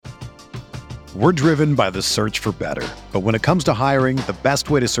We're driven by the search for better. But when it comes to hiring, the best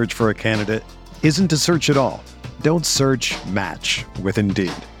way to search for a candidate isn't to search at all. Don't search, match with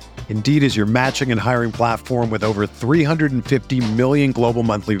Indeed. Indeed is your matching and hiring platform with over 350 million global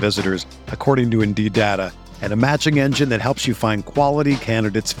monthly visitors, according to Indeed data, and a matching engine that helps you find quality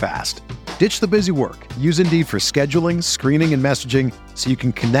candidates fast. Ditch the busy work. Use Indeed for scheduling, screening, and messaging so you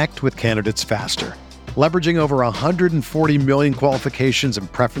can connect with candidates faster. Leveraging over 140 million qualifications and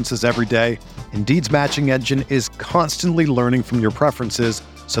preferences every day, Indeed's matching engine is constantly learning from your preferences,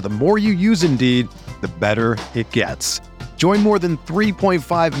 so the more you use Indeed, the better it gets. Join more than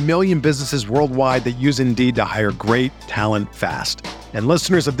 3.5 million businesses worldwide that use Indeed to hire great talent fast. And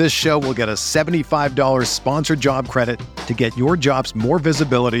listeners of this show will get a $75 sponsored job credit to get your jobs more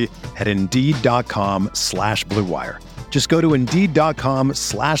visibility at Indeed.com/Blue Wire. Just go to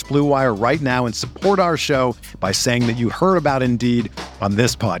Indeed.com/Blue Wire right now and support our show by saying that you heard about Indeed on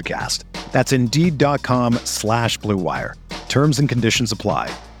this podcast. That's Indeed.com/Blue Wire. Terms and conditions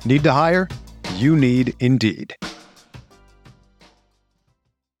apply. Need to hire? You need Indeed.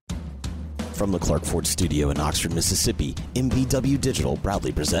 From the Clark Ford Studio in Oxford, Mississippi, MVW Digital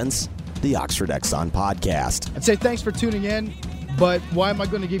proudly presents the Oxford Exxon Podcast. I'd say thanks for tuning in, but why am I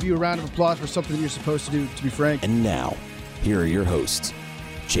going to give you a round of applause for something that you're supposed to do, to be frank? And now, here are your hosts,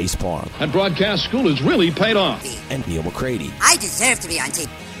 Chase Parham. That broadcast school has really paid off. And Neil McCready. I deserve to be on TV.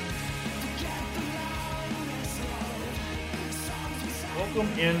 Welcome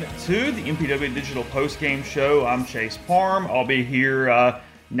into the MPW Digital Postgame Show. I'm Chase Parham. I'll be here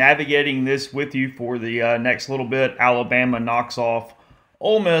navigating this with you for the next little bit. Alabama knocks off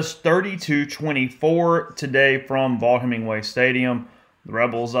Ole Miss 32-24 today from Vaught-Hemingway Stadium. The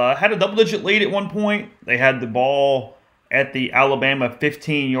Rebels had a double-digit lead at one point. They had the ball at the Alabama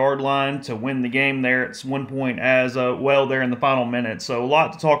 15-yard line to win the game there at one point as well there in the final minute. So a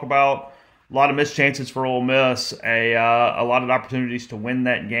lot to talk about, a lot of missed chances for Ole Miss, a lot of opportunities to win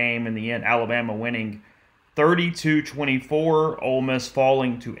that game. In the end, Alabama winning 32-24, Ole Miss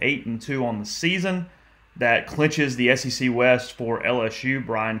falling to 8-2 on the season. That clinches the SEC West for LSU.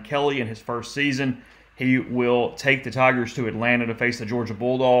 Brian Kelly in his first season, he will take the Tigers to Atlanta to face the Georgia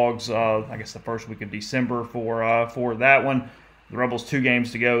Bulldogs. I guess the first week of December for that one. The Rebels 2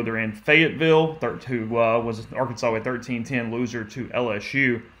 games to go. They're in Fayetteville, who was Arkansas a 13-10 loser to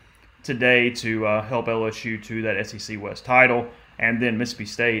LSU today to help LSU to that SEC West title. And then Mississippi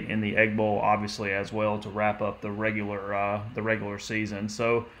State in the Egg Bowl, obviously, as well, to wrap up the regular season.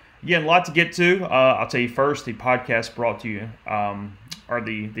 So, again, a lot to get to. I'll tell you first, the podcast brought to you, or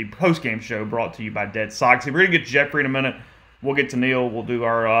the post-game show brought to you by Dead Sox. We're going to get to Jeffrey in a minute. We'll get to Neil. We'll do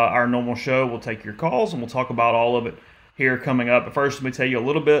our normal show. We'll take your calls, and we'll talk about all of it here coming up. But first, let me tell you a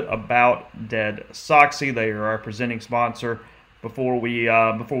little bit about Dead Soxy. They are our presenting sponsor. Before we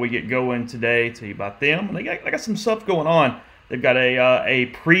get going today, tell you about them. They got some stuff going on. They've got a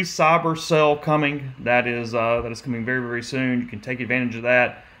pre-cyber sale coming that is coming very, very soon. You can take advantage of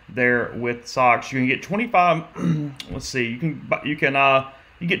that there with Sox. You can get 25. Let's see. You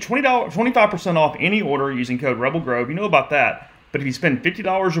get 25% off any order using code Rebel Grove. You know about that. But if you spend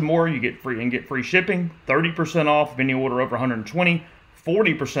 $50 or more, you get free shipping. 30% off of any order over $120.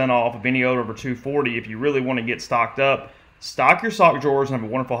 40% off of any order over $240. If you really want to get stocked up, stock your sock drawers and have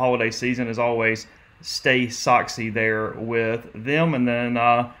a wonderful holiday season as always. Stay Soxy there with them. And then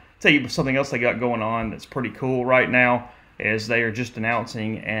tell you something else they got going on that's pretty cool right now is they are just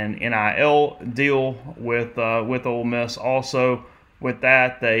announcing an NIL deal with Ole Miss. Also, with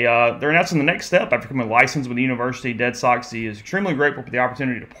that, they're announcing the next step after becoming licensed with the university. Dead Soxy is extremely grateful for the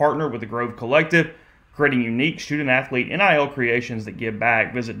opportunity to partner with the Grove Collective, creating unique student-athlete NIL creations that give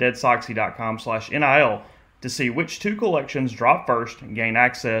back. Visit deadsoxy.com/NIL to see which 2 collections drop first and gain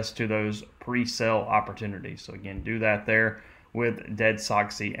access to those pre-sale opportunities. So again, do that there with Dead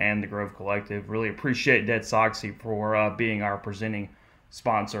Soxy and the Grove Collective. Really appreciate Dead Soxy for being our presenting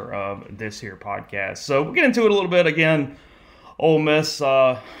sponsor of this here podcast. So we'll get into it a little bit. Again, Ole Miss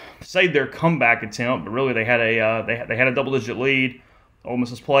saved their comeback attempt, but really they had a double-digit lead. Ole Miss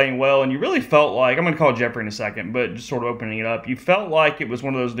was playing well, and you really felt like, I'm going to call Jeffrey in a second, but just sort of opening it up, you felt like it was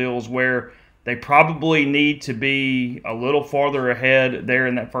one of those deals where they probably need to be a little farther ahead there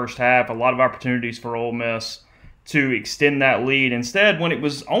in that first half. A lot of opportunities for Ole Miss to extend that lead. Instead, when it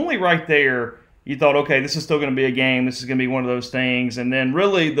was only right there, you thought, okay, this is still going to be a game. This is going to be one of those things. And then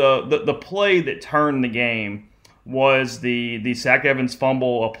really the play that turned the game was the Zach Evans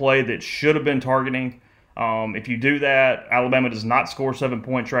fumble, a play that should have been targeting. If you do that, Alabama does not score 7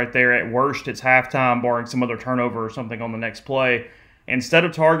 points right there. At worst, it's halftime, barring some other turnover or something on the next play. Instead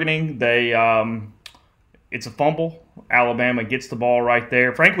of targeting, it's a fumble. Alabama gets the ball right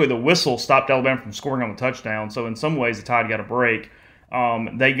there. Frankly, the whistle stopped Alabama from scoring on the touchdown, so in some ways the Tide got a break.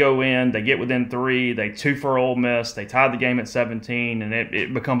 They go in, they get within 3, they 2 for Ole Miss, they tied the game at 17, and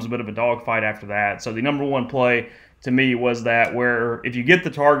it becomes a bit of a dogfight after that. So the number one play to me was that where if you get the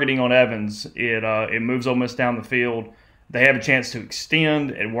targeting on Evans, it moves Ole Miss down the field. They have a chance to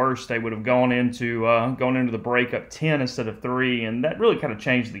extend. At worst, they would have gone into the break up 10 instead of 3, and that really kind of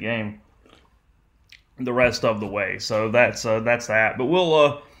changed the game the rest of the way. So that's that. But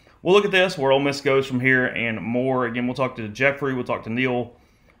we'll look at this, where Ole Miss goes from here and more. Again, we'll talk to Jeffrey. We'll talk to Neil.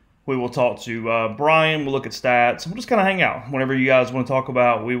 We will talk to Brian. We'll look at stats. We'll just kind of hang out. Whatever you guys want to talk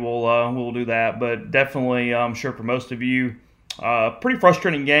about, we'll do that. But definitely, I'm sure for most of you, pretty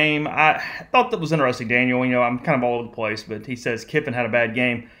frustrating game. I thought that was interesting, Daniel. I'm kind of all over the place, but he says Kiffin had a bad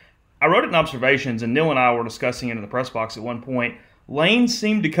game. I wrote it in observations, and Neil and I were discussing it in the press box at one point. Lane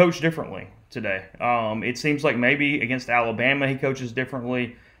seemed to coach differently today. It seems like maybe against Alabama he coaches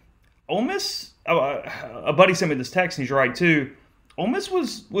differently. Ole Miss, a buddy sent me this text, and he's right too. Ole Miss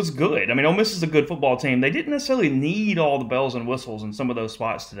was good. I mean, Ole Miss is a good football team. They didn't necessarily need all the bells and whistles in some of those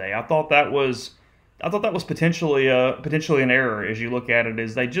spots today. I thought that was potentially an error as you look at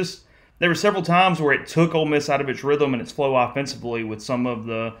it. There were several times where it took Ole Miss out of its rhythm and its flow offensively with some of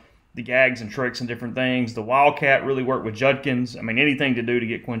the gags and tricks and different things. The Wildcat really worked with Judkins. I mean, anything to do to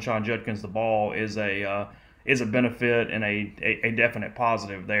get Quinshon Judkins the ball is a benefit and a definite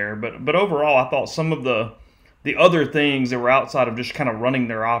positive there. But overall, I thought some of the other things that were outside of just kind of running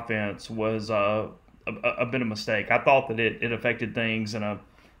their offense was a bit of a mistake. I thought that it affected things in a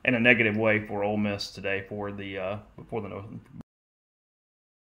negative way for Ole Miss today for the Northern.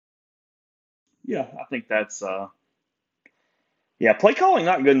 Yeah, I think that's play calling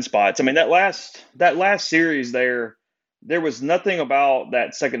not good in spots. I mean, that last series there was nothing about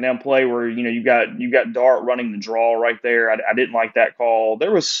that second down play where you got Dart running the draw right there. I didn't like that call.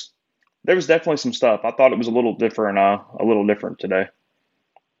 There was definitely some stuff. I thought it was a little different today.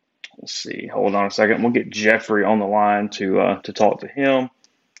 Let's see. Hold on a second. We'll get Jeffrey on the line to talk to him.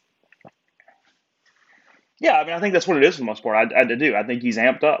 Yeah, I mean, I think that's what it is for the most part. I do. I think he's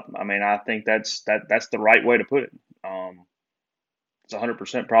amped up. I mean, I think that's the right way to put it. It's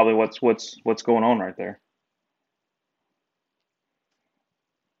 100% probably what's going on right there.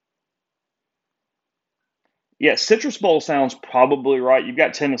 Yeah, Citrus Bowl sounds probably right. You've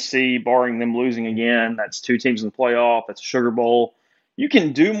got Tennessee, barring them losing again. That's 2 teams in the playoff. That's a Sugar Bowl. You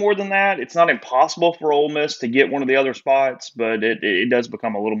can do more than that. It's not impossible for Ole Miss to get one of the other spots, but it does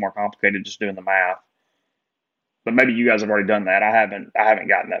become a little more complicated just doing the math. But maybe you guys have already done that. I haven't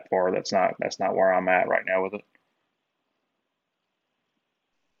gotten that far. That's not where I'm at right now with it.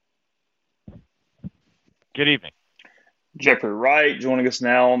 Good evening. Jeffrey Wright joining us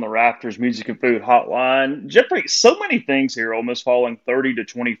now on the Rafters Music and Food Hotline. Jeffrey, so many things here. Ole Miss falling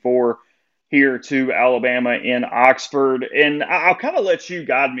 30-24 here to Alabama in Oxford. And I'll kind of let you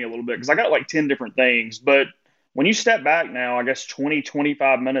guide me a little bit because I got like 10 different things. But when you step back now, I guess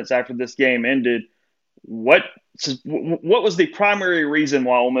 25 minutes after this game ended, what was the primary reason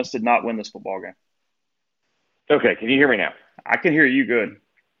why Ole Miss did not win this football game? Okay, can you hear me now? I can hear you good.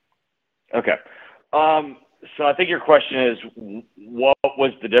 Okay. So I think your question is, what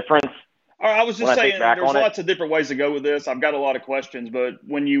was the difference? I was just saying there's lots of different ways to go with this. I've got a lot of questions, but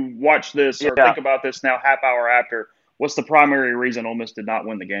when you watch this or think about this now half hour after, what's the primary reason Ole Miss did not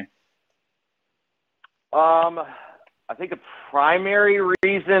win the game? I think the primary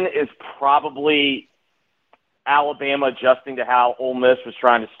reason is probably Alabama adjusting to how Ole Miss was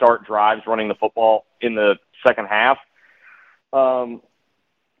trying to start drives running the football in the second half.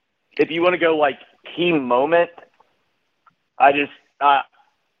 If you want to go like key moment, it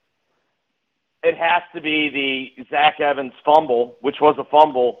has to be the Zach Evans fumble, which was a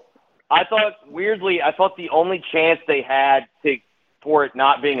fumble. I thought the only chance they had for it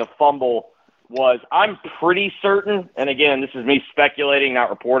not being a fumble was, I'm pretty certain, and again, this is me speculating, not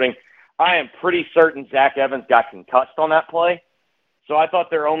reporting, I am pretty certain Zach Evans got concussed on that play. So I thought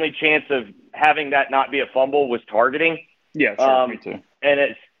their only chance of having that not be a fumble was targeting. Yeah, sure, me too.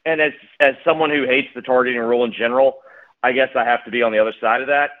 And as someone who hates the targeting rule in general, I guess I have to be on the other side of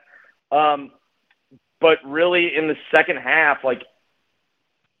that. But really, in the second half,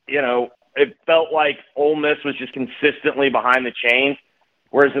 it felt like Ole Miss was just consistently behind the chains,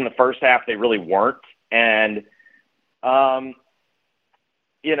 whereas in the first half they really weren't. And,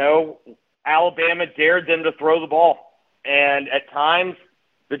 Alabama dared them to throw the ball. And at times,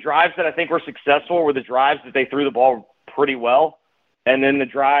 the drives that I think were successful were the drives that they threw the ball pretty well. And then the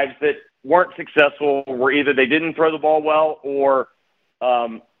drives that weren't successful were either they didn't throw the ball well or,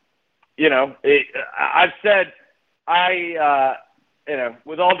 I've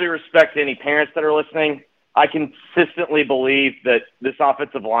with all due respect to any parents that are listening, I consistently believe that this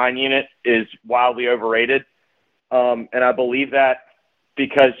offensive line unit is wildly overrated. And I believe that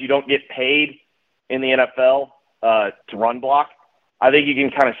because you don't get paid in the NFL to run block. I think you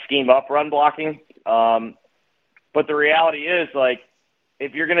can kind of scheme up run blocking. But the reality is, like,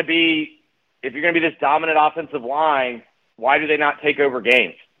 if you're going to be this dominant offensive line, why do they not take over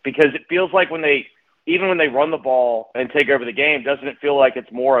games? Because it feels like even when they run the ball and take over the game, doesn't it feel like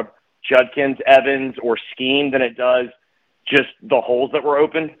it's more of Judkins, Evans, or scheme than it does just the holes that were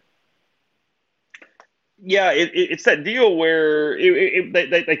open? Yeah, it's that deal where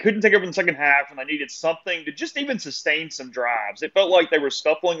they couldn't take over in the second half, and they needed something to just even sustain some drives. It felt like they were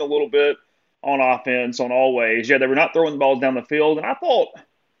scuffling a little bit on offense on always. Yeah, they were not throwing the balls down the field, and I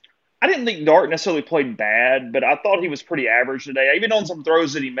didn't think Dart necessarily played bad, but I thought he was pretty average today. Even on some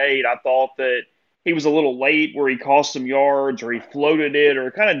throws that he made, I thought that he was a little late where he cost some yards or he floated it or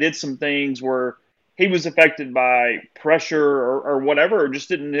kind of did some things where he was affected by pressure or whatever, or just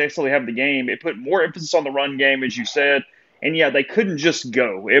didn't necessarily have the game. It put more emphasis on the run game, as you said. And, yeah, they couldn't just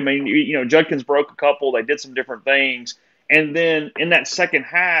go. I mean, Judkins broke a couple. They did some different things. And then in that second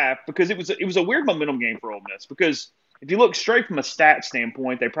half, because it was a weird momentum game for Ole Miss, because if you look straight from a stat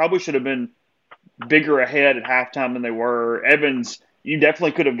standpoint, they probably should have been bigger ahead at halftime than they were. Evans, you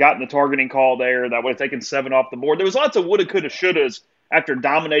definitely could have gotten the targeting call there. That would have taken 7 off the board. There was lots of woulda, coulda, shouldas after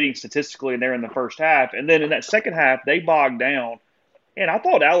dominating statistically there in the first half. And then in that second half, they bogged down. And I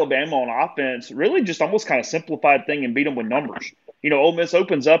thought Alabama on offense really just almost kind of simplified thing and beat them with numbers. Ole Miss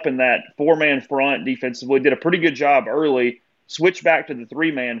opens up in that 4-man front defensively, did a pretty good job early, switched back to the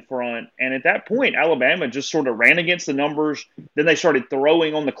 3-man front. And at that point, Alabama just sort of ran against the numbers. Then they started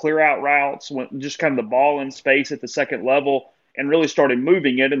throwing on the clear-out routes, just kind of the ball in space at the second level, and really started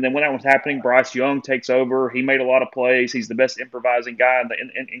moving it. And then when that was happening, Bryce Young takes over. He made a lot of plays. He's the best improvising guy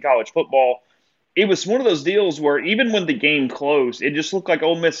in college football. It was one of those deals where even when the game closed, it just looked like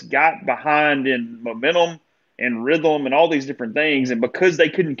Ole Miss got behind in momentum and rhythm and all these different things. And because they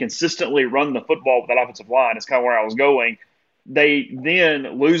couldn't consistently run the football with that offensive line, it's kind of where I was going, they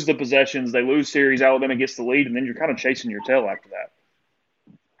then lose the possessions. They lose series. Alabama gets the lead, and then you're kind of chasing your tail after that.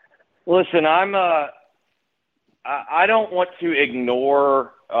 Listen, I don't want to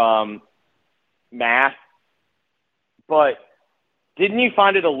ignore math, but didn't you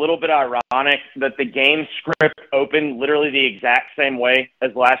find it a little bit ironic that the game script opened literally the exact same way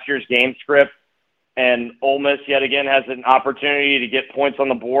as last year's game script, and Ole Miss yet again has an opportunity to get points on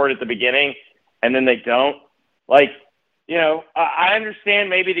the board at the beginning, and then they don't? I understand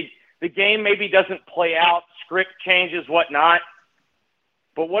maybe the game maybe doesn't play out, script changes, whatnot.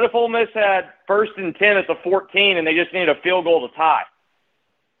 But what if Ole Miss had 1st and 10 at the 14 and they just needed a field goal to tie?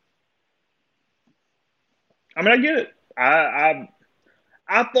 I mean, I get it. I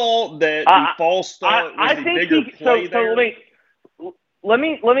thought that the false start was a bigger play there. So let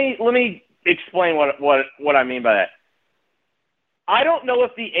me explain what I mean by that. I don't know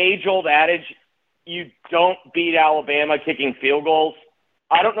if the age-old adage, you don't beat Alabama kicking field goals,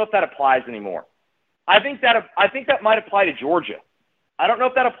 I don't know if that applies anymore. I think that might apply to Georgia. I don't know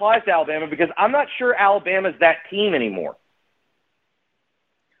if that applies to Alabama because I'm not sure Alabama's that team anymore.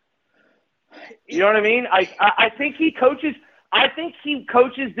 You know what I mean? I think he coaches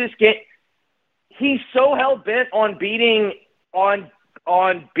this game. He's so hell-bent on beating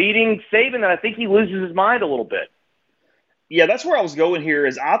Saban that I think he loses his mind a little bit. Yeah, that's where I was going here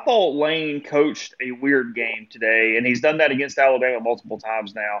is I thought Lane coached a weird game today, and he's done that against Alabama multiple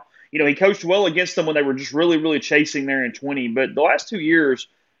times now. He coached well against them when they were just really, really chasing there in 20. But the last 2 years,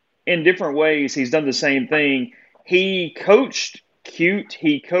 in different ways, he's done the same thing. He coached cute.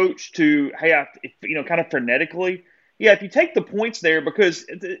 He coached to, kind of frenetically. Yeah, if you take the points there, because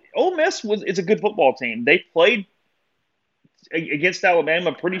Ole Miss is a good football team. They played against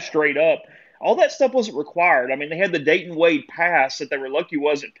Alabama pretty straight up. All that stuff wasn't required. I mean, they had the Dayton Wade pass that they were lucky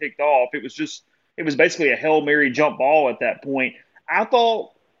wasn't picked off. It was basically a Hail Mary jump ball at that point. I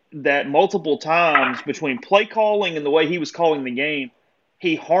thought that multiple times between play calling and the way he was calling the game,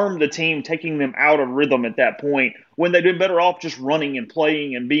 he harmed the team, taking them out of rhythm at that point when they'd been better off just running and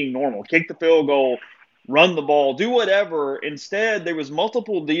playing and being normal. Kick the field goal, run the ball, do whatever. Instead, there was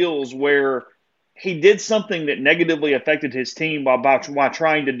multiple deals where he did something that negatively affected his team while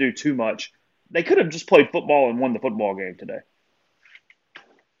trying to do too much. They could have just played football and won the football game today.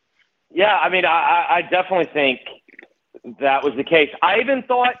 Yeah, I mean, I definitely think that was the case. I even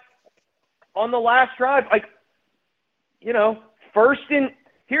thought on the last drive, here's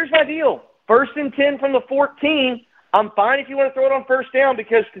my deal. 1st and 10 from the 14, I'm fine if you want to throw it on 1st down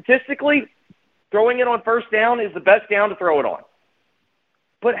because statistically, throwing it on first down is the best down to throw it on.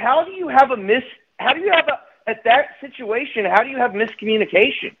 But how do you have at that situation, how do you have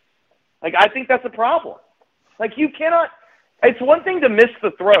miscommunication? Like, I think that's a problem. Like, you cannot – it's one thing to miss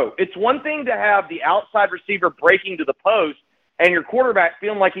the throw. It's one thing to have the outside receiver breaking to the post and your quarterback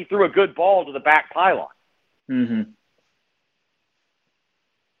feeling like he threw a good ball to the back pylon. Mm-hmm.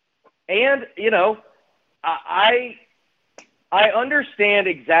 And, I understand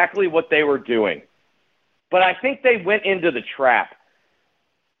exactly what they were doing, but I think they went into the trap.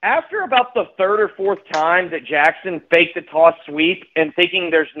 After about the third or fourth time that Jackson faked the toss sweep and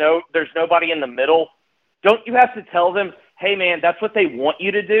thinking there's nobody in the middle, don't you have to tell them, hey, man, that's what they want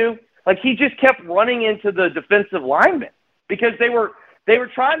you to do? Like, he just kept running into the defensive lineman because they were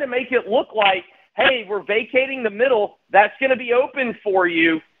trying to make it look like, hey, we're vacating the middle. That's going to be open for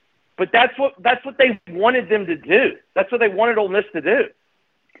you. But that's what they wanted them to do. That's what they wanted Ole Miss to do.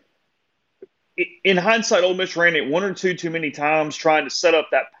 In hindsight, Ole Miss ran it one or two too many times trying to set up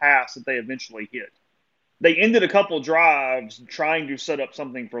that pass that they eventually hit. They ended a couple drives trying to set up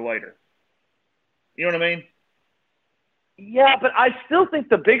something for later. You know what I mean? Yeah, but I still think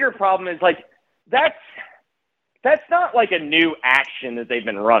the bigger problem is, like, that's not like a new action that they've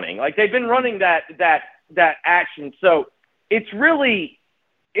been running. Like, they've been running that action. So it's really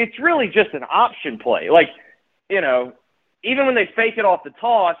just an option play. Like, even when they fake it off the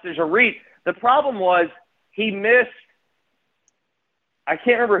toss, there's a read. The problem was he missed – I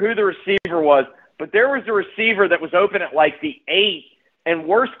can't remember who the receiver was, but there was a receiver that was open at like the 8, and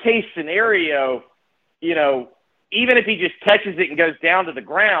worst case scenario, even if he just catches it and goes down to the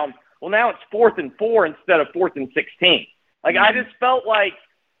ground, well, now it's 4th and 4 instead of 4th and 16. Like, I just felt like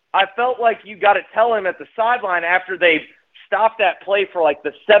you got to tell him at the sideline after they stopped that play for like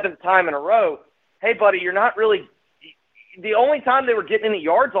the 7th time in a row, hey, buddy, you're not really – the only time they were getting any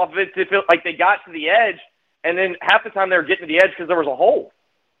yards off of it, it felt like they got to the edge, and then half the time they were getting to the edge because there was a hole.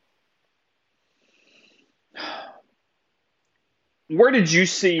 Where did you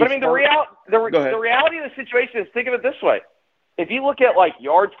see? But I mean, the reality of the situation is, think of it this way: if you look at like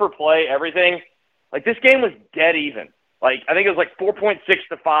yards per play, everything, like this game was dead even. Like, I think it was like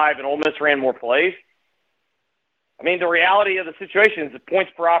 4.6-5, and Ole Miss ran more plays. I mean, the reality of the situation is the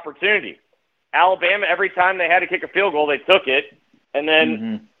points per opportunity. Alabama, every time they had to kick a field goal, they took it. And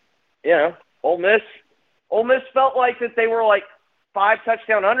then, Ole Miss felt like that they were like 5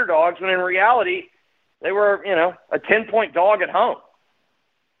 touchdown underdogs, when in reality, they were, a 10-point dog at home.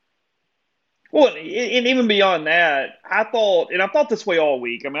 Well, and even beyond that, I thought this way all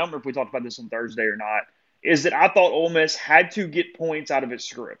week. I mean, I don't know if we talked about this on Thursday or not, is that I thought Ole Miss had to get points out of its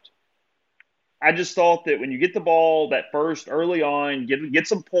script. I just thought that when you get the ball that first early on, get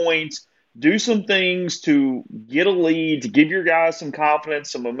some points, do some things to get a lead, to give your guys some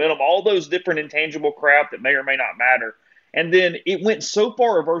confidence, some momentum, all those different intangible crap that may or may not matter. And then it went so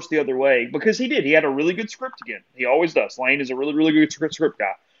far reverse the other way because he did. He had a really good script again. He always does. Lane is a really, really good script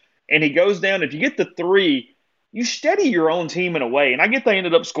guy. And he goes down. If you get the 3, you steady your own team in a way. And I get they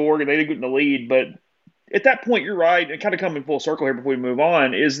ended up scoring and they didn't get in the lead. But at that point, you're right. And kind of coming full circle here before we move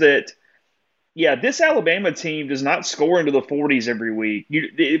on is that, yeah, this Alabama team does not score into the 40s every week.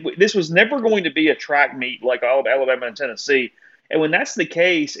 This was never going to be a track meet like Alabama and Tennessee. And when that's the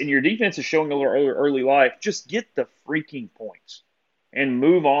case and your defense is showing a little early life, just get the freaking points and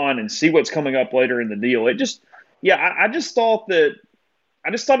move on and see what's coming up later in the deal. I just thought it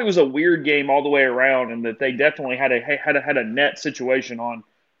was a weird game all the way around, and that they definitely had a net situation or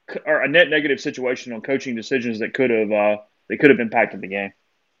a net negative situation on coaching decisions that could have impacted the game.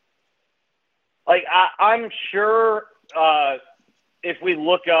 Like, I'm sure if we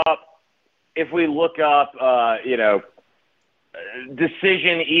look up,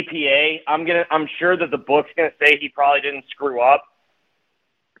 decision EPA, I'm sure that the book's gonna say he probably didn't screw up.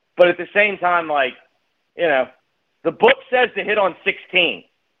 But at the same time, the book says to hit on 16.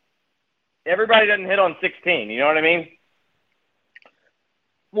 Everybody doesn't hit on 16. You know what I mean?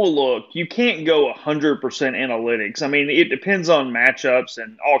 Well, look, you can't go 100% analytics. I mean, it depends on matchups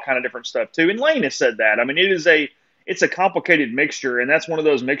and all kind of different stuff too. And Lane has said that. I mean, it's a complicated mixture, and that's one of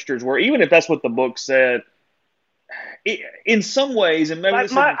those mixtures where even if that's what the book said, in some ways, and maybe I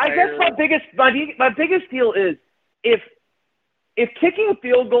guess my biggest deal is if kicking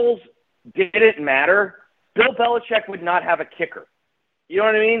field goals didn't matter, Bill Belichick would not have a kicker. You know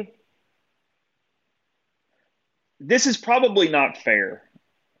what I mean? This is probably not fair.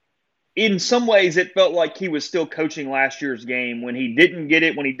 In some ways, it felt like he was still coaching last year's game when he didn't get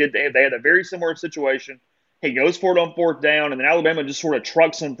it. When he did, they had a very similar situation. He goes for it on 4th down, and then Alabama just sort of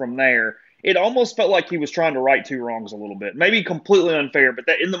trucks him from there. It almost felt like he was trying to right 2 wrongs a little bit. Maybe completely unfair, but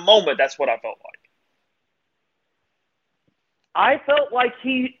that in the moment, that's what I felt like. I felt like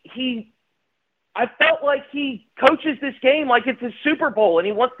he coaches this game like it's his Super Bowl, and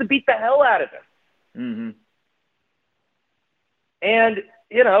he wants to beat the hell out of it. Mm-hmm. And,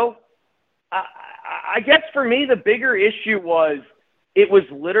 I guess for me the bigger issue was it was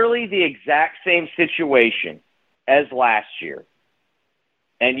literally the exact same situation as last year.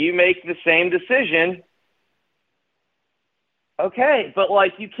 And you make the same decision, okay, but,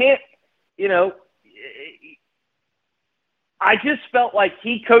 you can't, I just felt like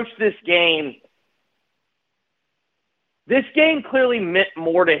he coached this game. This game clearly meant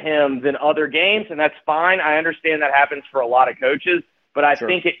more to him than other games, and that's fine. I understand that happens for a lot of coaches, but I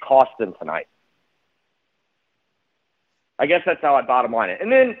think it cost them tonight. I guess that's how I bottom line it.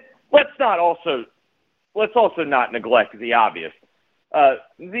 And then let's also not neglect the obvious.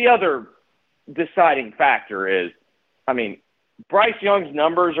 The other deciding factor is, Bryce Young's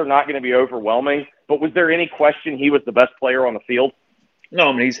numbers are not going to be overwhelming, but was there any question he was the best player on the field?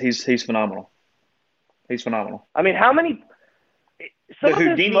 No, he's phenomenal. He's phenomenal. How many? Some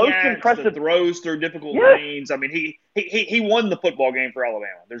the of his most impressive the throws through difficult lanes. He won the football game for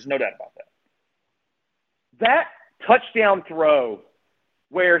Alabama. There's no doubt about that. That touchdown throw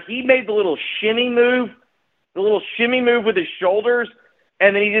where he made the little shimmy move with his shoulders,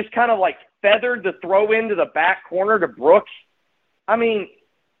 and then he just kind of feathered the throw into the back corner to Brooks. I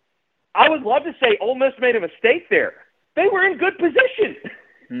would love to say Ole Miss made a mistake there. They were in good position.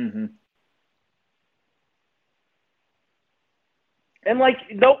 Mm-hmm. And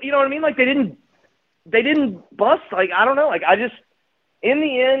no, you know what I mean? They didn't bust. I don't know. In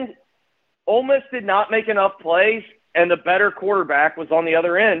the end, Ole Miss did not make enough plays, and the better quarterback was on the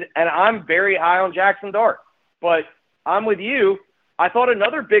other end. And I'm very high on Jackson Dart, but I'm with you. I thought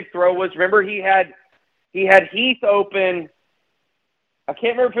another big throw was, remember, he had Heath open. I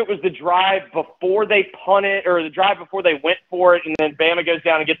can't remember if it was the drive before they punted or the drive before they went for it, and then Bama goes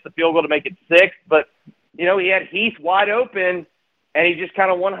down and gets the field goal to make it 6. But, he had Heath wide open, and he just kind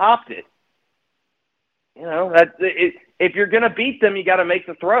of one-hopped it. If you're going to beat them, you got to make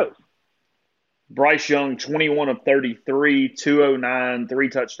the throws. Bryce Young, 21 of 33, 209, 3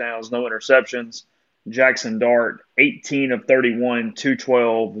 touchdowns, no interceptions. Jackson Dart, 18 of 31,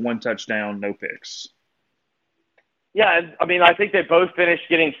 212, 1 touchdown, no picks. Yeah, I think they both finished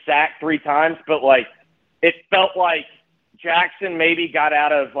getting sacked 3 times, but, it felt like Jackson maybe got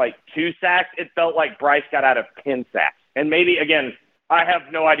out of, 2 sacks. It felt like Bryce got out of 10 sacks. And maybe, again, I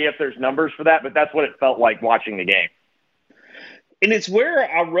have no idea if there's numbers for that, but that's what it felt like watching the game. And it's where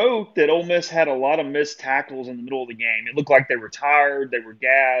I wrote that Ole Miss had a lot of missed tackles in the middle of the game. It looked like they were tired, they were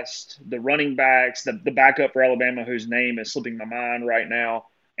gassed. The running backs, the backup for Alabama, whose name is slipping my mind right now,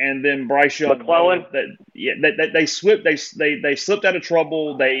 and then Bryce Young. McClellan. They slipped out of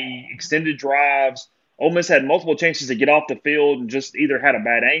trouble. They extended drives. Ole Miss had multiple chances to get off the field and just either had a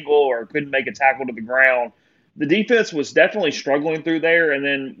bad angle or couldn't make a tackle to the ground. The defense was definitely struggling through there, and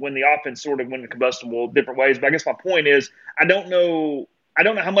then when the offense sort of went combustible different ways. But I guess my point is, I don't know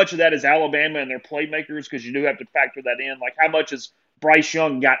how much of that is Alabama and their playmakers, because you do have to factor that in. How much is Bryce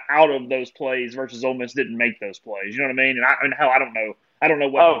Young got out of those plays versus Ole Miss didn't make those plays? You know what I mean? And I don't know. I don't know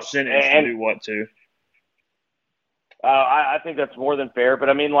what percentage to do what to. I think that's more than fair, but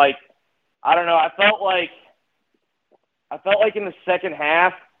I don't know. I felt like in the second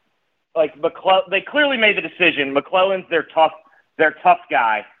half, they clearly made the decision. McClellan's their tough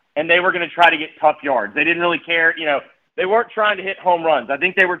guy, and they were going to try to get tough yards. They didn't really care. They weren't trying to hit home runs. I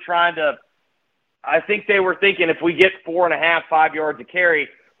think they were thinking if we get 4.5, 5 yards a carry,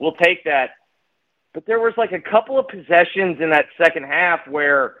 we'll take that. But there was a couple of possessions in that second half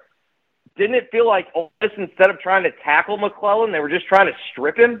where didn't it feel like Ole Miss, instead of trying to tackle McClellan, they were just trying to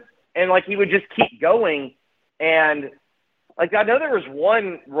strip him, and he would just keep going. And I know there was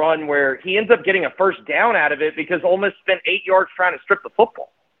one run where he ends up getting a first down out of it because Ole Miss spent 8 yards trying to strip the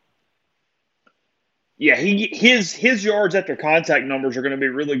football. Yeah, his yards after contact numbers are going to be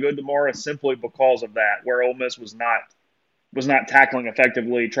really good tomorrow simply because of that, where Ole Miss was not tackling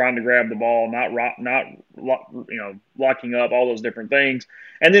effectively, trying to grab the ball, not locking up, all those different things.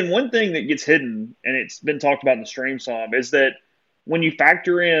 And then one thing that gets hidden, and it's been talked about in the stream some, is that when you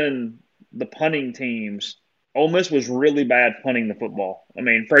factor in the punting teams, Ole Miss was really bad punting the football.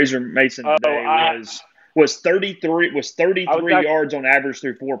 Fraser Mason today was 33 yards on average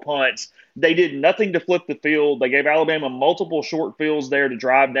through 4 punts. They did nothing to flip the field. They gave Alabama multiple short fields there to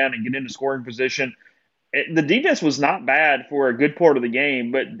drive down and get into scoring position. The defense was not bad for a good part of the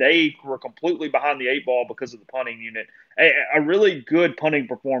game, but they were completely behind the 8 ball because of the punting unit. A really good punting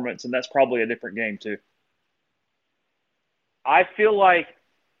performance, and that's probably a different game too. I feel like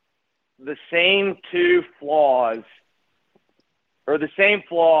the same 2 flaws or the same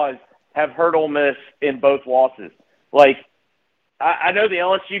flaws have hurt Ole Miss in both losses. Like, I know the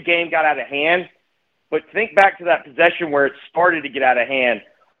LSU game got out of hand, but think back to that possession where it started to get out of hand.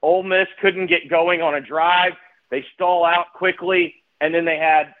 Ole Miss couldn't get going on a drive. They stall out quickly, and then they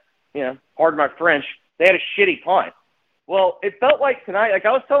had, pardon my French, they had a shitty punt. Well, it felt like tonight, like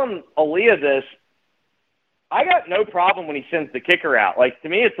I was telling Aaliyah this, I got no problem when he sends the kicker out. Like, to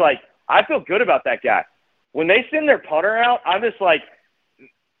me, it's like, I feel good about that guy. When they send their punter out, I'm just like,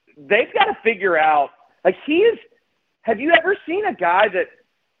 they've got to figure out, like, have you ever seen a guy that,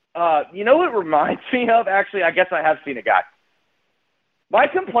 what reminds me of? Actually, I guess I have seen a guy. My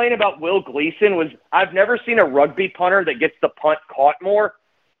complaint about Will Gleason was I've never seen a rugby punter that gets the punt caught more.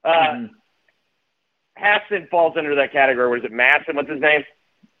 Hassan falls under that category. What is it, Masson? What's his name?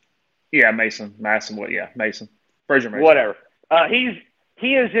 Yeah, Mason. Masson. What? Yeah, Mason. Fraser Mason. Whatever. He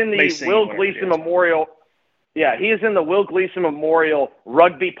is in the Mason, Will Gleason Memorial. Yeah, he is in the Will Gleason Memorial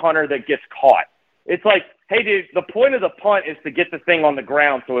rugby punter that gets caught. It's like, hey, dude, the point of the punt is to get the thing on the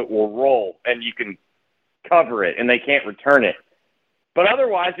ground so it will roll and you can cover it and they can't return it. But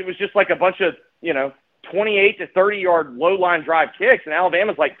otherwise, it was just like a bunch of, 28 to 30-yard low-line drive kicks, and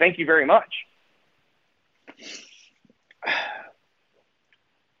Alabama's like, thank you very much.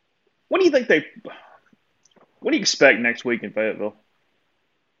 What do you expect next week in Fayetteville?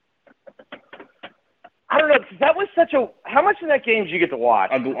 I don't know, because that was how much of that game did you get to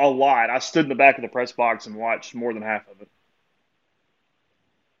watch? A lot. I stood in the back of the press box and watched more than half of it.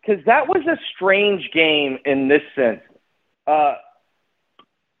 Because that was a strange game in this sense.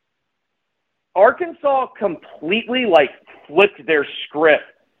 Arkansas completely, flipped their script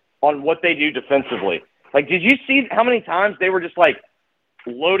on what they do defensively. Like, did you see how many times they were just,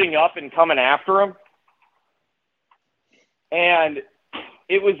 loading up and coming after them? And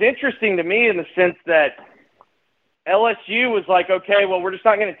it was interesting to me in the sense that LSU was like, okay, well, we're just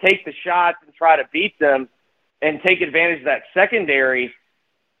not going to take the shots and try to beat them and take advantage of that secondary.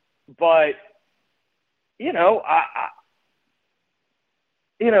 But, we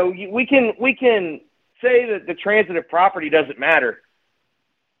can say that the transitive property doesn't matter.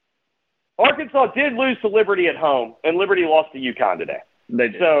 Arkansas did lose to Liberty at home, and Liberty lost to UConn today. They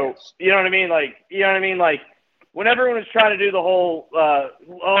did. So, you know what I mean? Like, when everyone was trying to do the whole,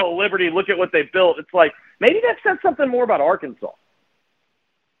 Liberty, look at what they built, it's like, maybe that says something more about Arkansas.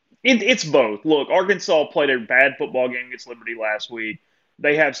 It's both. Look, Arkansas played a bad football game against Liberty last week.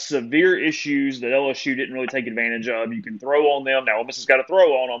 They have severe issues that LSU didn't really take advantage of. You can throw on them. Now, Ole Miss has got to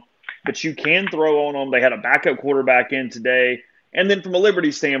throw on them, but you can throw on them. They had a backup quarterback in today. And then from a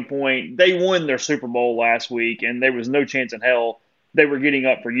Liberty standpoint, they won their Super Bowl last week, and there was no chance in hell they were getting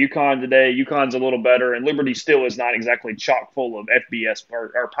up for UConn today. UConn's a little better, and Liberty still is not exactly chock full of FBS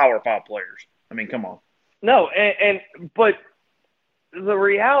or Power 5 players. I mean, come on. No, but the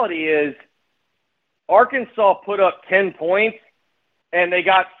reality is Arkansas put up 10 points, and they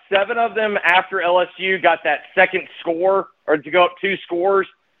got 7 of them after LSU got that second score, or to go up 2 scores,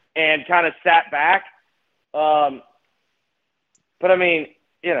 and kind of sat back. But, I mean,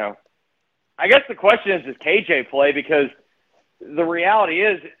 I guess the question is, does KJ play? Because the reality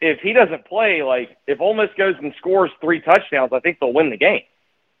is, if he doesn't play, if Ole Miss goes and scores 3 touchdowns, I think they'll win the game.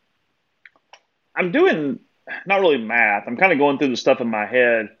 I'm doing not really math. I'm kind of going through the stuff in my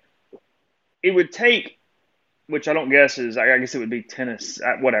head. It would take, which I don't guess is, I guess it would be tennis,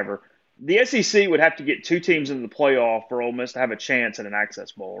 whatever. The SEC would have to get 2 teams into the playoff for Ole Miss to have a chance at an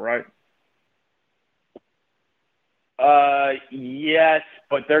Access Bowl, right? Yes,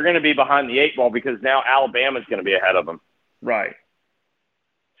 but they're going to be behind the 8 ball because now Alabama's going to be ahead of them. Right.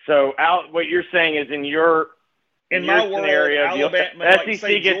 So, what you're saying is in your scenario, Alabama,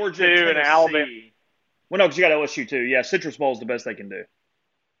 SEC gets Georgia, 2 Tennessee. and Alabama. Well, no, because you got LSU too. Yeah, Citrus Bowl is the best they can do.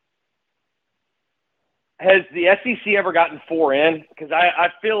 Has the SEC ever gotten 4 in? Because I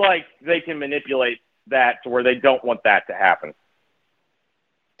feel like they can manipulate that to where they don't want that to happen.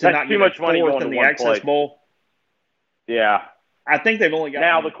 That's too much money going to the one Access place. Bowl. Yeah. I think they've only got.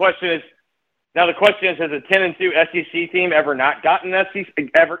 Now the question is, has a 10-2 SEC team ever gotten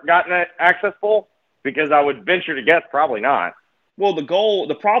an Access Bowl? Because I would venture to guess probably not. Well,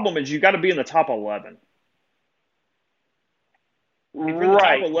 the problem is you got to be in the top 11.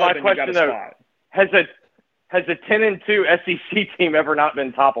 Right. Top 11, my question though, has a 10-2 SEC team ever not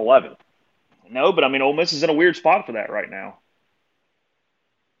been top 11? No, but I mean, Ole Miss is in a weird spot for that right now.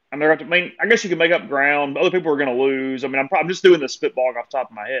 I guess you can make up ground. Other people are going to lose. I mean, I'm just doing this spitballing off the top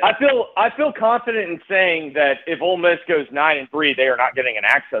of my head. I feel confident in saying that if Ole Miss goes 9-3, they are not getting an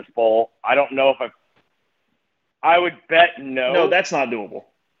Access Bowl. I don't know if I would bet no. No, that's not doable.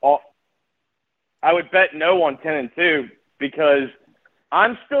 I would bet no on 10-2 because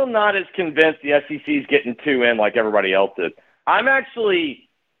I'm still not as convinced the SEC is getting 2 in like everybody else is. I'm actually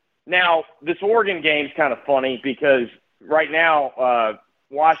 – now, this Oregon game is kind of funny because right now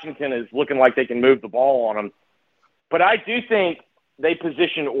Washington is looking like they can move the ball on them. But I do think they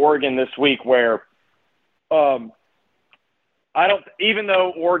positioned Oregon this week where even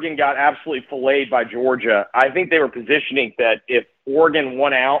though Oregon got absolutely filleted by Georgia, I think they were positioning that if Oregon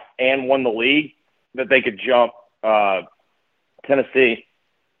won out and won the league, that they could jump Tennessee.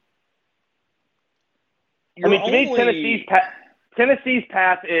 To me, Tennessee's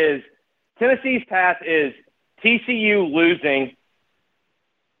path is TCU losing,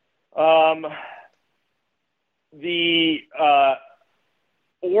 the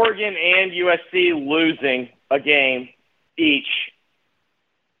Oregon and USC losing a game each.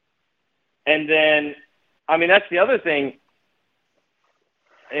 And then, that's the other thing.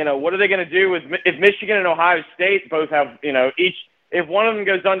 What are they going to do if Michigan and Ohio State both have, each, if one of them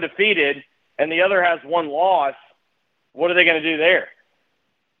goes undefeated and the other has one loss, what are they going to do there?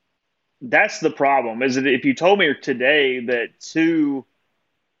 That's the problem. Is that if you told me today that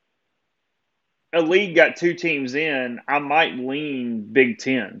a league got 2 teams in, I might lean Big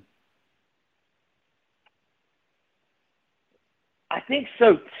Ten. I think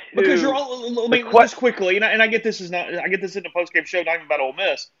so too. Because just quickly, and I get this in the postgame show, not even about Ole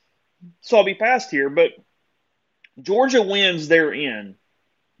Miss, so I'll be fast here. But Georgia wins, they're in.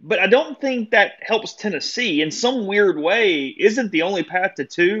 But I don't think that helps Tennessee in some weird way. Isn't the only path to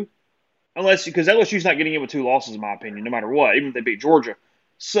 2, because LSU's not getting in with 2 losses, in my opinion, no matter what, even if they beat Georgia.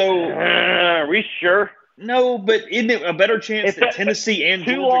 So, are we sure? No, but isn't it a better chance that Tennessee and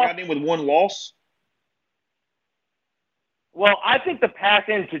Georgia got in with 1 loss? Well, I think the path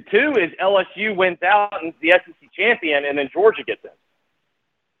into 2 is LSU wins out and is the SEC champion, and then Georgia gets in.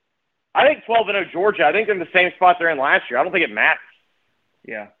 I think 12-0 Georgia, I think they're in the same spot they're in last year. I don't think it matters.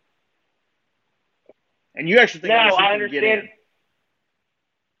 Yeah. And you actually think LSU I can get in?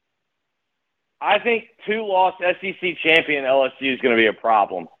 I think 2-loss SEC champion LSU is going to be a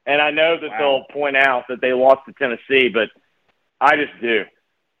problem. And I know that they'll point out that they lost to Tennessee, but I just do.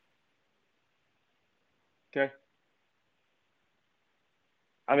 Okay.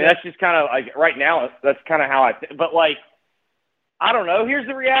 That's just kind of like right now, that's kind of how I think. But, I don't know. Here's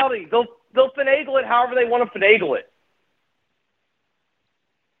the reality. They'll finagle it however they want to finagle it.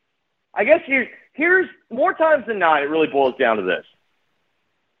 I guess here's more times than not, it really boils down to this.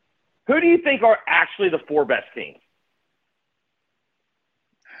 Who do you think are actually the 4 best teams?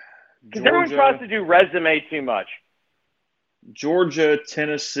 Because everyone tries to do resume too much. Georgia,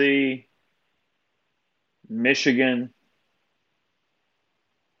 Tennessee, Michigan.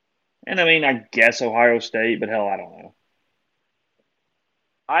 And, I guess Ohio State, but hell, I don't know.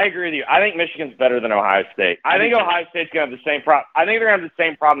 I agree with you. I think Michigan's better than Ohio State. I think Ohio State's going to have the same problem. I think they're going to have the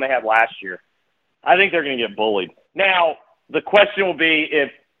same problem they had last year. I think they're going to get bullied. Now, the question will be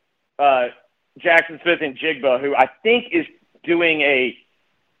if Jackson Smith and Jigba, who I think is doing a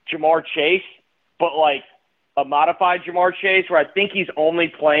Jamar Chase, but a modified Jamar Chase, where I think he's only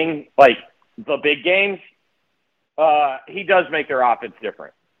playing the big games, he does make their offense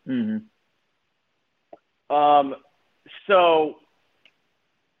different. Mm-hmm. So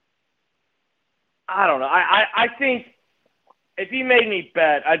I don't know. I think if you made me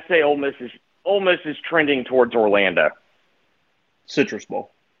bet, I'd say Ole Miss is trending towards Orlando. Citrus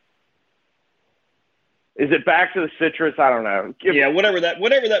Bowl. Is it back to the Citrus? I don't know. Whatever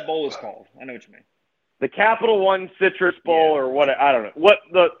that bowl is called. I know what you mean. The Capital One Citrus Bowl or what? I don't know. What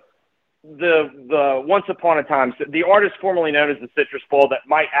the once upon a time, the artist formerly known as the Citrus Bowl that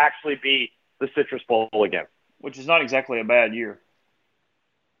might actually be the Citrus Bowl again. Which is not exactly a bad year.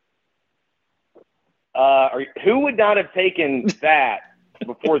 Who would not have taken that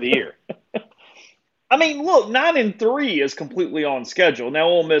before the year? Look, 9-3 is completely on schedule. Now,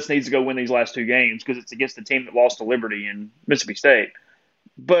 Ole Miss needs to go win these last 2 games because it's against the team that lost to Liberty and Mississippi State.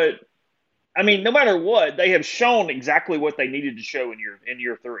 But, no matter what, they have shown exactly what they needed to show in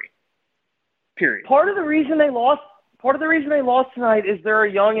year 3. Period. Part of the reason they lost tonight is they're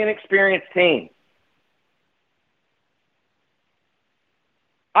a young, inexperienced team.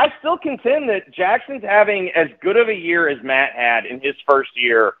 I still contend that Jackson's having as good of a year as Matt had in his first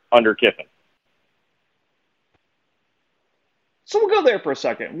year under Kiffin. So we'll go there for a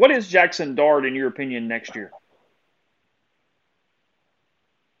second. What is Jackson Dart, in your opinion, next year?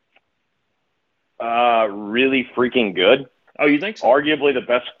 Really freaking good. Oh, you think so? Arguably the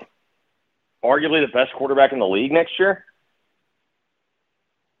best quarterback in the league next year.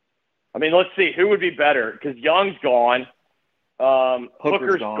 Let's see. Who would be better? Because Young's gone.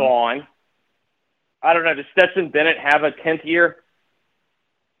 Hooker's gone. I don't know. Does Stetson Bennett have a 10th year?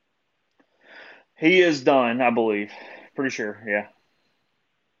 He is done, I believe. Pretty sure, yeah.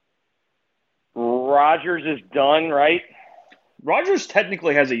 Rodgers is done, right? Rodgers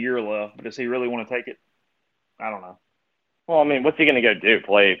technically has a year left, but does he really want to take it? I don't know. Well, I mean, what's he going to go do?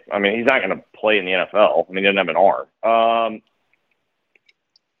 Play? I mean, he's not going to play in the NFL. I mean, he doesn't have an arm.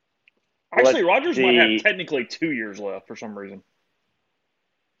 Actually, Rodgers might have technically 2 years left for some reason.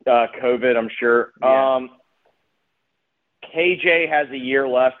 COVID, I'm sure. Yeah. KJ has a year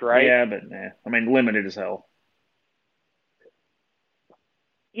left, right? Yeah, but I mean, limited as hell.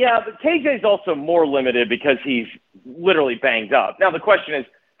 Yeah, but KJ's also more limited because he's literally banged up. Now, the question is,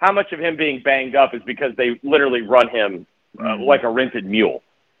 how much of him being banged up is because they literally run him like a rented mule?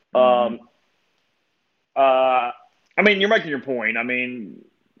 I mean, you're making your point. I mean,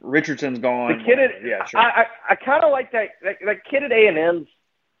 Richardson's gone. The kid yeah, sure. I kind of like that kid at A&M's.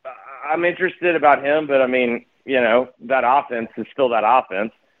 I'm interested about him, but I mean, you know, that offense is still that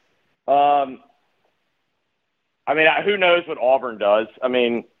offense. I mean, who knows what Auburn does? I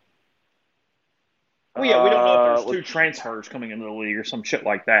mean, well, yeah, we don't know if there's 2 transfers coming into the league or some shit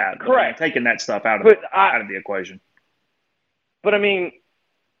like that. Correct. Taking that stuff out of the equation. But I mean,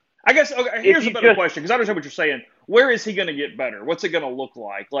 I guess here's a better question, because I understand what you're saying. Where is he going to get better? What's it going to look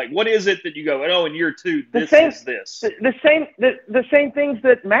like? Like, what is it that you go, oh, in year 2, this is this? The same things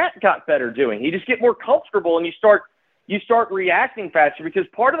that Matt got better doing. You just get more comfortable and you start reacting faster, because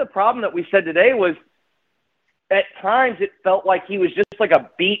part of the problem that we said today was at times it felt like he was just like a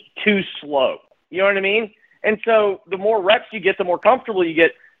beat too slow. You know what I mean? And so the more reps you get, the more comfortable you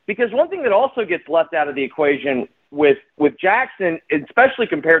get. Because one thing that also gets left out of the equation with Jackson, especially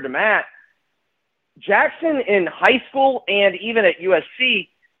compared to Matt, Jackson in high school and even at USC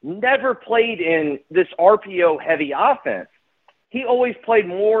never played in this RPO-heavy offense. He always played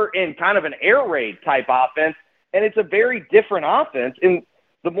more in kind of an air raid type offense, and it's a very different offense. And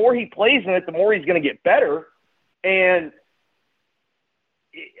the more he plays in it, the more he's going to get better. And,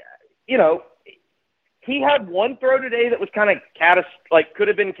 you know, he had one throw today that was kind of could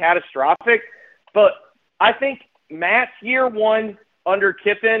have been catastrophic. But I think Matt's year 1 under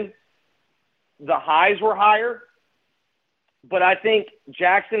Kiffin, the highs were higher. But I think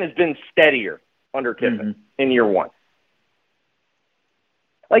Jackson has been steadier under Kiffin in year 1.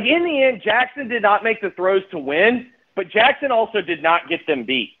 Like, in the end, Jackson did not make the throws to win, but Jackson also did not get them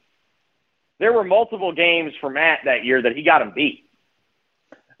beat. There were multiple games for Matt that year that he got him beat.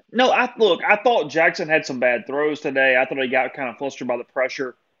 No, I thought Jackson had some bad throws today. I thought he got kind of flustered by the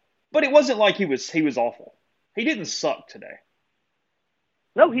pressure. But it wasn't like he was awful. He didn't suck today.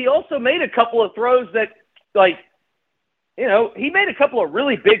 No, he also made a couple of throws that, like, you know, he made a couple of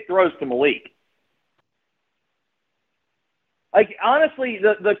really big throws to Malik. Like, honestly,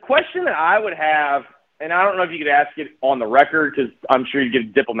 the question that I would have, and I don't know if you could ask it on the record because I'm sure you'd get a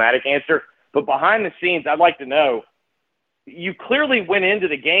diplomatic answer, but behind the scenes, I'd like to know, you clearly went into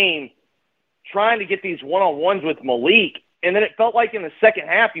the game trying to get these one-on-ones with Malik, and then it felt like in the second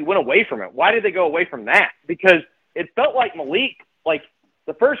half you went away from it. Why did they go away from that? Because it felt like Malik, like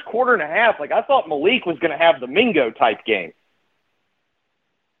the first quarter and a half, like I thought Malik was going to have the Mingo-type game.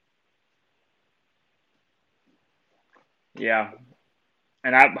 Yeah.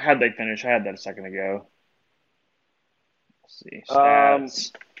 And how'd they finish? I had that a second ago. Let's see.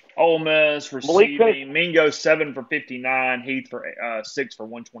 Stats. Ole Miss receiving. Mingo 7 for 59. Heath for 6 for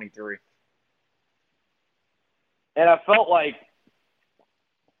 123. And I felt like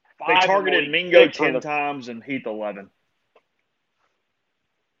they targeted Mingo 10 times and Heath 11.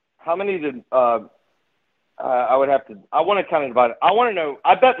 How many did I want to kind of divide it. I want to know.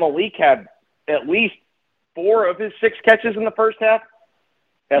 I bet Malik had at least 4 of his 6 catches in the first half.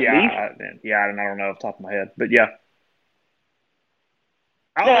 At least. I don't know off the top of my head, but yeah.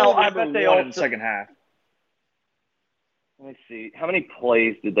 I bet they one in the second half. Let me see. How many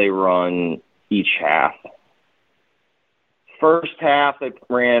plays did they run each half? First half, they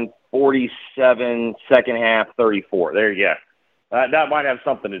ran 47. Second half, 34. There you go. That might have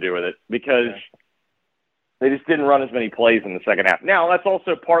something to do with it because they just didn't run as many plays in the second half. Now, that's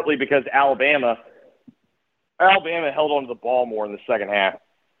also partly because Alabama held on to the ball more in the second half.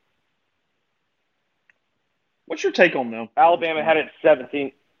 What's your take on them? Alabama had it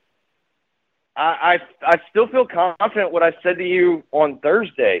 17. I still feel confident what I said to you on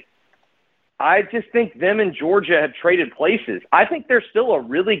Thursday. I just think them and Georgia have traded places. I think they're still a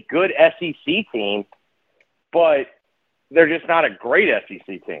really good SEC team, but they're just not a great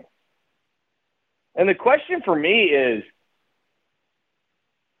SEC team. And the question for me is,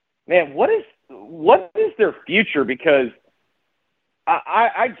 man, what is their future? Because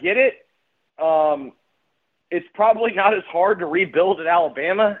I get it. it's probably not as hard to rebuild at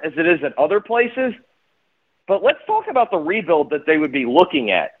Alabama as it is at other places. But let's talk about the rebuild that they would be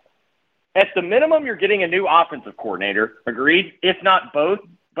looking at. At the minimum, you're getting a new offensive coordinator. Agreed? If not both.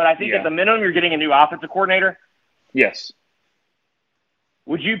 But I think at the minimum, you're getting a new offensive coordinator. Yes.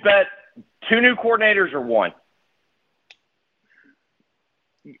 Would you bet 2 new coordinators or 1?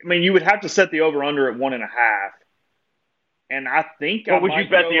 I mean, you would have to set the over-under at 1.5. And I think Well, would you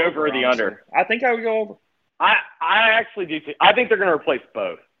bet the over or the under? I think I would go over. I actually do too. I think they're going to replace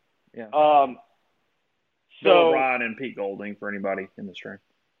both. Yeah. So Bill O'Brien and Pete Golding for anybody in this room.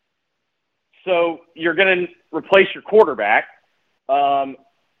 So you're going to replace your quarterback.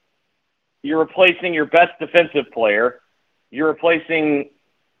 You're replacing your best defensive player. You're replacing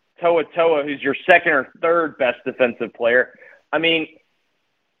Toa Toa, who's your second or third best defensive player. I mean,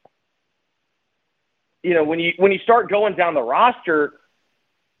 you know, when you start going down the roster,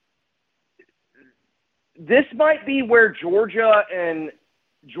 this might be where Georgia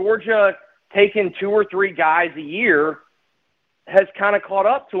taking 2 or 3 guys a year has kind of caught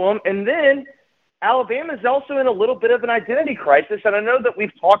up to them. And then Alabama is also in a little bit of an identity crisis. And I know that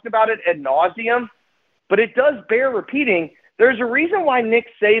we've talked about it ad nauseum, but it does bear repeating. There's a reason why Nick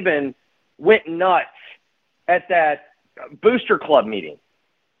Saban went nuts at that Booster Club meeting,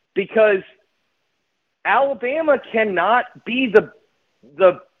 because Alabama cannot be the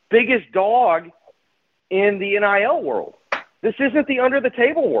biggest dog in the NIL world. This isn't the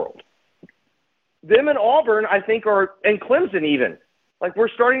under-the-table world. Them and Auburn, I think, and Clemson even. Like, we're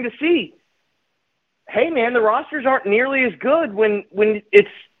starting to see, hey, man, the rosters aren't nearly as good when it's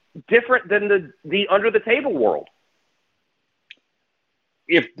different than the under-the-table world.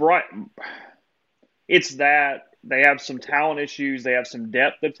 It's that they have some talent issues. They have some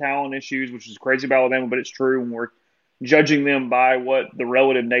depth of talent issues, which is crazy about Alabama, but it's true when we're judging them by what the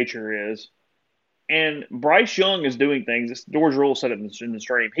relative nature is. And Bryce Young is doing things. George Rule said it in the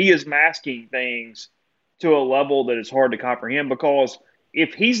stream. He is masking things to a level that is hard to comprehend, because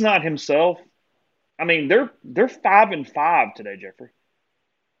if he's not himself, I mean, they're 5-5 today, Jeffrey.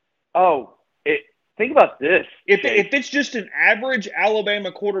 Oh, think about this. If it's just an average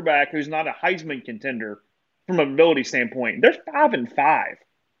Alabama quarterback who's not a Heisman contender from an ability standpoint, they're 5-5.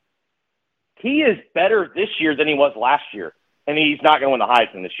 He is better this year than he was last year. And he's not going to win the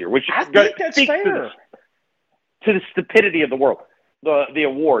Heisman this year, which I think that's fair. To the stupidity of the world, the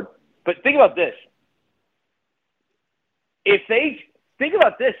award. But think about this.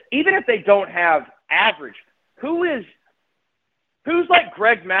 Even if they don't have average, who's like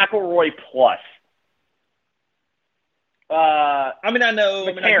Greg McElroy plus? I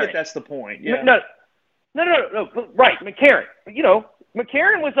McCarron. I get that's the point. Yeah. No. Right, McCarron. You know,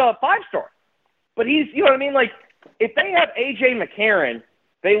 McCarron was a 5-star, but he's, you know what I mean, like. If they have A.J. McCarron,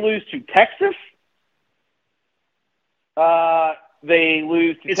 they lose to Texas. They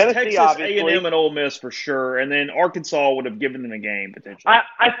lose to Tennessee, Texas, obviously. A&M, and Ole Miss for sure, and then Arkansas would have given them a game potentially.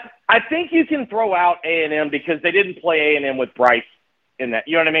 I think you can throw out A&M because they didn't play A&M with Bryce in that.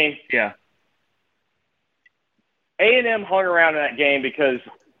 You know what I mean? Yeah. A&M hung around in that game because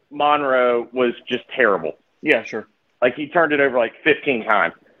Monroe was just terrible. Yeah, sure. Like, he turned it over like 15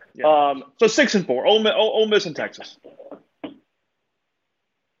 times. Yeah. So 6-4, Ole Miss and Texas.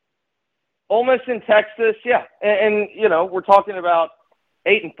 Ole Miss and Texas, yeah, and you know, we're talking about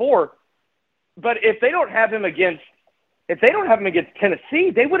 8-4. But if they don't have him against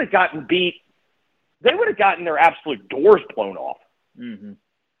Tennessee, they would have gotten beat. They would have gotten their absolute doors blown off. Mm-hmm.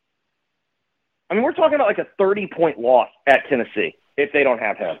 I mean, we're talking about like a 30-point loss at Tennessee if they don't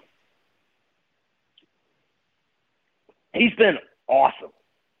have him. He's been awesome.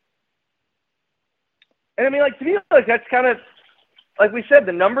 And I mean, like, to me, like, that's kind of, like we said,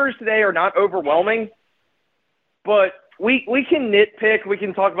 the numbers today are not overwhelming, but we can nitpick. We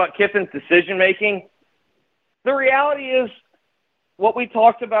can talk about Kiffin's decision-making. The reality is what we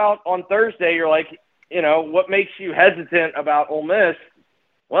talked about on Thursday. You're like, you know, what makes you hesitant about Ole Miss?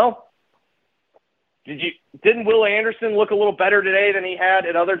 Well, didn't Will Anderson look a little better today than he had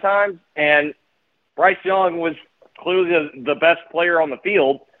at other times? And Bryce Young was clearly the best player on the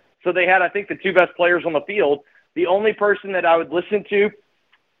field. So they had, I think, the 2 best players on the field. The only person that I would listen to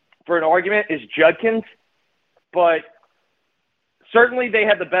for an argument is Judkins, but certainly they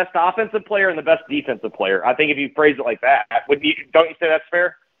had the best offensive player and the best defensive player. I think if you phrase it like that, don't you say that's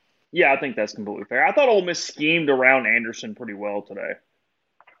fair? Yeah, I think that's completely fair. I thought Ole Miss schemed around Anderson pretty well today,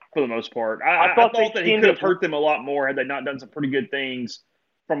 for the most part. I thought that he could have hurt them a lot more had they not done some pretty good things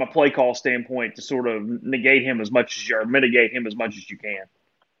from a play call standpoint to sort of mitigate him as much as you can.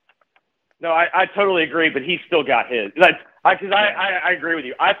 No, I totally agree, but he still got his. Because I agree with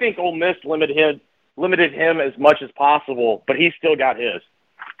you. I think Ole Miss limited him as much as possible, but he still got his.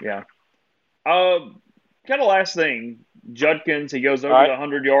 Yeah. Kind of last thing, Judkins, he goes over the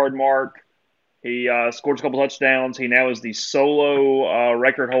 100-yard mark. He scored a couple touchdowns. He now is the solo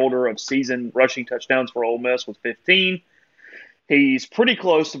record holder of season rushing touchdowns for Ole Miss with 15. He's pretty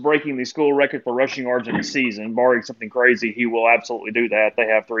close to breaking the school record for rushing yards in a season. Barring something crazy, he will absolutely do that. They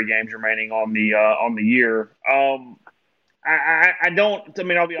have 3 games remaining on the year. I'll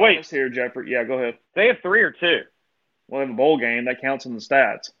be honest here, Jeffrey. Yeah, go ahead. They have 3 or 2. Well, they have a bowl game. That counts in the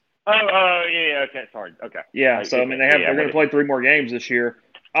stats. Oh, yeah, okay, sorry. Okay. Yeah, so, they're going to play 3 more games this year.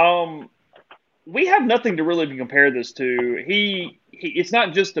 We have nothing to really compare this to. It's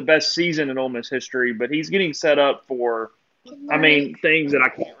not just the best season in Ole Miss history, but he's getting set up for, things that I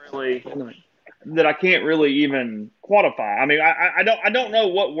can't really even quantify. I don't know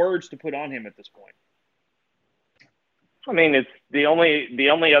what words to put on him at this point. It's the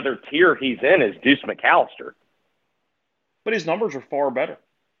only other tier he's in is Deuce McAllister. But his numbers are far better.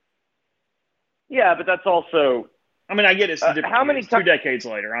 Yeah, but that's also. I get it's different. How many 2 decades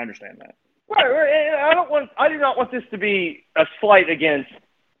later? I understand that. Right. I do not want this to be a slight against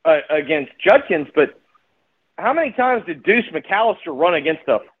Judkins, but how many times did Deuce McAllister run against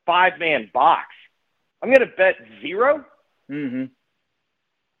a 5-man box? I'm going to bet 0. Mm-hmm.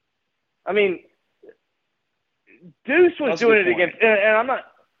 Deuce was doing it against, and I'm not.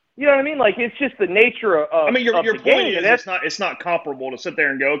 You know what I mean? Like, it's just the nature of. Your of the point game, is it's not comparable to sit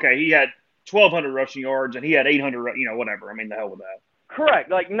there and go, okay, he had 1,200 rushing yards and he had 800. Whatever. The hell with that.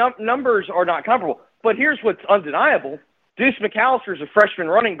 Correct. Like, numbers are not comparable. But here's what's undeniable. Deuce McAllister, as a freshman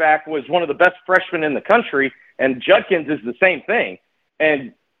running back, was one of the best freshmen in the country, and Judkins is the same thing.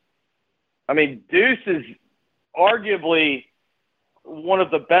 And, Deuce is arguably one of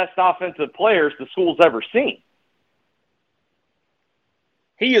the best offensive players the school's ever seen.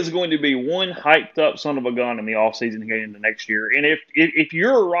 He is going to be one hyped-up son of a gun in the offseason getting into next year. And if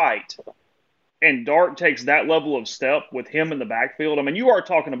you're right – and Dart takes that level of step with him in the backfield, you are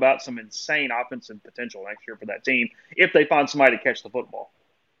talking about some insane offensive potential next year for that team if they find somebody to catch the football.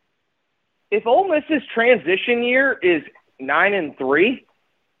 If Ole Miss's transition year is 9-3,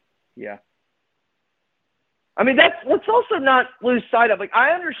 yeah. Let's also not lose sight of.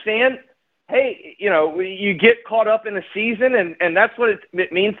 I understand, hey, you get caught up in a season, and that's what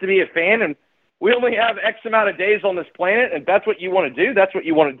it means to be a fan, and we only have X amount of days on this planet, and that's what you want to do, that's what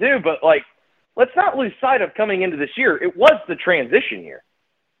you want to do, but, let's not lose sight of coming into this year. It was the transition year.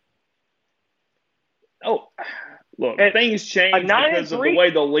 Oh, look, things change because of the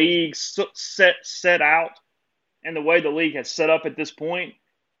way the league set out and the way the league has set up at this point.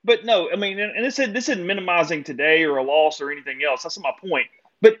 But no, and this isn't minimizing today or a loss or anything else. That's not my point.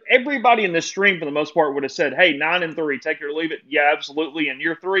 But everybody in this stream, for the most part, would have said, hey, 9-3, take it or leave it. Yeah, absolutely. And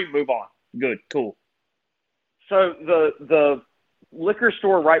year 3, move on. Good, cool. So the liquor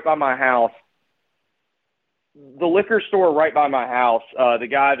store right by my house, the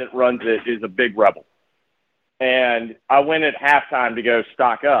guy that runs it is a big rebel. And I went at halftime to go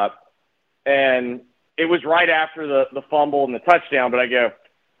stock up. And it was right after the fumble and the touchdown. But I go,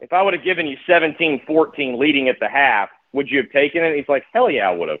 if I would have given you 17-14 leading at the half, would you have taken it? And he's like, hell yeah,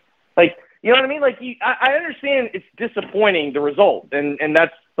 I would have. You know what I mean? I understand it's disappointing, the result. And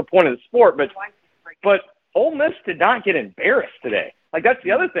that's the point of the sport. But Ole Miss did not get embarrassed today. That's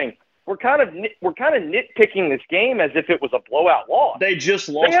the other thing. We're kind of nitpicking this game as if it was a blowout loss. They just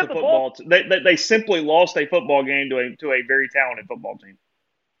lost the football. They simply lost a football game to a very talented football team.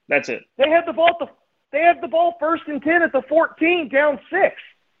 That's it. They had the ball. They had the ball 1st and 10 at the 14, down 6.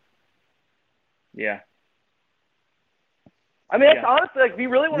 Yeah. That's honestly we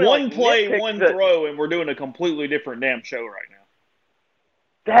really want to one play, one throw, and we're doing a completely different damn show right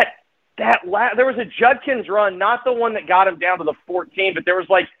now. There was a Judkins run, not the one that got him down to the 14, but there was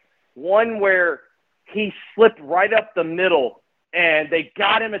one where he slipped right up the middle, and they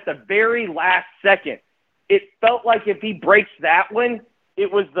got him at the very last second. It felt like if he breaks that one, it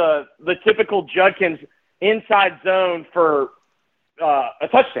was the typical Judkins inside zone for a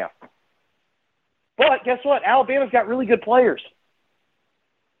touchdown. But guess what? Alabama's got really good players.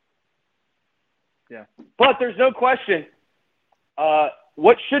 Yeah. But there's no question.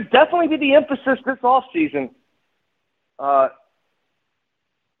 What should definitely be the emphasis this offseason.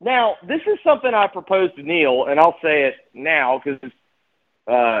 Now, this is something I proposed to Neil, and I'll say it now because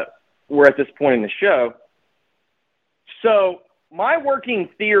we're at this point in the show. So my working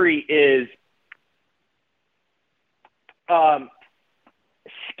theory is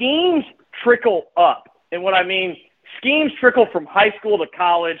schemes trickle up. And what I mean, schemes trickle from high school to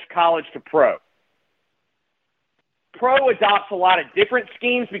college, college to pro. pro adopts a lot of different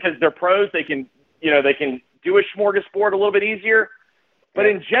schemes because they're pros. They can do a smorgasbord a little bit easier. But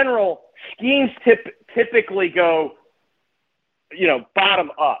in general, schemes typically go,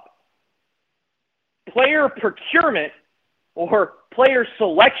 bottom up. Player procurement or player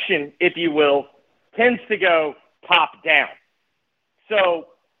selection, if you will, tends to go top down. So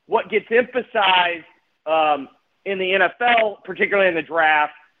what gets emphasized in the NFL, particularly in the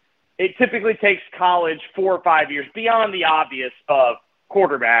draft, it typically takes college 4 or 5 years beyond the obvious of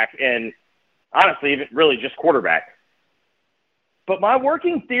quarterback and honestly, even really just quarterback. But my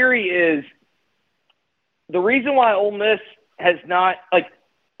working theory is the reason why Ole Miss has not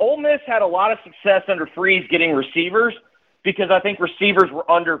 – Ole Miss had a lot of success under Freeze getting receivers because I think receivers were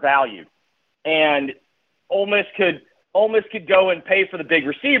undervalued. And Ole Miss could go and pay for the big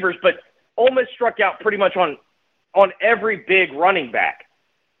receivers, but Ole Miss struck out pretty much on every big running back.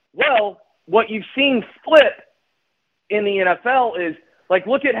 Well, what you've seen flip in the NFL is,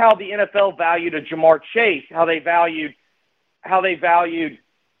 look at how the NFL valued a Jamar Chase, how they valued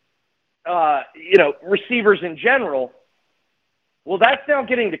receivers in general. Well, that's now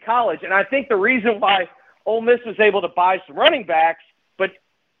getting to college, and I think the reason why Ole Miss was able to buy some running backs but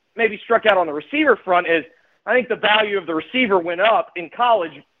maybe struck out on the receiver front is I think the value of the receiver went up in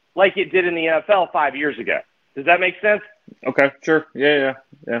college like it did in the NFL 5 years ago. Does that make sense? Okay, sure. Yeah.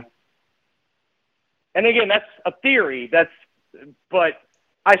 And again, that's a theory. But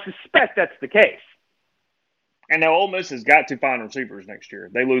I suspect that's the case. And now Ole Miss has got to find receivers next year.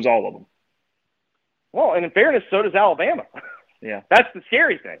 They lose all of them. Well, and in fairness, so does Alabama. Yeah. That's the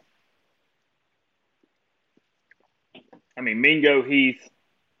scary thing. I mean, Mingo, Heath,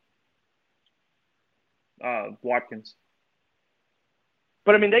 Watkins.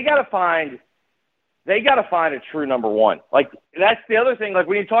 But I mean, they got to find a true number one. That's the other thing.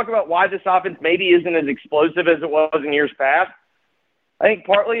 When you talk about why this offense maybe isn't as explosive as it was in years past, I think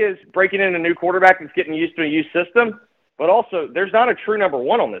partly is breaking in a new quarterback that's getting used to a new system, but also there's not a true number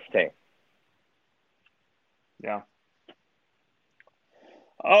one on this team. Yeah.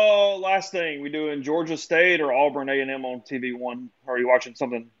 Oh, last thing, we doing Georgia State or Auburn A&M on TV1? Are you watching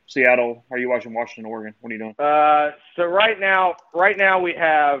something Seattle? Are you watching Washington, Oregon? What are you doing? So right now we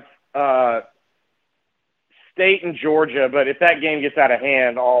have State and Georgia, but if that game gets out of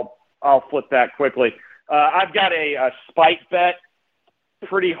hand, I'll flip that quickly. I've got a spike bet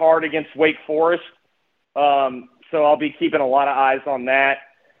pretty hard against Wake Forest, so I'll be keeping a lot of eyes on that.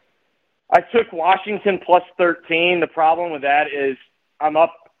 I took Washington plus 13. The problem with that is I'm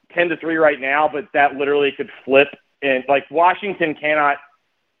up 10-3 right now, but that literally could flip. And Washington can't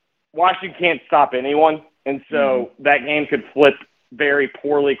stop anyone, and so that game could flip very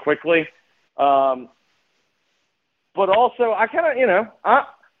poorly quickly. But also, I kind of,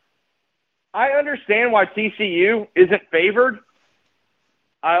 I understand why TCU isn't favored.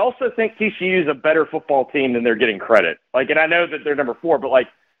 I also think TCU is a better football team than they're getting credit. And I know that they're number 4, but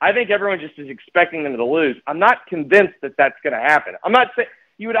I think everyone just is expecting them to lose. I'm not convinced that that's going to happen. I'm not saying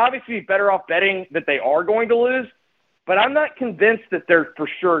you would obviously be better off betting that they are going to lose, but I'm not convinced that they're for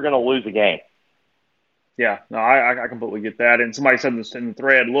sure going to lose a game. Yeah, no, I completely get that. And somebody said this in the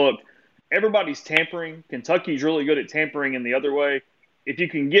thread, look, everybody's tampering. Kentucky's really good at tampering in the other way. If you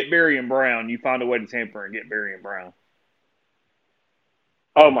can get Berry and Brown, you find a way to tamper and get Berry and Brown.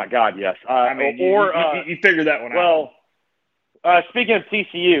 Oh, my God, yes. You figure that one out. Well, speaking of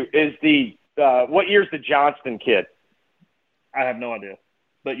TCU, is what year's the Johnston kid? I have no idea,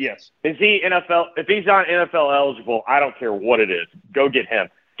 but yes. Is he NFL? If he's not NFL eligible, I don't care what it is. Go get him.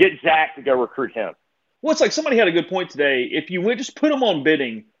 Get Zach to go recruit him. Well, it's somebody had a good point today. If you would just put him on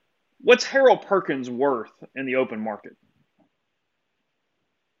bidding, what's Harold Perkins worth in the open market?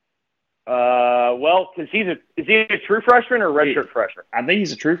 Well, because is he a true freshman or a redshirt freshman? I think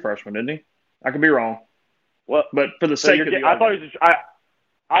he's a true freshman, isn't he? I could be wrong. Well, but for the sake of the I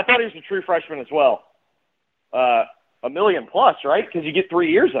thought he was a true freshman as well. $1 million plus, right? Because you get 3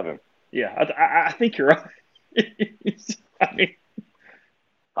 years of him. Yeah, I think you're right.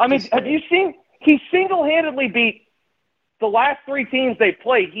 I mean, have you seen? He single-handedly beat the last 3 teams they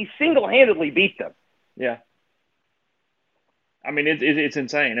played. He single-handedly beat them. Yeah. I mean, it's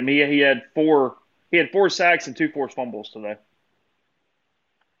insane. I mean, he had 4 sacks and 2 forced fumbles today.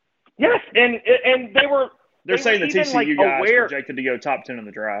 Yes, and they were. They're saying the TCU guys projected to go top 10 in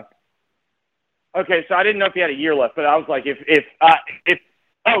the draft. Okay, so I didn't know if he had a year left, but I was like,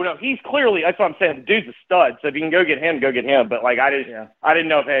 oh no, he's clearly. That's what I'm saying. The dude's a stud. So if you can go get him, go get him. But I didn't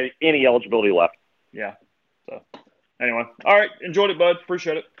know if he had any eligibility left. Yeah. So anyway, all right, enjoyed it, bud.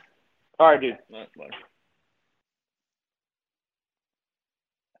 Appreciate it. All right, dude. All right, bye.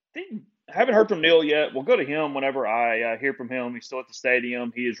 haven't heard from Neil yet. We'll go to him whenever I hear from him. He's still at the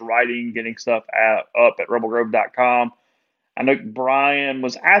stadium. He is writing, getting stuff up at rebelgrove.com. I know Brian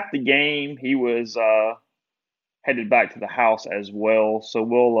was at the game. He was headed back to the house as well. So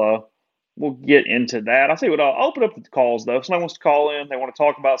we'll get into that. I'll tell you what, I'll open up the calls, though. If somebody wants to call in, they want to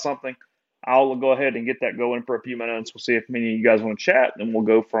talk about something, I'll go ahead and get that going for a few minutes. We'll see if many of you guys want to chat, and we'll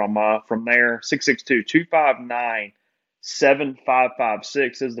go from there.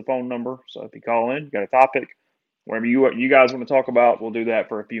 662-259-7556 is the phone number. So if you call in, you got a topic, whatever you guys want to talk about, we'll do that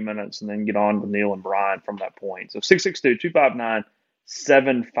for a few minutes and then get on with Neil and Brian from that point. So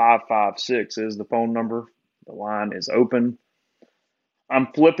 662-259-7556 is the phone number. The line is open.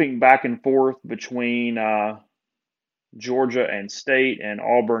 I'm flipping back and forth between Georgia and State and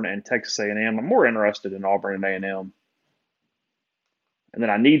Auburn and Texas A&M. I'm more interested in Auburn and A&M. And then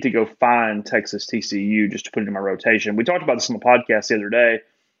I need to go find Texas TCU just to put it in my rotation. We talked about this on the podcast the other day,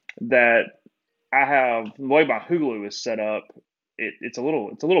 that I have the way my Hulu is set up. It's a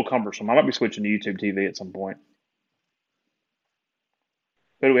little cumbersome. I might be switching to YouTube TV at some point.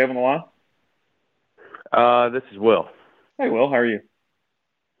 Who do we have on the line? This is Will. Hey, Will. How are you?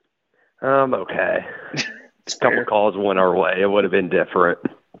 Okay. A couple calls went our way. It would have been different.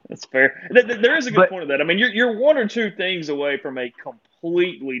 That's fair. There is a good point of that. I mean, you're one or two things away from a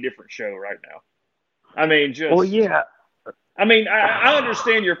completely different show right now. I mean, just. Well, yeah. I mean, I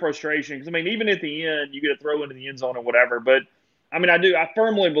understand your frustration because, I mean, even at the end, you get to throw into the end zone or whatever. But, I mean, I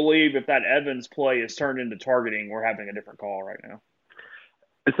firmly believe if that Evans play is turned into targeting, we're having a different call right now.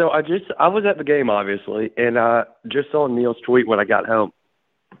 So I was at the game, obviously, and I just saw Neil's tweet when I got home.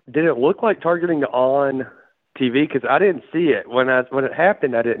 Did it look like targeting on TV? Because I didn't see it. When it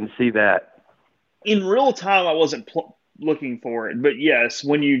happened, I didn't see that. In real time, I wasn't looking for it. But, yes,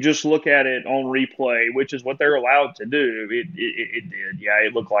 when you just look at it on replay, which is what they're allowed to do, it did. Yeah,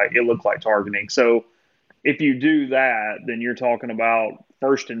 it looked like targeting. So if you do that, then you're talking about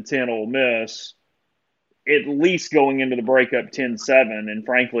 1st and 10 Ole Miss, at least going into the breakup 10-7. And,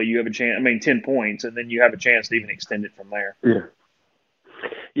 frankly, you have a chance – 10 points, and then you have a chance to even extend it from there. Yeah.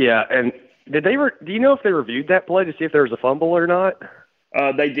 Yeah, and do you know if they reviewed that play to see if there was a fumble or not?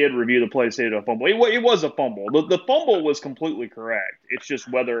 They did review the play to see it was a fumble. It was a fumble. The fumble was completely correct. It's just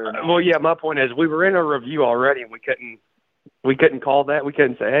whether or not. Well, yeah, my point is we were in a review already, and we couldn't call that. We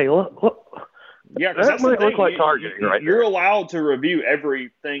couldn't say, hey, look. Yeah, that might look like targeting right You're there. allowed to review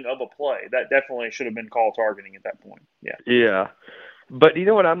everything of a play. That definitely should have been called targeting at that point. Yeah. Yeah. But you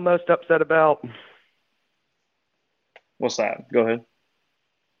know what I'm most upset about? What's that? Go ahead.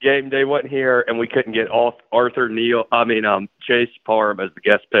 Game day wasn't here, and we couldn't get off Chase Parham as the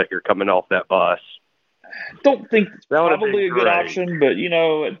guest picker coming off that bus. Don't think it's that probably a good option, but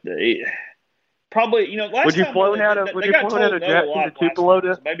probably last would you time flown out of Jackson to Tupelo?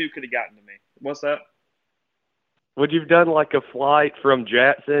 So maybe it could have gotten to me. What's that? Would you've done like a flight from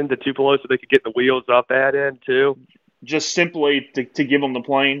Jackson to Tupelo so they could get the wheels up at end too? Just simply to give them the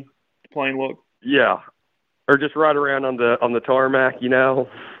plain look. Yeah. Or just ride around on the tarmac,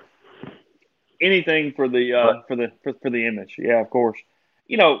 Anything for the for the image, yeah, of course.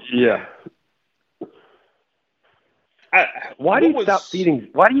 Yeah. Why do you stop feeding?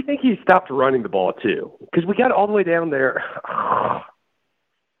 Why do you think he stopped running the ball too? Because we got all the way down there.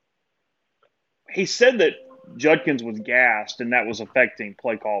 He said that Judkins was gassed, and that was affecting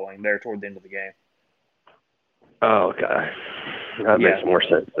play calling there toward the end of the game. Oh, okay. That makes more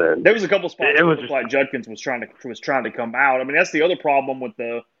sense then. There was a couple spots where it looked like Judkins was trying to come out. I mean, that's the other problem with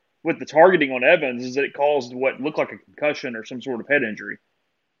the targeting on Evans is that it caused what looked like a concussion or some sort of head injury.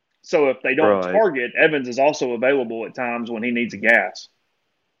 So if they don't target, Evans is also available at times when he needs a gas.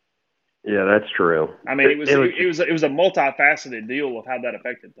 Yeah, that's true. I mean, it was a multifaceted deal of how that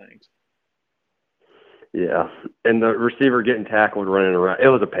affected things. Yeah, and the receiver getting tackled running around. It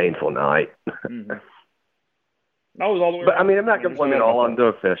was a painful night. Mm-hmm. That was all the way but, around. I mean, I'm not going to blame it all on the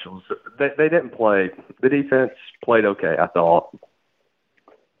officials. They didn't play. The defense played okay, I thought.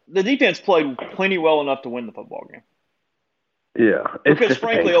 The defense played plenty well enough to win the football game. Yeah. Because,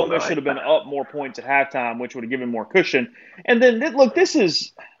 frankly, Ole Miss should have been up more points at halftime, which would have given more cushion. And then, look, this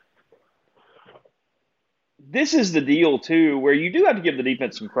is the deal, too, where you do have to give the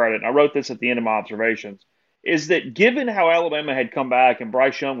defense some credit. And I wrote this at the end of my observations, is that given how Alabama had come back and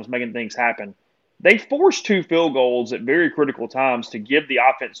Bryce Young was making things happen, they forced 2 field goals at very critical times to give the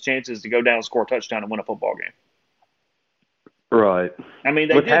offense chances to go down and score a touchdown and win a football game. Right. I mean,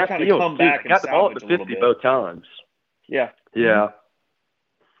 they did kind of come back and got the ball at the 50 bit. both times. Yeah. Yeah.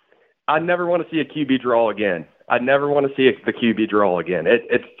 I never want to see a QB draw again. I never want to see the QB draw again. It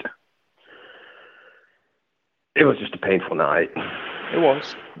was just a painful night. It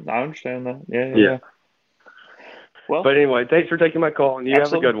was. I understand that. Yeah. Yeah. Well, But anyway, thanks for taking my call, and you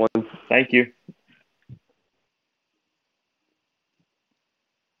absolutely. have a good one. Thank you.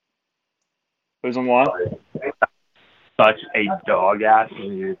 Who's on the line? Such a dog ass.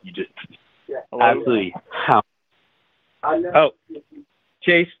 You just Hello? absolutely. Oh,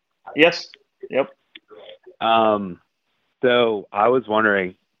 Chase. Yes. Yep. So I was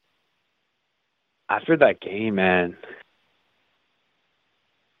wondering, after that game, man,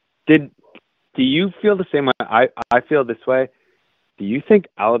 do you feel the same way? I feel this way. Do you think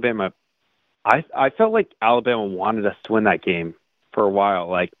Alabama? I felt like Alabama wanted us to win that game for a while.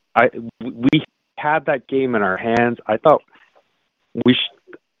 Like we had that game in our hands. I thought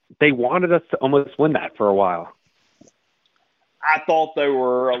they wanted us to almost win that for a while. I thought they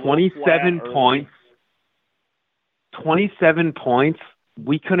were 27 points. 27 points.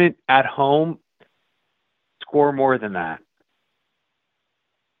 We couldn't at home score more than that.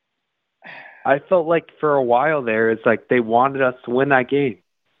 I felt like for a while there, it's like they wanted us to win that game.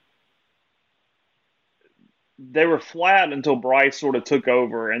 They were flat until Bryce sort of took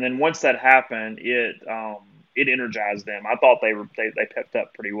over, and then once that happened, it energized them. I thought they pepped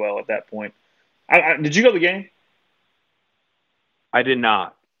up pretty well at that point. Did you go to the game? I did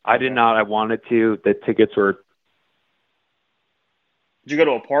not. I wanted to. The tickets were Did you go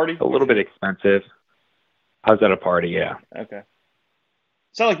to a party? a little bit expensive. I was at a party, yeah. Okay.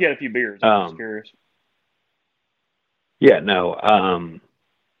 Sounded like you had a few beers. I'm just curious. Yeah, no.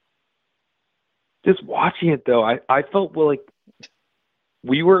 Just watching it, though, I felt like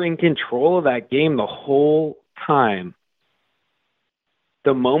we were in control of that game the whole time.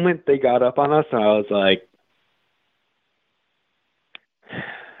 The moment they got up on us, I was like,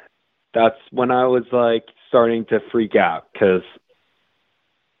 that's when I was like starting to freak out because,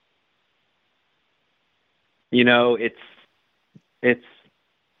 you know,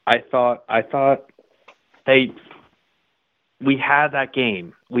 I thought we had that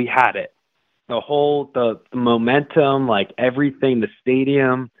game. We had it. The momentum, like everything, the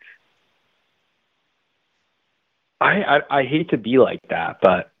stadium. I hate to be like that,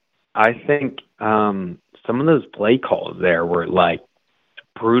 but I think some of those play calls there were like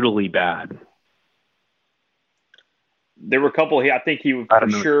brutally bad. There were a couple. I think he would for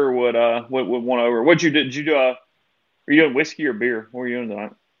sure would won over. What'd you do? Did you do? Were you doing whiskey or beer? What were you doing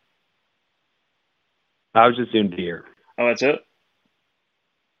tonight? I was just doing beer. Oh, that's it.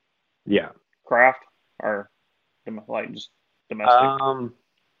 Yeah. Craft or like just domestic?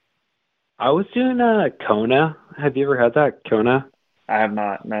 I was doing Kona. Have you ever had that Kona? I have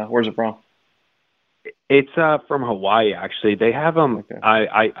not. No. Where's it from? It's from Hawaii, actually. They have them. Okay.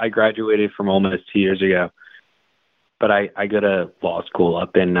 I graduated from Ole Miss 2 years ago, but I go to law school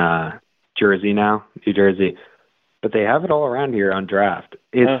up in Jersey now, New Jersey. But they have it all around here on draft.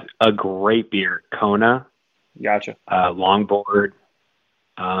 It's a great beer, Kona. Gotcha. Longboard.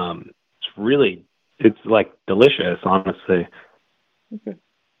 It's like delicious, honestly. Okay.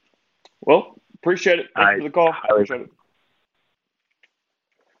 Well, appreciate it. Thanks for the call. Appreciate it.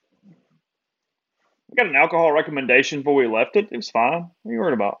 We got an alcohol recommendation before we left it. It was fine. What are you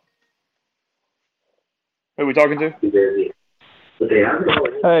worried about? Who are we talking to?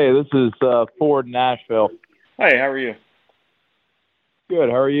 Hey, this is Ford Nashville. Hey, how are you? Good.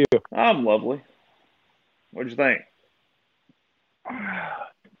 How are you? I'm lovely. What'd you think?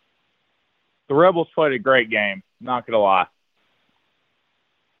 The Rebels played a great game, not going to lie.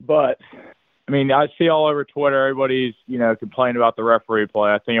 But, I mean, I see all over Twitter, everybody's, complaining about the referee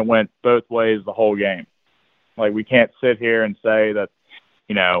play. I think it went both ways the whole game. Like, we can't sit here and say that,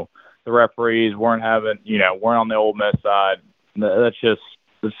 the referees weren't on the Ole Miss side.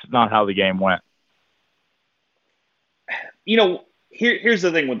 That's not how the game went. Here's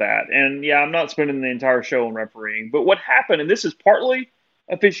the thing with that. And, yeah, I'm not spending the entire show on refereeing. But what happened, and this is partly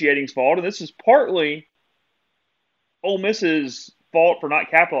officiating's fault, and this is partly Ole Miss's fault for not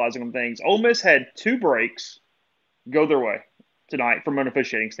capitalizing on things. Ole Miss had 2 breaks go their way tonight from an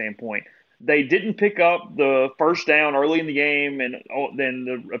officiating standpoint. They didn't pick up the first down early in the game, and then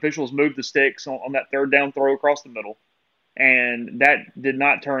the officials moved the sticks on that third down throw across the middle. And that did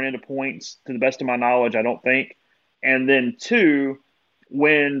not turn into points, to the best of my knowledge, I don't think. And then 2,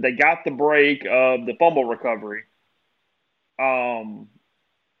 when they got the break of the fumble recovery,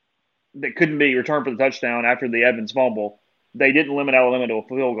 that couldn't be returned for the touchdown after the Evans fumble, they didn't limit Alabama to a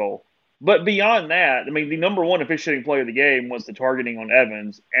field goal. But beyond that, I mean, the number one officiating play of the game was the targeting on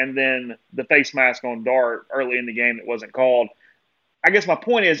Evans and then the face mask on Dart early in the game that wasn't called. I guess my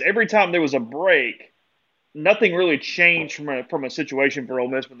point is every time there was a break, nothing really changed from a situation for Ole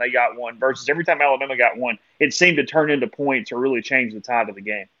Miss when they got one versus every time Alabama got one, it seemed to turn into points or really change the tide of the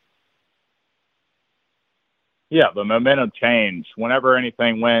game. Yeah, the momentum changed. Whenever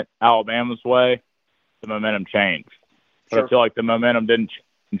anything went Alabama's way, the momentum changed. But Sure. I feel like the momentum didn't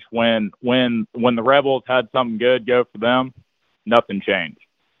change when the Rebels had something good go for them. Nothing changed.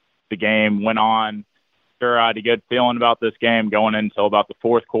 The game went on. Sure, I had a good feeling about this game going until about the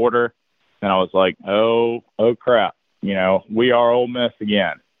fourth quarter. And I was like, oh crap. We are Ole Miss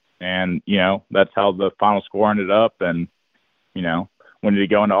again. And, that's how the final score ended up. And, we need to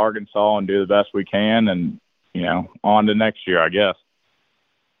go into Arkansas and do the best we can and, on to next year, I guess.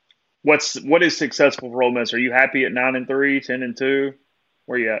 What is successful for Ole Miss? Are you happy at 9-3, 10-2?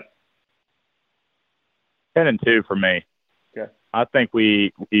 Where are you at? 10-2 for me. Okay. I think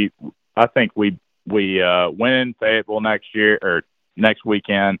we win Fayetteville next year or next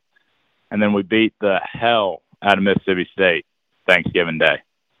weekend, and then we beat the hell out of Mississippi State Thanksgiving Day.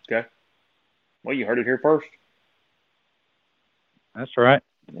 Okay. Well, you heard it here first. That's right.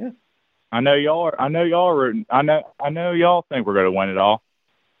 Yeah. I know y'all are rooting. I know y'all think we're going to win it all.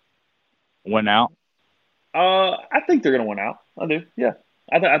 Win out. I think they're going to win out. I do. Yeah.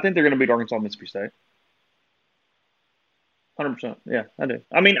 I think they're going to beat Arkansas and Mississippi State. 100%. Yeah, I do.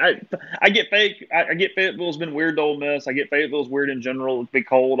 I mean, I get Fayetteville's been weird to Ole Miss. I get Fayetteville's weird in general. It's been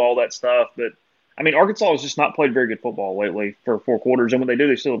cold, all that stuff. But, I mean, Arkansas has just not played very good football lately for 4 quarters. And when they do,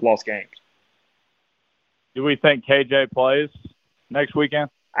 they still have lost games. Do we think KJ plays next weekend?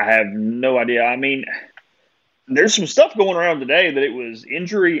 I have no idea. I mean, there's some stuff going around today that it was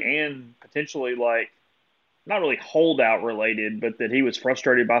injury and potentially, not really holdout related, but that he was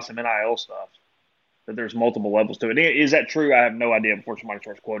frustrated by some NIL stuff. That there's multiple levels to it. Is that true? I have no idea before somebody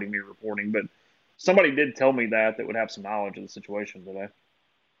starts quoting me or reporting, but somebody did tell me that would have some knowledge of the situation today.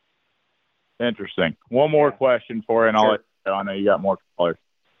 Interesting. One more question for you, and I'll let you go. I know you got more callers.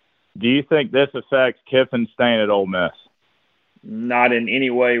 Do you think this affects Kiffin staying at Ole Miss? Not in any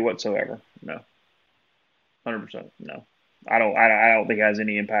way whatsoever. No. 100%. No. I don't think it has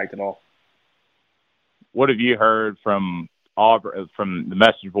any impact at all. What have you heard from Auburn, from the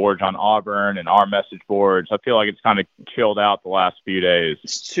message boards on Auburn and our message boards? I feel like it's kind of chilled out the last few days.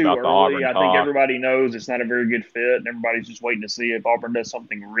 It's too early. I think everybody knows it's not a very good fit, and everybody's just waiting to see if Auburn does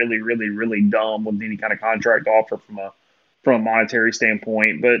something really, really, really dumb with any kind of contract offer from a monetary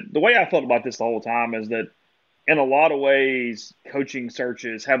standpoint. But the way I felt about this the whole time is that in a lot of ways, coaching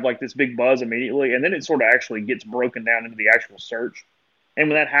searches have this big buzz immediately, and then it sort of actually gets broken down into the actual search. And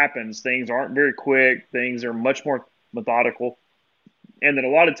when that happens, things aren't very quick. Things are much more methodical. And then a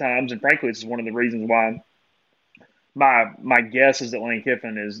lot of times, and frankly, this is one of the reasons why my guess is that Lane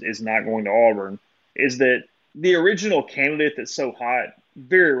Kiffin is not going to Auburn, is that the original candidate that's so hot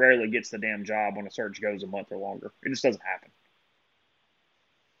very rarely gets the damn job when a search goes a month or longer. It just doesn't happen.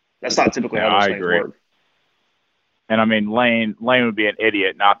 That's not typically how those things work. And I mean, Lane would be an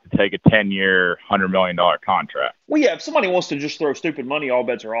idiot not to take a 10-year, $100 million contract. Well, yeah, if somebody wants to just throw stupid money, all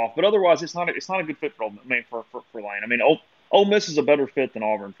bets are off. But otherwise, it's not a good fit for Lane. I mean, Ole Miss is a better fit than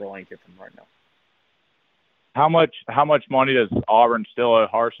Auburn for Lane Kiffin right now. How much money does Auburn still owe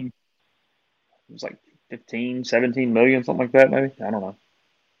Harsin? It was 15, 17 million, something like that, maybe. I don't know.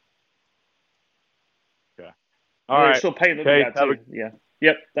 Okay. All right. They're still paying the guy too. Yeah.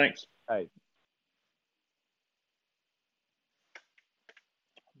 Yep. Thanks. Hey.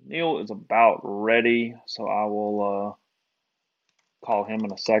 Neil is about ready, so I will call him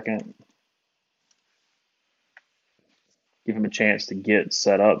in a second. Give him a chance to get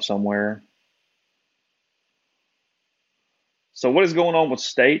set up somewhere. So what is going on with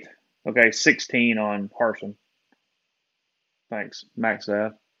State? Okay, 16 on Harsin. Thanks, Max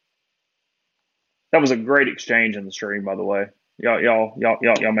Zav. That was a great exchange in the stream, by the way. Y'all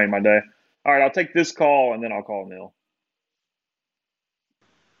made my day. All right, I'll take this call and then I'll call Neil.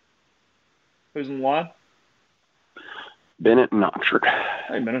 Who's in the line? Bennett in Oxford.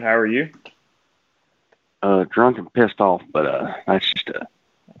 Hey, Bennett, how are you? Drunk and pissed off, but that's just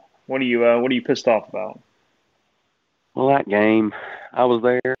What are you pissed off about? Well, that game, I was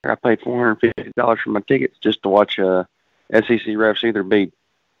there. I paid $450 for my tickets just to watch SEC refs either be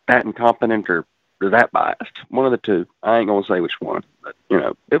that incompetent or that biased. One of the two. I ain't gonna say which one, but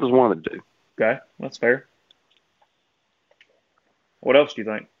it was one of the two. Okay, that's fair. What else do you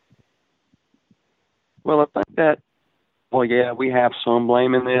think? Well, I think that, yeah, we have some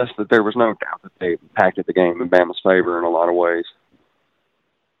blame in this, that there was no doubt that they impacted the game in Bama's favor in a lot of ways.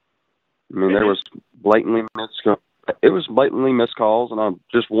 I mean, there was blatantly missed calls, and I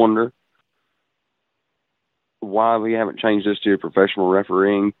just wonder why we haven't changed this to a professional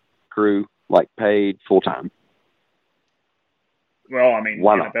refereeing crew like paid full time? Well, I mean,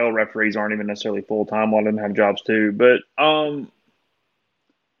 Why not? NFL referees aren't even necessarily full time. A lot of them have jobs too. But I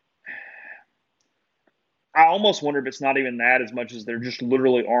almost wonder if it's not even that as much as there just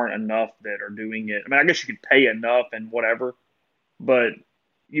literally aren't enough that are doing it. I mean, I guess you could pay enough and whatever, but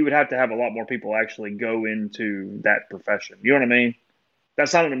you would have to have a lot more people actually go into that profession. You know what I mean?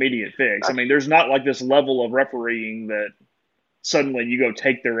 That's not an immediate fix. I mean, there's not like this level of refereeing that suddenly you go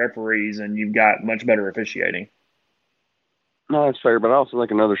take their referees and you've got much better officiating. No, that's fair, but I also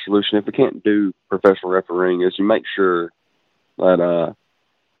think another solution, if we can't do professional refereeing, is you make sure that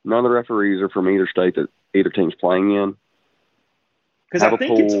none of the referees are from either state that either team's playing in. Because I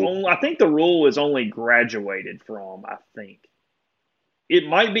think the rule is only graduated from, I think. It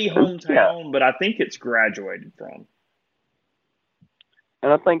might be hometown, but I think it's graduated from.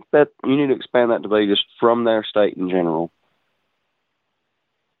 And I think that you need to expand that to be just from their state in general.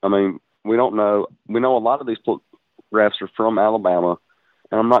 I mean, we don't know. We know a lot of these refs are from Alabama,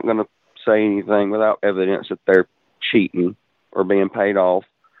 and I'm not going to say anything without evidence that they're cheating or being paid off.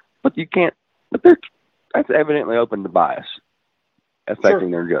 But you can't. But that's evidently open to bias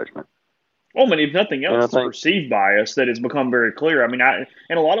affecting their judgment. Well, I mean, if nothing else, it's perceived bias that has become very clear. I mean,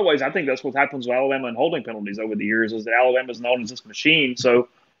 in a lot of ways, I think that's what happens with Alabama and holding penalties over the years is that Alabama is known as this machine. So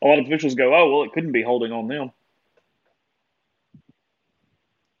a lot of officials go, oh, well, it couldn't be holding on them.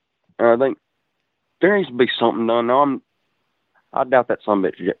 I think there needs to be something done. Now, I doubt that some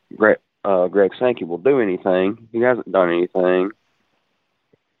bitch Greg Sankey will do anything. He hasn't done anything.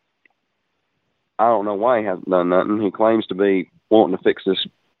 I don't know why he hasn't done nothing. He claims to be wanting to fix this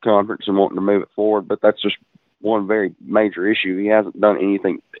conference and wanting to move it forward, but that's just one very major issue. He hasn't done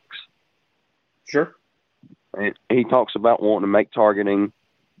anything to fix. Sure. And he talks about wanting to make targeting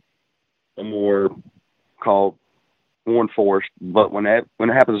a more called more enforced, but when it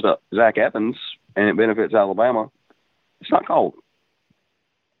happens to Zach Evans and it benefits Alabama, it's not called.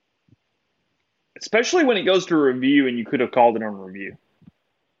 Especially when it goes to review and you could have called it on review.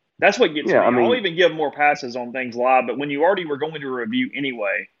 That's what gets me. I'll even give more passes on things live, but when you already were going to review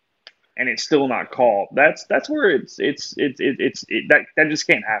anyway, and it's still not called, that's where that just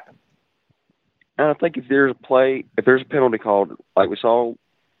can't happen. And I think if there's a penalty called, like we saw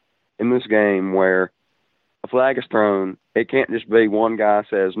in this game, where a flag is thrown, it can't just be one guy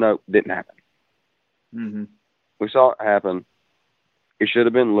says no, didn't happen. Mm-hmm. We saw it happen. It should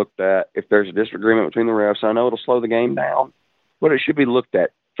have been looked at. If there's a disagreement between the refs, I know it'll slow the game down, but it should be looked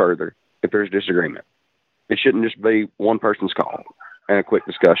at further if there's disagreement. It shouldn't just be one person's call and a quick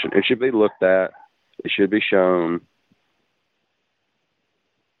discussion. It should be looked at. It should be shown.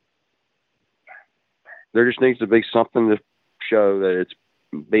 There just needs to be something to show that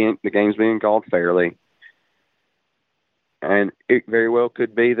the game's being called fairly. And it very well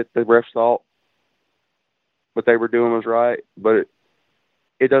could be that the refs thought what they were doing was right, but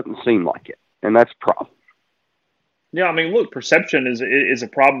it doesn't seem like it, and that's a problem. Yeah, I mean, look, perception is a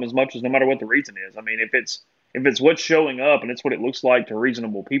problem as much as no matter what the reason is. I mean, if it's what's showing up and it's what it looks like to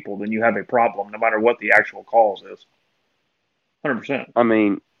reasonable people, then you have a problem, no matter what the actual cause is. 100%. I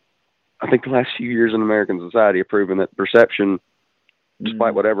mean, I think the last few years in American society have proven that perception,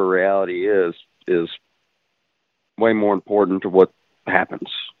 despite whatever reality is way more important to what happens.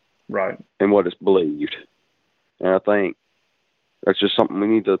 Right. And what is believed. And I think that's just something we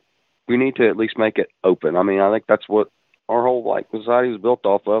need to at least make it open. I mean, I think that's what our whole society is built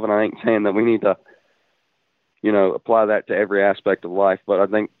off of, and I ain't saying that we need to, apply that to every aspect of life, but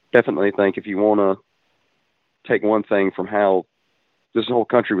I definitely think if you want to take one thing from how this whole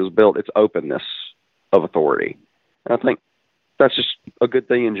country was built, it's openness of authority. And I think that's just a good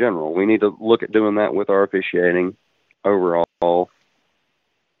thing in general. We need to look at doing that with our officiating overall.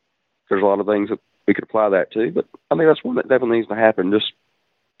 There's a lot of things that we could apply that to, but I think that's one that definitely needs to happen, just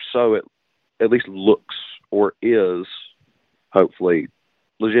so it at least looks or is hopefully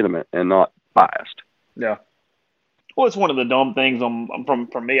legitimate and not biased. Yeah. Well, it's one of the dumb things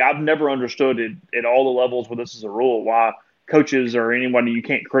from me. I've never understood it at all the levels where this is a rule, why coaches or anybody, you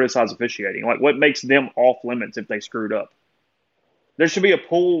can't criticize officiating. Like, what makes them off limits if they screwed up? There should be a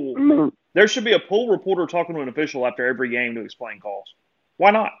pool. There should be a pool reporter talking to an official after every game to explain calls.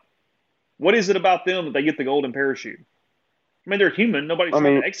 Why not? What is it about them that they get the golden parachute? I mean, they're human. Nobody's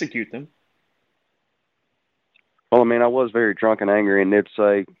trying to execute them. Well, I mean, I was very drunk and angry and did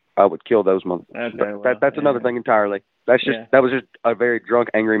say I would kill those motherfuckers. Okay, that's another thing entirely. That was just a very drunk,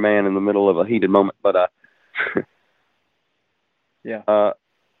 angry man in the middle of a heated moment. But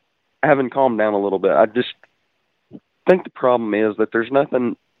having calmed down a little bit, I just think the problem is that there's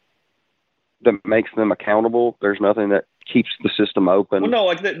nothing that makes them accountable. There's nothing that keeps the system open. Well, no,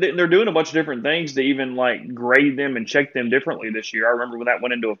 like they're doing a bunch of different things to even like grade them and check them differently this year. I remember when that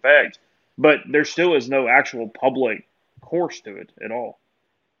went into effect, but there still is no actual public course to it at all.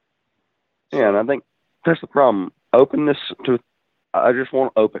 Yeah, and I think that's the problem. I just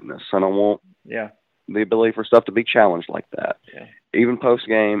want openness, and I want the ability for stuff to be challenged like that. Yeah. Even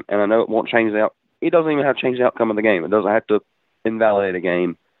post-game, and I know it won't change it doesn't even have to change the outcome of the game. It doesn't have to invalidate a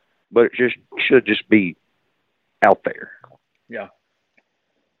game, but it should just be out there. Yeah.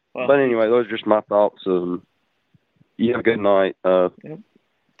 Well, but anyway, those are just my thoughts. You have a good night. Hope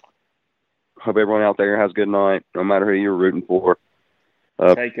everyone out there has a good night, no matter who you're rooting for.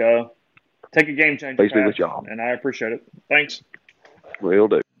 Take a game changer, basically with y'all, and I appreciate it. Thanks. Will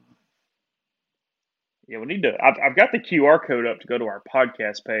do. Yeah, we need to. I've got the QR code up to go to our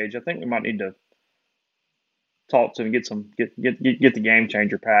podcast page. I think we might need to talk to and get the game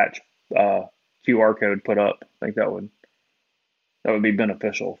changer patch QR code put up. I think that would be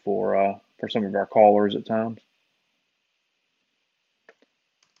beneficial for some of our callers at times.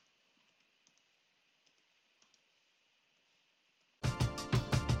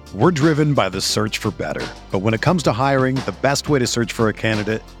 We're driven by the search for better. But when it comes to hiring, the best way to search for a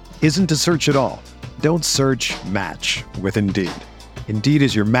candidate isn't to search at all. Don't search, match with Indeed. Indeed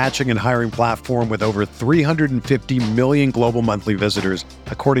is your matching and hiring platform with over 350 million global monthly visitors,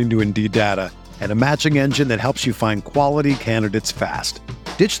 according to Indeed data, and a matching engine that helps you find quality candidates fast.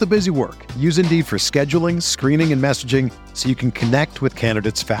 Ditch the busy work. Use Indeed for scheduling, screening, and messaging so you can connect with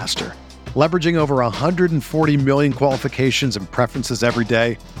candidates faster. Leveraging over 140 million qualifications and preferences every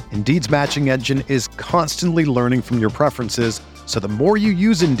day, Indeed's matching engine is constantly learning from your preferences, so the more you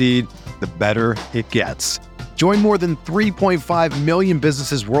use Indeed, the better it gets. Join more than 3.5 million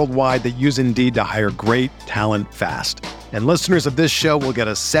businesses worldwide that use Indeed to hire great talent fast. And listeners of this show will get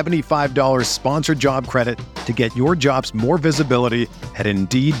a $75 sponsored job credit to get your jobs more visibility at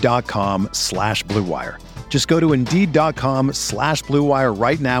Indeed.com/Blue Wire. Just go to Indeed.com/Blue Wire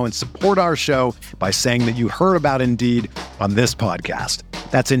right now and support our show by saying that you heard about Indeed on this podcast.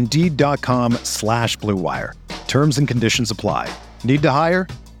 That's Indeed.com/Blue Wire. Terms and conditions apply. Need to hire?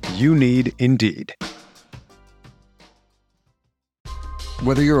 You need Indeed.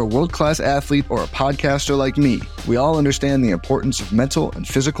 Whether you're a world-class athlete or a podcaster like me, we all understand the importance of mental and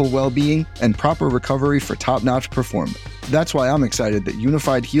physical well-being and proper recovery for top-notch performance. That's why I'm excited that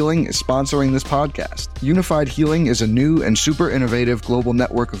Unified Healing is sponsoring this podcast. Unified Healing is a new and super innovative global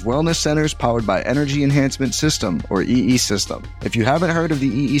network of wellness centers powered by Energy Enhancement System, or EE System. If you haven't heard of the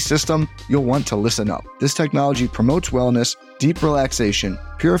EE System, you'll want to listen up. This technology promotes wellness, deep relaxation,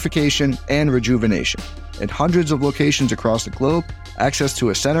 purification, and rejuvenation. At hundreds of locations across the globe, access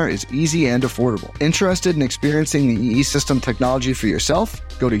to a center is easy and affordable. Interested in experiencing the EE System technology for yourself?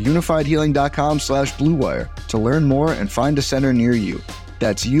 Go to unifiedhealing.com/Blue Wire to learn more and find a center near you.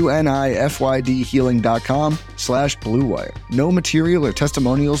 That's UNIFYDhealing.com/Blue Wire. No material or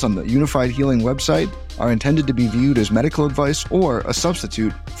testimonials on the Unified Healing website are intended to be viewed as medical advice or a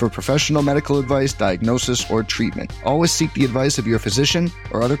substitute for professional medical advice, diagnosis, or treatment. Always seek the advice of your physician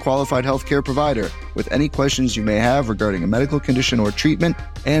or other qualified healthcare provider with any questions you may have regarding a medical condition or treatment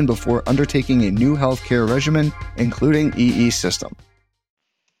and before undertaking a new healthcare regimen, including EE System.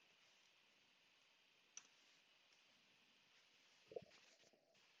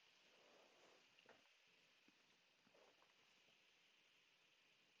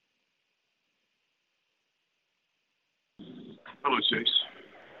 Hello, Chase.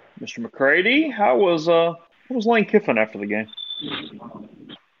 Mr. McCready, how was Lane Kiffin after the game?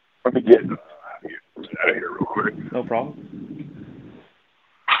 Let me get out of here real quick. No problem.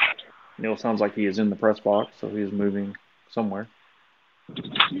 Neil sounds like he is in the press box, so he is moving somewhere.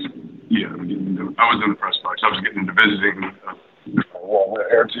 Yeah, I was in the press box. I was getting into visiting wall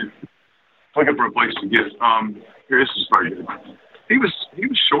there to looking for a place to get. Here, this is very good. He was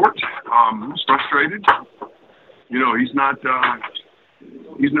short. He was frustrated. You know, he's not the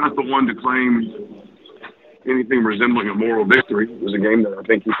one to claim anything resembling a moral victory. It was a game that I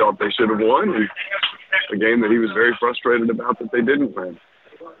think he thought they should have won, and a game that he was very frustrated about that they didn't win.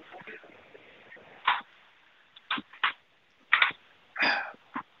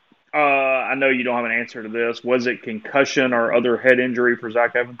 I know you don't have an answer to this. Was it concussion or other head injury for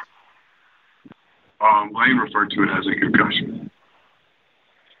Zach Evans? Lane referred to it as a concussion.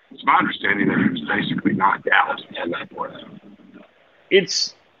 It's my understanding that he was basically knocked out on that play.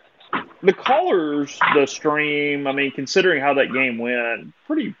 It's the callers, the stream, I mean, considering how that game went,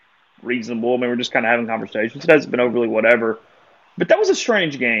 pretty reasonable. I mean, we're just kind of having conversations. It hasn't been overly whatever. But that was a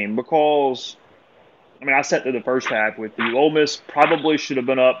strange game because I mean, I sat through the first half with you. Ole Miss probably should have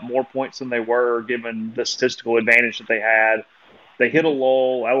been up more points than they were, given the statistical advantage that they had. They hit a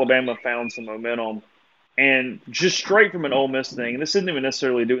lull. Alabama found some momentum. And just straight from an Ole Miss thing, and this isn't even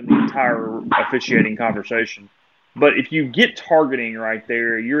necessarily doing the entire officiating conversation, but if you get targeting right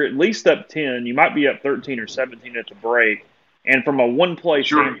there, you're at least up 10. You might be up 13 or 17 at the break. And from a one-play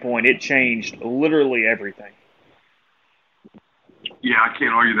standpoint, it changed literally everything. Yeah, I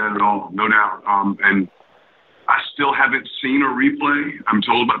can't argue that at all, no doubt. And I still haven't seen a replay. I'm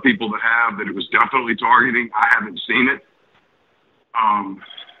told by people that have that it was definitely targeting. I haven't seen it.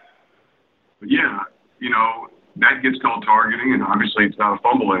 But yeah, you know, that gets called targeting, and obviously it's not a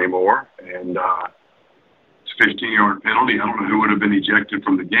fumble anymore. And it's a 15-yard penalty. I don't know who would have been ejected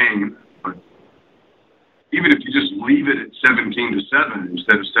from the game, but even if you just leave it at 17-7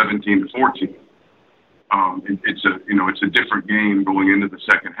 instead of 17-14, it's a different game going into the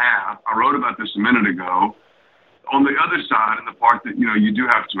second half. I wrote about this a minute ago. On the other side, and the part that you do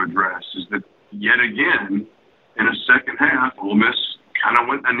have to address is that yet again in a second half, Ole Miss kind of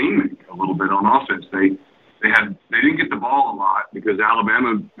went anemic a little bit on offense. They didn't get the ball a lot because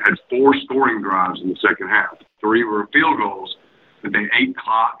Alabama had 4 scoring drives in the second half. 3 were field goals, but they ate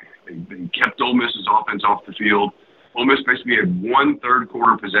clock. They kept Ole Miss's offense off the field. Ole Miss basically had 1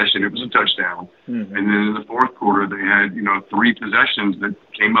 third-quarter possession. It was a touchdown. Mm-hmm. And then in the fourth quarter, they had 3 possessions that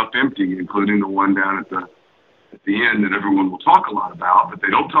came up empty, including the one down at the end that everyone will talk a lot about. But they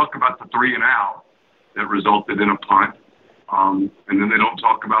don't talk about the 3-and-out that resulted in a punt. And then they don't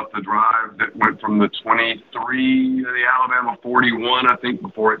talk about the drive that went from the 23 to the Alabama 41, I think,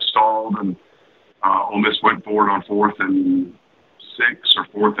 before it stalled. And Ole Miss went forward on 4th and 6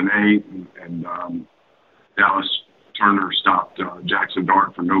 or 4th and 8. And Dallas Turner stopped Jackson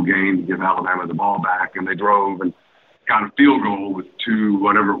Dart for no gain to give Alabama the ball back. And they drove and got a field goal with 2,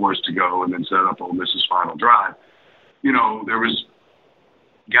 whatever it was to go, and then set up Ole Miss's final drive. You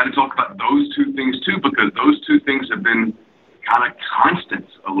got to talk about those 2 things too, because those 2 things have been kind of constant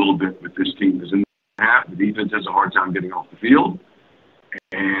a little bit with this team. Is in the half, the defense has a hard time getting off the field,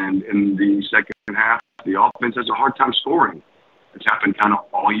 and in the second half, the offense has a hard time scoring. It's happened kind of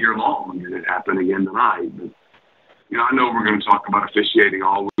all year long, and it happened again tonight. But I know we're going to talk about officiating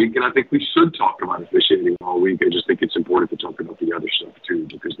all week, and I think we should talk about officiating all week. I just think it's important to talk about the other stuff too,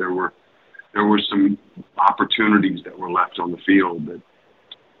 because there were some opportunities that were left on the field that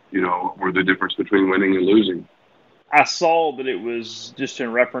were the difference between winning and losing. I saw that it was just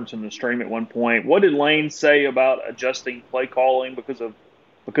in reference in the stream at one point. What did Lane say about adjusting play calling because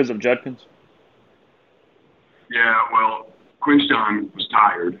of Judkins? Yeah, well, Quinshon was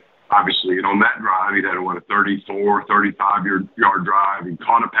tired, obviously, and on that drive, he'd had a 34, 35-yard drive. He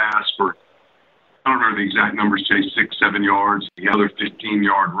caught a pass for, I don't remember the exact numbers, Chase, 6, 7 yards. The other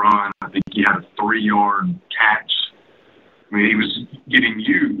 15-yard run, I think he had a 3-yard catch. I mean, he was getting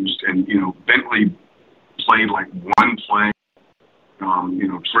used, and, Bentley played like one play,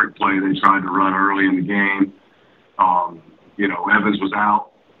 trick play they tried to run early in the game. Evans was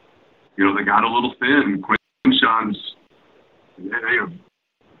out. They got a little thin. Quinshon's, they have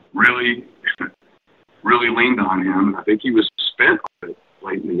really, really leaned on him. I think he was spent on it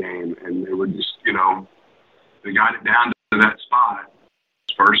late in the game, and they would just, they got it down to that spot,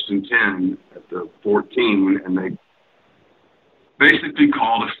 1st and 10 at the 14, and they basically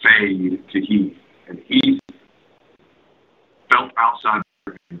called a fade to Heath. And he felt outside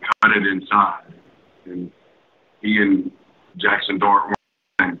and cut it inside. And he and Jackson Dart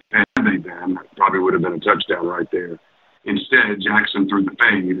weren't had they been, probably would have been a touchdown right there. Instead, Jackson threw the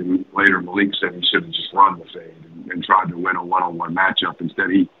fade, and later Malik said he should have just run the fade and tried to win a one-on-one matchup.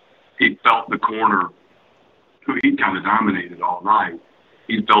 Instead, he felt the corner, who he kind of dominated all night.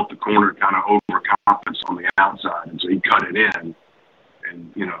 He felt the corner kind of overconfidence on the outside, and so he cut it in.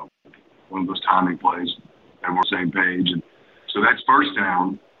 And, one of those timing plays, and we're on the same page. And so that's first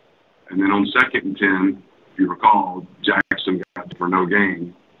down. And then on 2nd and 10, if you recall, Jackson got for no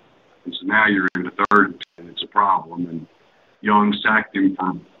gain. And so now you're in the 3rd and 10. It's a problem. And Young sacked him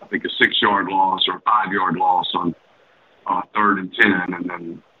for, I think, a 6-yard loss or a 5-yard loss on 3rd and 10. And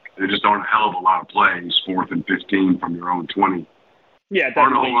then there just aren't a hell of a lot of plays, 4th and 15 from your own 20. Yeah, at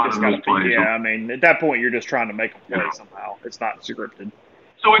that point, you just got to play. Yeah, I mean, at that point, you're just trying to make a play somehow. It's not scripted.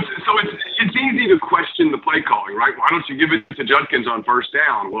 So it's easy to question the play calling, right? Why don't you give it to Judkins on 1st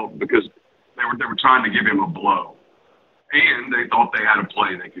down? Well, because they were trying to give him a blow, and they thought they had a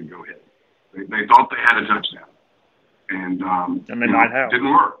play they could go hit. They thought they had a touchdown, and they might have. It didn't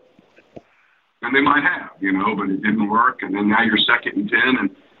work. And they might have, but it didn't work. And then now you're 2nd and 10,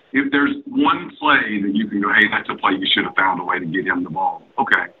 and if there's one play that you can go, hey, that's a play you should have found a way to get him the ball.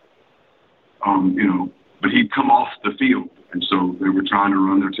 Okay. but he'd come off the field, and so they were trying to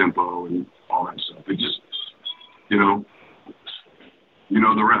run their tempo and all that stuff. It just, the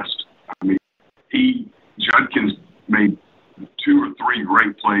rest. I mean, Judkins made 2 or 3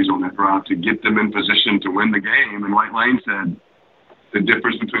 great plays on that drive to get them in position to win the game, and like Lane said, the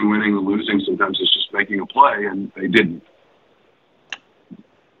difference between winning and losing sometimes is just making a play, and they didn't.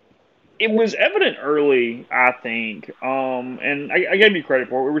 It was evident early, I think, and I gave you credit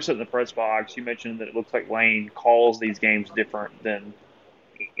for it. We were sitting in the press box. You mentioned that it looks like Lane calls these games different than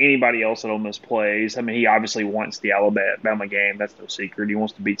anybody else at Ole Miss plays. I mean, he obviously wants the Alabama game. That's no secret. He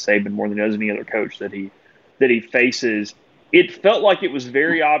wants to beat Saban more than he does any other coach that he faces. It felt like it was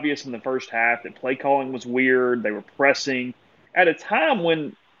very obvious in the first half that play calling was weird. They were pressing at a time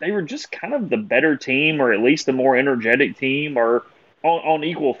when they were just kind of the better team, or at least the more energetic team, or on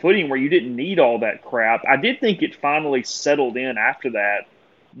equal footing where you didn't need all that crap. I did think it finally settled in after that,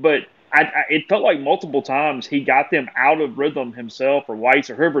 but it felt like multiple times he got them out of rhythm himself, or Weiss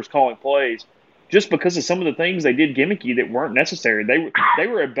or whoever's calling plays, just because of some of the things they did gimmicky that weren't necessary. They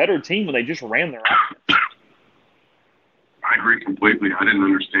were a better team when they just ran their offense. I agree completely. I didn't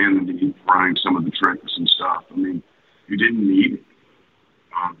understand the need for running some of the tricks and stuff. I mean, you didn't need it.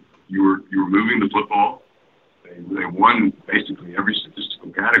 You were moving the football. They won basically every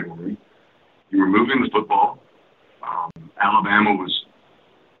statistical category. You were moving the football. Alabama was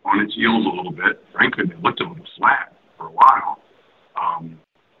on its heels a little bit. Frankly, they looked a little flat for a while.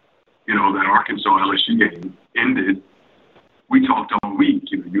 That Arkansas-LSU game ended. We talked all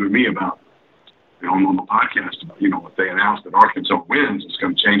week, you and me, about on the podcast about, if they announced that Arkansas wins, it's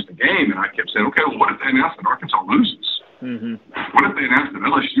going to change the game. And I kept saying, okay, well, what if they announce that Arkansas loses? Mm-hmm. What if they announce that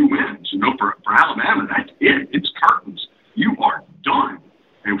LSU wins? For Alabama, that's it. It's curtains. You are done.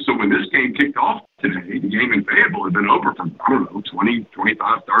 And so when this game kicked off today, the game in Fayetteville had been over for, 20,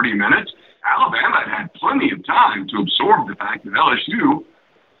 25, 30 minutes. Alabama had plenty of time to absorb the fact that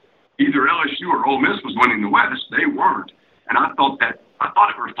either LSU or Ole Miss was winning the West. They weren't. And I thought it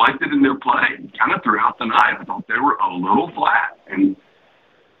reflected in their play kind of throughout the night. I thought they were a little flat. And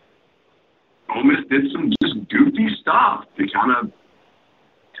Ole Miss did some just goofy stuff to kind of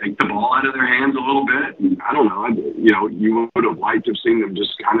take the ball out of their hands a little bit. And I don't know, you would have liked to have seen them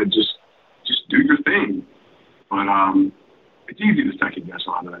just kind of just do your thing. But it's easy to second guess a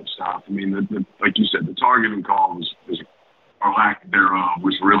lot of that stuff. I mean, like you said, the targeting call was or lack thereof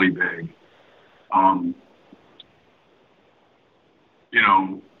was really big.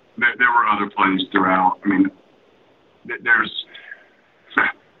 There were other plays throughout. I mean, there's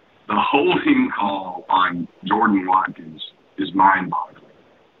the holding call on Jordan Watkins is mind-boggling.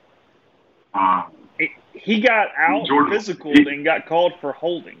 He got out physical and got called for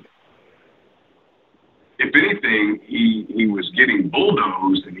holding. If anything, he was getting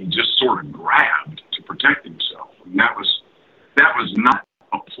bulldozed, and he just sort of grabbed to protect himself. And that was not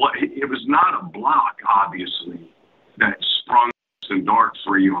a play. It was not a block, obviously, that sprung and dart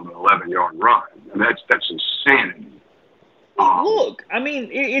free on an 11-yard run. And that's insanity. Look, I mean,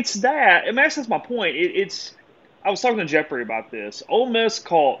 it's that. I mean, that's my point. I was talking to Jeffrey about this. Ole Miss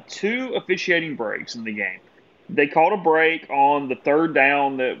called 2 officiating breaks in the game. They called a break on the 3rd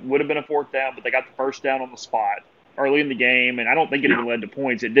down that would have been a 4th down, but they got the 1st down on the spot early in the game, and I don't think it even led to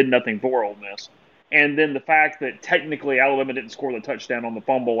points. It did nothing for Ole Miss. And then the fact that technically Alabama didn't score the touchdown on the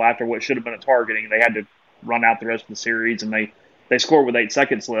fumble after what should have been a targeting, they had to run out the rest of the series, and they scored with 8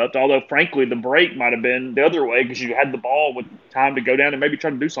 seconds left. Although, frankly, the break might have been the other way because you had the ball with time to go down and maybe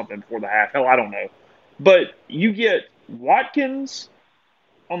try to do something before the half. Hell, I don't know. But you get Watkins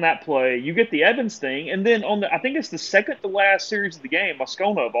on that play, you get the Evans thing, and then on I think it's the second to last series of the game,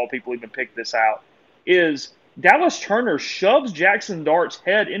 Moscona, of all people, even picked this out, is Dallas Turner shoves Jackson Dart's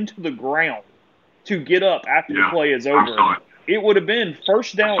head into the ground to get up after the play is over. It would have been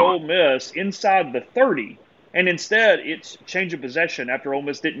 1st down Ole Miss inside the 30, and instead it's change of possession after Ole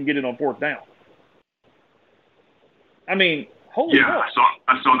Miss didn't get it on 4th down. I mean, holy fuck.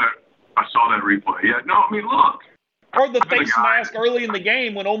 I saw that replay. Yeah, no, I mean, look. Or the face mask early in the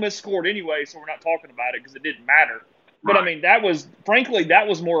game when Ole Miss scored anyway, so we're not talking about it because it didn't matter. But, I mean, that was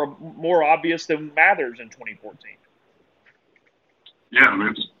more obvious than Mathers in 2014. Yeah, I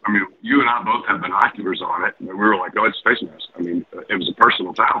mean, you and I both have binoculars on it, and we were like, oh, it's a face mask. I mean, it was a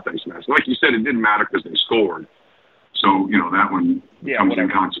personal foul face mask. Like you said, it didn't matter because they scored. So, that one becomes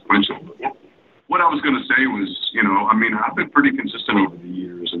inconsequential. But what I was going to say was, I mean, I've been pretty consistent over the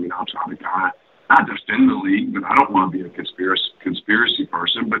years. I mean, I'll try to kind of not defend the league, but I don't want to be a conspiracy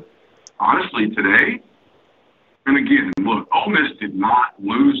person. But honestly, today, and again, look, Ole Miss did not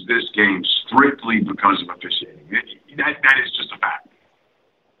lose this game strictly because of officiating. That is just a fact.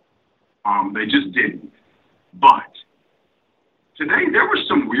 They just didn't. But today there were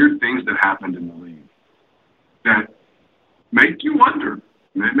some weird things that happened in the league that make you wonder.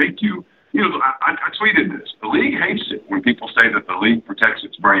 That make you, I tweeted this. The league hates it when people say that the league protects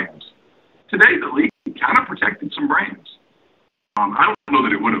its brands. Today the league kind of protected some brands. I don't know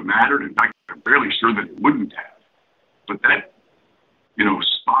that it would have mattered. In fact, I'm fairly sure that it wouldn't have. But that,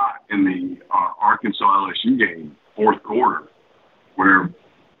 spot in the Arkansas-LSU game, fourth quarter, where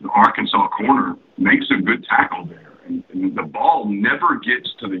the Arkansas corner makes a good tackle there, and the ball never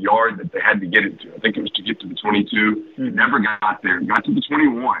gets to the yard that they had to get it to. I think it was to get to the 22. It never got there. It got to the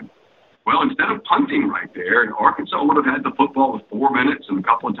 21. Well, instead of punting right there, Arkansas would have had the football with 4 minutes and a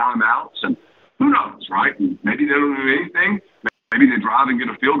couple of timeouts, and who knows, right? And maybe they don't do anything. Maybe they drive and get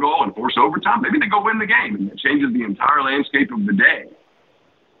a field goal and force overtime. Maybe they go win the game, and it changes the entire landscape of the day.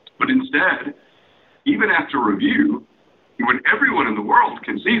 But instead, even after review, when everyone in the world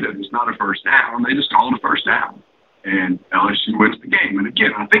can see that it's not a first down, they just call it a first down. And LSU wins the game. And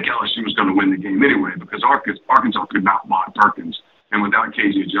again, I think LSU was going to win the game anyway because Arkansas could not block Perkins. And without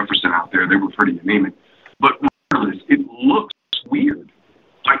KJ Jefferson out there, they were pretty anemic. But regardless, it looks weird.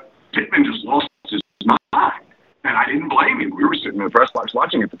 Like Pittman just lost his mind. And I didn't blame him. We were sitting in the press box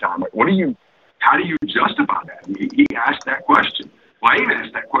watching at the time. Like, how do you justify that? He asked that question. Lane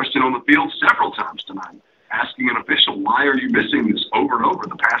asked that question on the field several times tonight, asking an official, why are you missing this over and over,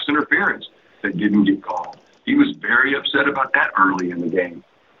 the pass interference that didn't get called? He was very upset about that early in the game.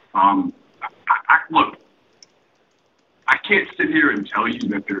 Look, I can't sit here and tell you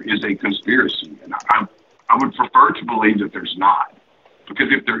that there is a conspiracy, and I would prefer to believe that there's not,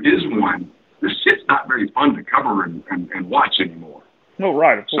 because if there is one, this shit's not very fun to cover and watch anymore. No,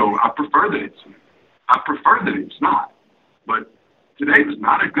 right. So I prefer that it's not. But today was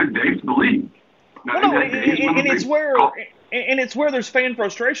not a good day for the league. It's where there's fan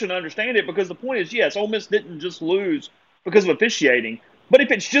frustration. I understand it because the point is, yes, Ole Miss didn't just lose because of officiating. But if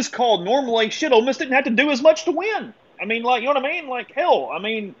it's just called normally, Ole Miss didn't have to do as much to win. I mean, you know what I mean? Hell, I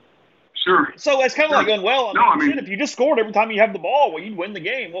mean. Sure. So it's kind of like going, well, if you just scored every time you have the ball, well, you'd win the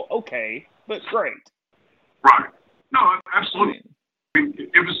game. Well, okay, but great. Right. No, absolutely. I mean,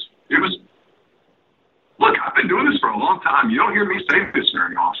 it was. Look, I've been doing this for a long time. You don't hear me say this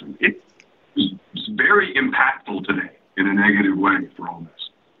very often. It was very impactful today in a negative way for Ole Miss.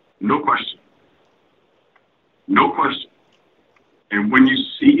 No question. No question. And when you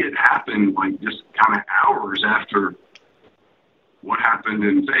see it happen, just kind of hours after what happened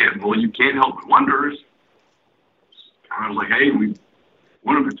in Fayetteville, you can't help but wonder. It's kind of like, hey, we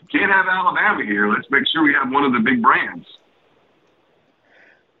can't have Alabama here. Let's make sure we have one of the big brands.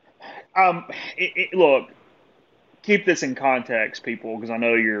 Look, keep this in context, people, because I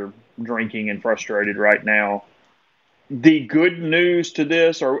know you're drinking and frustrated right now. The good news to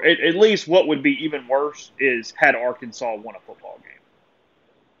this, or at least what would be even worse, is had Arkansas won a football game.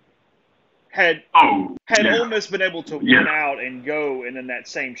 Had Ole Miss been able to win out and go, and then that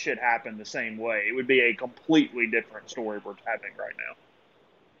same shit happened the same way, it would be a completely different story we're having right now.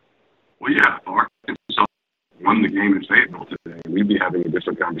 Well, yeah, if Arkansas won the game in Fayetteville today, we'd be having a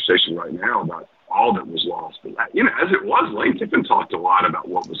different conversation right now about all that was lost. But, as it was, Lane Kiffin talked a lot about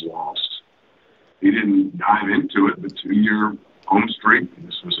what was lost. He didn't dive into it, the 2-year home streak.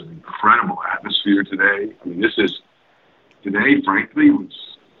 This was an incredible atmosphere today. I mean, today, frankly,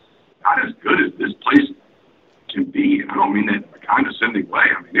 was not as good as this place can be. I don't mean that in a condescending way.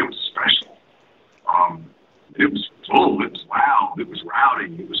 I mean, it was special. It was full. It was loud. It was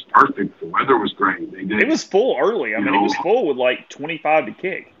rowdy. It was perfect. The weather was great. It was full early. It was full with 25 to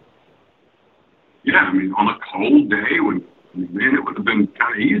kick. Yeah, I mean, on a cold day it would have been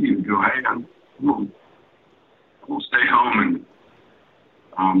kind of easy to go, hey, I'm going to stay home and,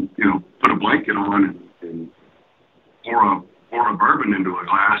 put a blanket on and pour a bourbon into a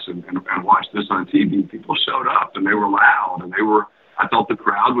glass and watch this on TV. People showed up and they were loud and I thought the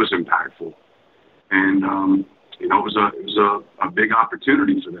crowd was impactful. And, it was a big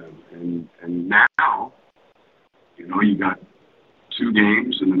opportunity for them. And now, you got 2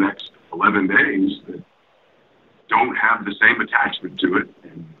 games in the next 11 days that don't have the same attachment to it.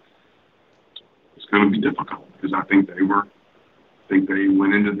 And it's going to be difficult because I think they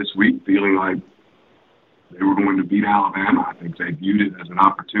went into this week feeling like they were going to beat Alabama. I think they viewed it as an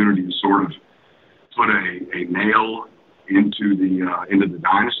opportunity to sort of put a nail into the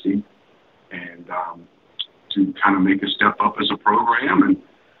dynasty and to kind of make a step up as a program and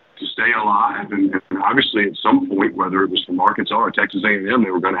to stay alive. And obviously at some point, whether it was from Arkansas or Texas A&M, they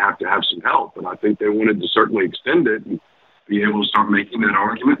were going to have some help. But I think they wanted to certainly extend it and be able to start making that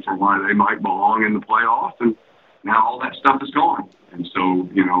argument for why they might belong in the playoff. And now all that stuff is gone. And so,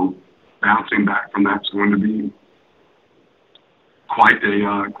 bouncing back from that's going to be quite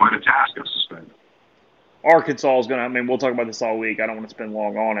a task, I suspect. Arkansas is going to, we'll talk about this all week. I don't want to spend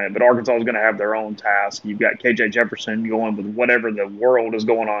long on it, but Arkansas is going to have their own task. You've got KJ Jefferson going with whatever the world is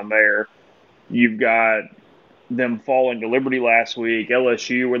going on there. You've got them falling to Liberty last week,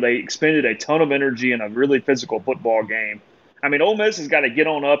 LSU, where they expended a ton of energy in a really physical football game. Ole Miss has got to get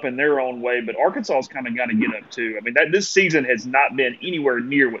on up in their own way, but Arkansas's kind of got to get up too. This season has not been anywhere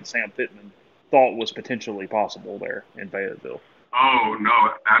near what Sam Pittman thought was potentially possible there in Fayetteville. Oh, no,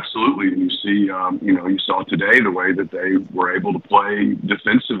 absolutely. And you see, you saw today the way that they were able to play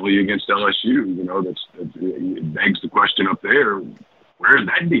defensively against LSU. It begs the question up there, where's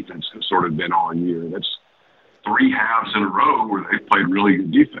that defense sort of been all year? That's 3 halves in a row where they've played really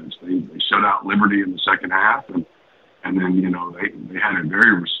good defense. They shut out Liberty in the second half, and then, they had a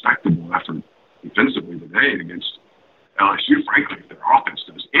very respectable effort defensively today against LSU. Frankly, if their offense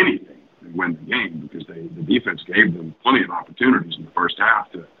does anything, they win the game because the defense gave them plenty of opportunities in the first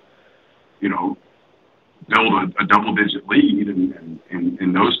half to, build a double-digit lead. And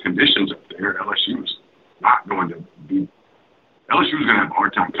in those conditions up there, LSU was not going to be – LSU was going to have a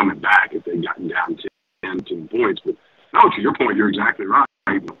hard time coming back if they'd gotten down 10 points. But, no, to your point, you're exactly right.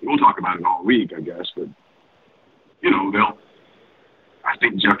 We'll talk about it all week, I guess. But, I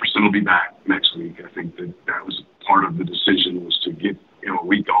think Jefferson will be back next week. I think that was part of the decision, was to get a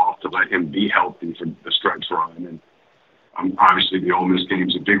week off to let him be healthy for the stretch run. And obviously the Ole Miss game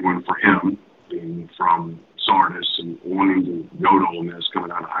is a big one for him, being from Sardis and wanting to go to Ole Miss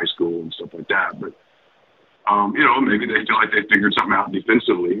coming out of high school and stuff like that. But, maybe they feel like they figured something out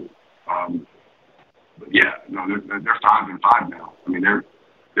defensively. But yeah, no, they're 5-5 now.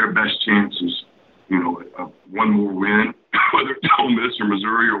 Their best chance is, one more win, whether it's Ole Miss or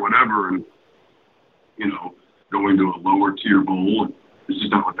Missouri or whatever, and, going to a lower tier bowl. This is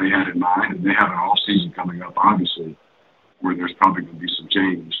not what they had in mind, and they have an off season coming up, obviously, where there's probably going to be some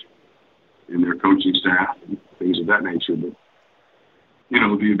change in their coaching staff and things of that nature. But,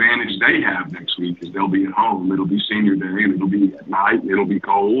 the advantage they have next week is they'll be at home. It'll be senior day, and it'll be at night, and it'll be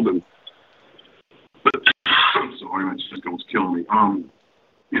cold. But I'm sorry, my sickle's killing me.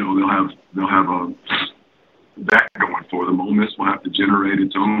 They'll have that going for them. Ole Miss will have to generate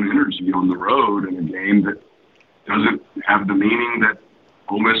its own energy on the road in a game that doesn't have the meaning that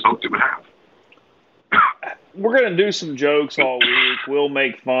Ole Miss hoped it would have. We're going to do some jokes all week. We'll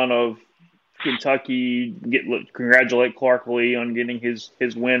make fun of Kentucky, congratulate Clark Lee on getting his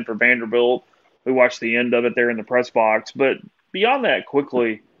win for Vanderbilt. We watched the end of it there in the press box. But beyond that,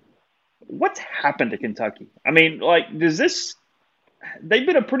 quickly, what's happened to Kentucky? They've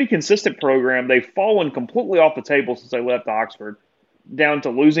been a pretty consistent program. They've fallen completely off the table since they left Oxford, down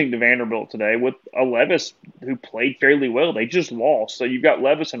to losing to Vanderbilt today with a Levis who played fairly well. They just lost. So you've got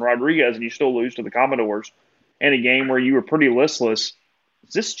Levis and Rodriguez, and you still lose to the Commodores in a game where you were pretty listless.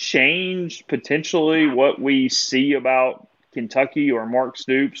 Does this change potentially what we see about Kentucky or Mark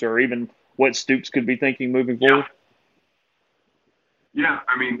Stoops, or even what Stoops could be thinking moving forward? Yeah,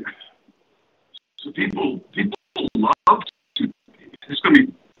 so people love to – it's going to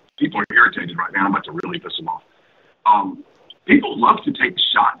be – people are irritated right now. I'm about to really piss them off. People love to take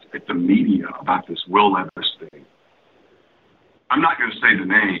shots at the media about this Will Levis thing. I'm not going to say the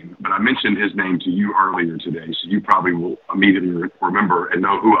name, but I mentioned his name to you earlier today, so you probably will immediately remember and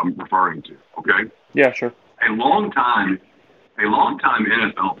know who I'm referring to, okay? Yeah, sure. A long-time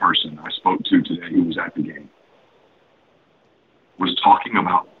NFL person I spoke to today who was at the game was talking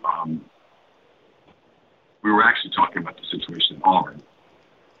about we were actually talking about the situation in Auburn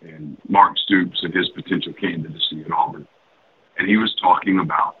and Mark Stoops and his potential candidacy at Auburn. And he was talking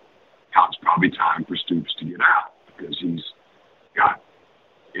about how it's probably time for Stoops to get out because he's got,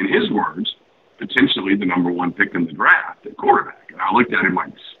 in his words, potentially the number 1 pick in the draft at quarterback. And I looked at him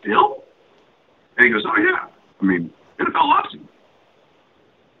like, still? And he goes, oh, yeah. NFL loves him.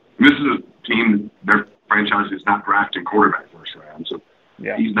 And this is a team, their franchise is not drafting quarterback first round, so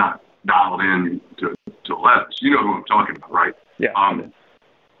he's not dialed in to Levis. You know who I'm talking about, right? Yeah.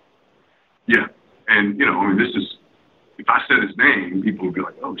 Yeah. And, this is, if I said his name, people would be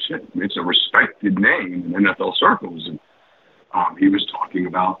like, oh, shit, it's a respected name in NFL circles. And he was talking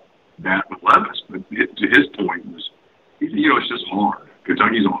about that with Levis. But to his point was, it's just hard.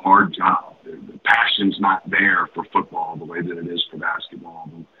 Kentucky's a hard job. The passion's not there for football the way that it is for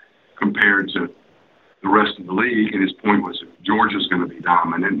basketball compared to the rest of the league. And his point was Georgia's going to be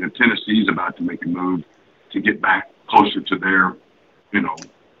dominant, and Tennessee's about to make a move to get back closer to their,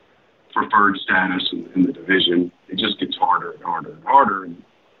 preferred status in the division. It just gets harder and harder and harder. And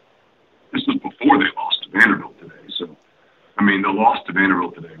this was before they lost to Vanderbilt today. So, the loss to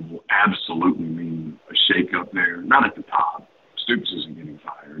Vanderbilt today will absolutely mean a shake-up there. Not at the top. Stoops isn't getting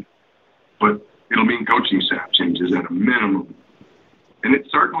fired. But it'll mean coaching staff changes at a minimum. And it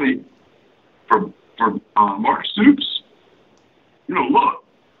certainly, for Mark Stoops, look,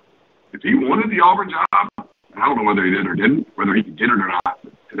 if he wanted the Auburn job, and I don't know whether he did or didn't, whether he could get it or not,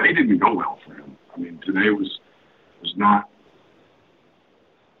 but today didn't go well for him. I mean, today was not,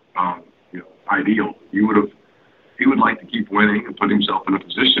 ideal. He would like to keep winning and put himself in a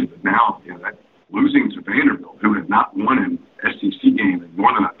position, but now, that losing to Vanderbilt, who had not won an SEC game in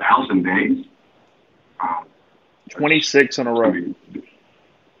more than 1,000 days. 26 in a row.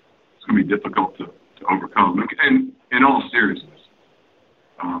 It's going to be difficult to overcome. And in all seriousness,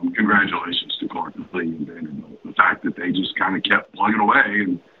 congratulations to Clark Lee and Vanderbilt. The fact that they just kind of kept plugging away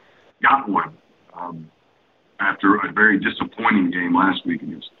and got one. After a very disappointing game last week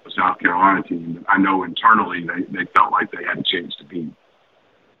against the South Carolina team that I know internally they felt like they had a chance to beat.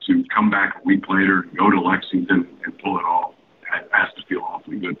 To come back a week later, go to Lexington, and pull it off, has to feel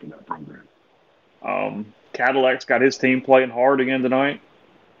awfully good for that program. Cadillac's got his team playing hard again tonight.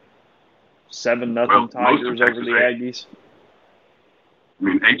 7-0 Tigers over the Aggies. I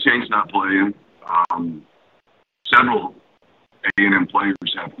mean, A-Chain's not playing. Several A&M players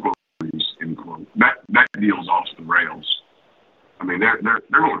have quotes in quote. That deal's off the rails. I mean, they're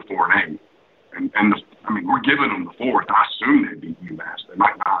going 4-8, and we're giving them the fourth. I assume they beat UMass. They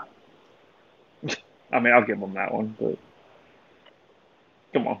might not. I mean, I'll give them that one, but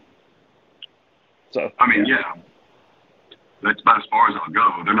come on. So yeah. That's about as far as I'll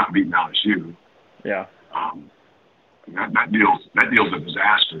go. They're not beating LSU. Yeah. That deal's a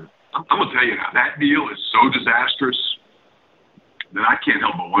disaster. I'm gonna tell you now, that deal is so disastrous that I can't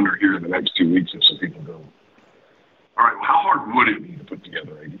help but wonder here in the next 2 weeks if some people go, all right, well, how hard would it be to put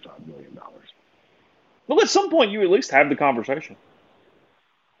together $85 million? Well, at some point, you at least have the conversation.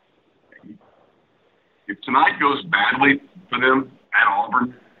 If tonight goes badly for them at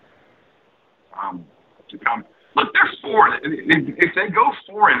Auburn, look, they're 4. If they go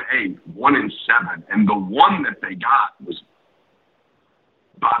 4-8, 1-7, and the one that they got was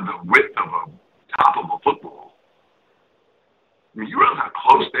by the width of a top of a football. I mean, you realize how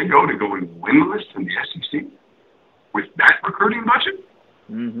close they go to going winless in the SEC with that recruiting budget?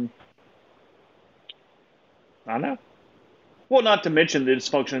 Mm-hmm. I know. Well, not to mention the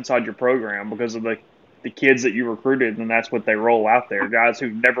dysfunction inside your program because of the kids that you recruited, and that's what they roll out there. Guys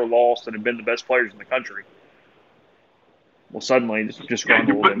who've never lost and have been the best players in the country. Well, suddenly just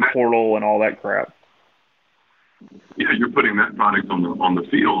grumbled and portal and all that crap. Yeah, you're putting that product on the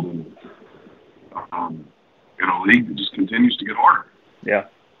field, and in a league that just continues to get harder. Yeah,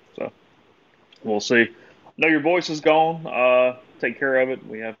 so we'll see. Know your voice is gone. Take care of it.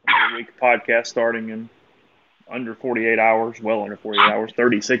 We have another week of podcast starting in under 48 hours, well under 48 hours,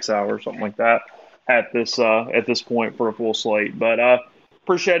 36 hours, something like that. At this point for a full slate, but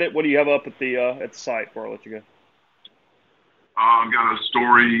appreciate it. What do you have up at the site before I let you go? I've got a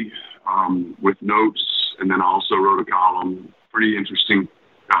story with notes, and then I also wrote a column. Pretty interesting.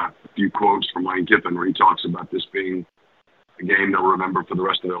 Got a few quotes from Lane Kiffin where he talks about this being a game they'll remember for the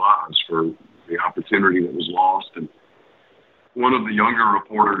rest of their lives for the opportunity that was lost. And one of the younger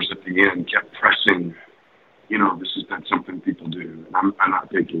reporters at the end kept pressing, that's something people do. And I'm not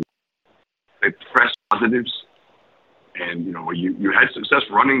thinking. They press positives, and you had success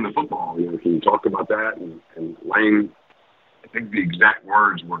running the football. Can you talk about that? And Lane, I think the exact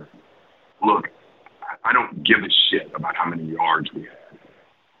words were, "Look, I don't give a shit about how many yards we had.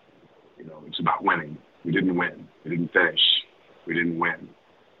 It's about winning. We didn't win. We didn't finish. We didn't win.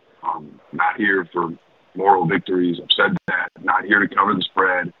 Not here for moral victories. I've said that. Not here to cover the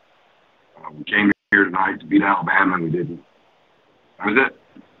spread. We came here tonight to beat Alabama, and we didn't. That was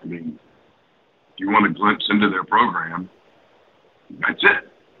it. I mean." You want a glimpse into their program, that's it.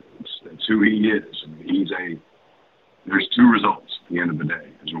 That's who he is. I mean, there's two results at the end of the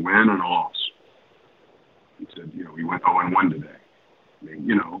day. There's a win and a loss. He said, he went 0-1 today. I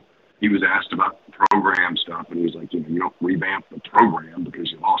mean, he was asked about program stuff, and he was like, you don't revamp the program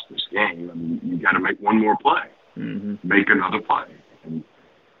because you lost this game. I mean, you got to make one more play. Mm-hmm. Make another play. And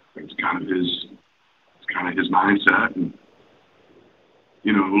it's kind of his mindset. And,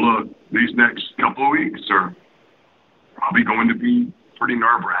 look, these next couple of weeks are probably going to be pretty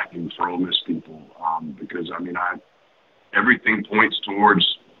nerve-wracking for Ole Miss people because, everything points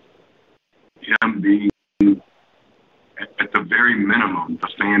towards him being, at the very minimum, a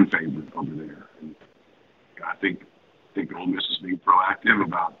fan favorite over there. And I think Ole Miss is being proactive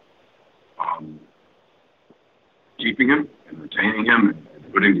about keeping him and retaining him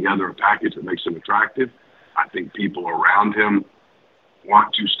and putting together a package that makes him attractive. I think people around him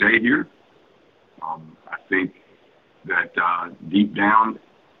want to stay here. I think that deep down,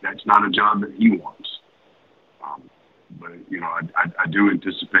 that's not a job that he wants. But, I do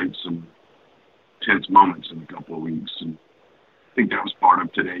anticipate some tense moments in a couple of weeks. And I think that was part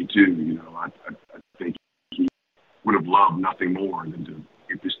of today, too. I think he would have loved nothing more than to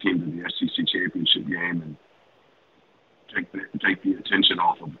get this team to the SEC championship game and take the attention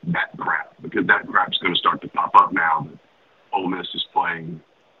off of that crap, because that crap's going to start to pop up now that Ole Miss is playing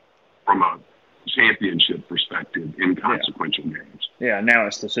from a championship perspective in consequential games. Yeah, now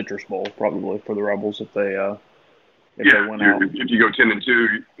it's the Citrus Bowl probably for the Rebels if they win out. If you go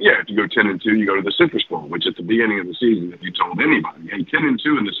 10-2, if you go 10-2, you go to the Citrus Bowl, which at the beginning of the season, if you told anybody, hey,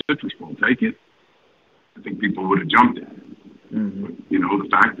 10-2 in the Citrus Bowl, take it, I think people would have jumped at it. Mm-hmm. But, the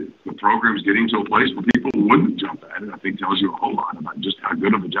fact that the program's getting to a place where people wouldn't jump at it, I think tells you a whole lot about just how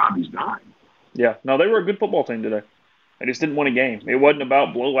good of a job he's done. Yeah, no, they were a good football team today. They just didn't win a game. It wasn't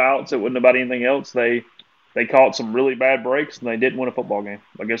about blowouts. It wasn't about anything else. They caught some really bad breaks, and they didn't win a football game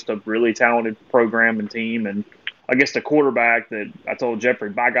against a really talented program and team, and against a quarterback that I told Jeffrey,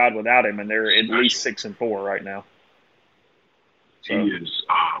 by God, without him, and they're at least 6-4 right now. So.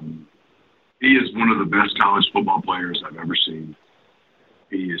 He is one of the best college football players I've ever seen.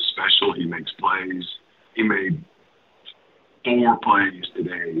 He is special. He makes plays. He made 4 plays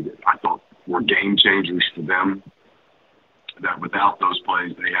today that I thought were game changers for them, that without those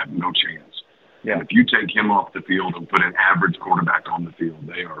plays, they have no chance. Yeah. And if you take him off the field and put an average quarterback on the field,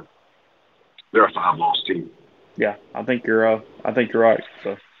 they're a 5-loss team. Yeah, I think you're right.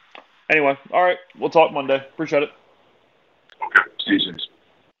 So anyway, all right, we'll talk Monday. Appreciate it. Okay, see you soon.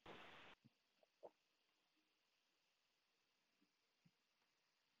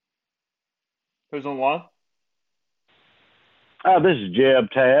 Who's on the line? This is Jeb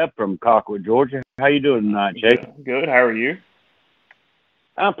Tabb from Cockwood, Georgia. How you doing tonight, Jake? Good. How are you?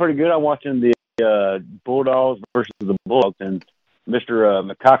 I'm pretty good. I'm watching the Bulldogs versus the Bulldogs, and Mr.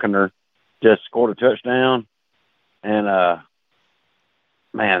 McCockiner just scored a touchdown. And,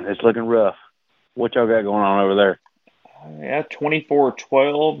 man, it's looking rough. What y'all got going on over there? Yeah,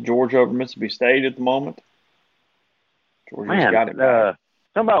 24-12, Georgia over Mississippi State at the moment. Georgia's got it back.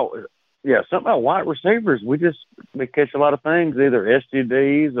 Something about wide receivers. We catch a lot of things, either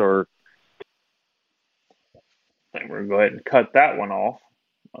STDs or. I think we're going to go ahead and cut that one off.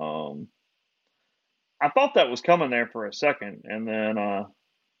 I thought that was coming there for a second, and then,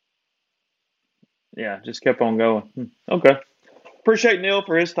 just kept on going. Okay. Appreciate Neil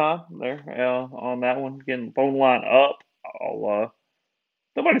for his time there on that one. Getting the phone line up.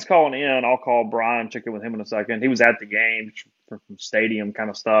 Nobody's calling in. I'll call Brian, check in with him in a second. He was at the game from stadium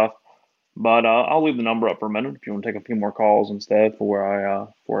kind of stuff. But I'll leave the number up for a minute if you want to take a few more calls instead before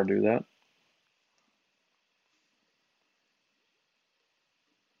I do that.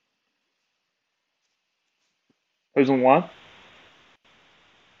 Who's on the line?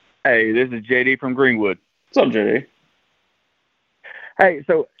 Hey, this is JD from Greenwood. What's up, JD? Hey,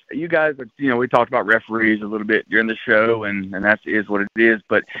 so you guys, we talked about referees a little bit during the show, and that is what it is.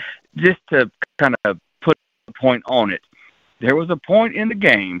 But just to kind of put a point on it, there was a point in the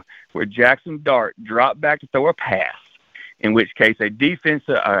game where Jackson Dart dropped back to throw a pass, in which case a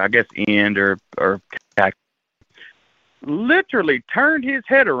defensive, end or tackle, literally turned his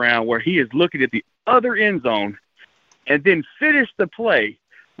head around where he is looking at the other end zone and then finished the play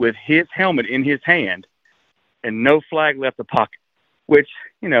with his helmet in his hand and no flag left the pocket, which,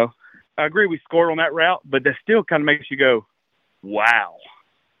 I agree we scored on that route, but that still kind of makes you go, wow.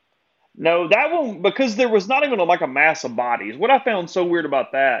 No, that one, because there was not even a mass of bodies. What I found so weird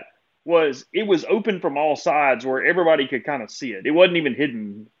about that was it was open from all sides where everybody could kind of see it. It wasn't even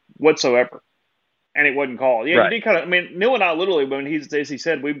hidden whatsoever, and it wasn't called. Yeah, right. You did kind of. Neil and I literally, as he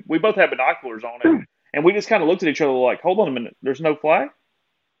said, we both had binoculars on it, and we just kind of looked at each other like, "Hold on a minute, there's no flag.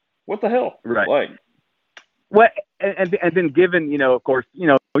 What the hell?" Right. Well, and then given, of course,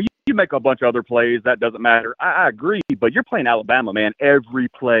 you make a bunch of other plays, that doesn't matter. I agree, but you're playing Alabama, man. Every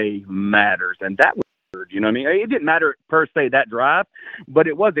play matters, and that was weird, you know what I mean? It didn't matter per se that drive, but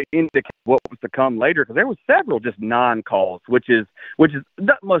it was to indicate what was to come later, because there was several just non-calls, which is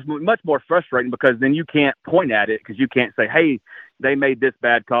much more frustrating, because then you can't point at it, because you can't say, hey, they made this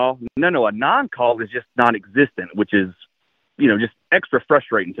bad call. No, a non-call is just non-existent, which is, just extra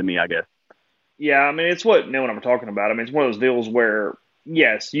frustrating to me, I guess. Yeah, it's what Neil and I'm talking about. It's one of those deals where,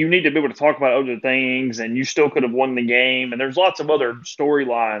 yes, you need to be able to talk about other things, and you still could have won the game, and there's lots of other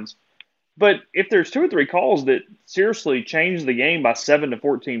storylines. But if there's 2 or 3 calls that seriously change the game by 7 to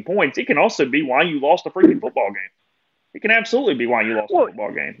 14 points, it can also be why you lost a freaking football game. It can absolutely be why you lost a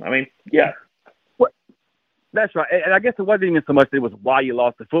football game. Yeah. That's right. And I guess it wasn't even so much that it was why you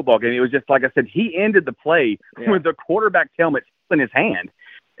lost the football game. It was just, like I said, he ended the play with the quarterback's helmet in his hand.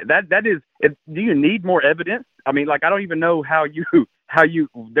 That is, do you need more evidence? I mean, like, I don't even know how you,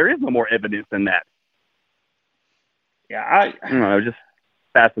 there is no more evidence than that. Yeah, I don't know, just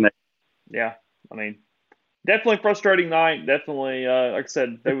fascinating. Yeah, I mean, definitely frustrating night. Definitely, like I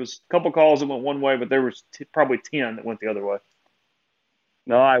said, there was a couple calls that went one way, but there was probably 10 that went the other way.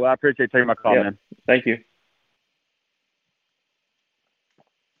 No, I appreciate taking my call, man. Thank you.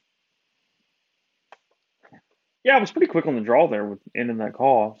 Yeah, I was pretty quick on the draw there with ending that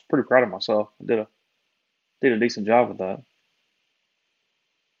call. I was pretty proud of myself. I did a decent job with that.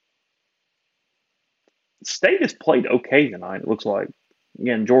 State has played okay tonight, it looks like.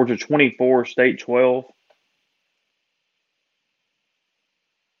 Again, Georgia 24, State 12.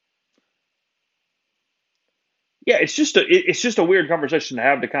 Yeah, it's just a weird conversation to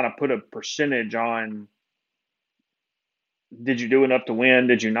have to kind of put a percentage on. Did you do enough to win?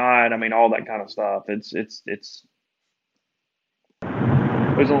 Did you not? I mean, all that kind of stuff. It's.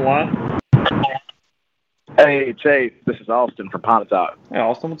 Who's on the line? Hey, Chase. This is Austin from Pontotoc. Hey,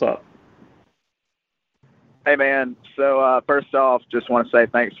 Austin. What's up? Hey, man. So, first off, just want to say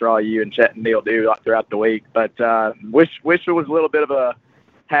thanks for all you and Chet and Neil do throughout the week. But wish it was a little bit of a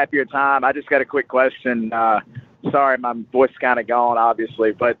happier time. I just got a quick question. Sorry, my voice is kind of gone,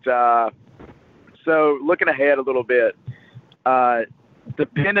 obviously. But so looking ahead a little bit,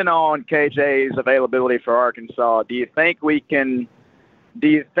 depending on KJ's availability for Arkansas, do you think we can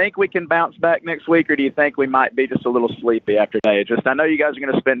bounce back next week, or do you think we might be just a little sleepy after today? I know you guys are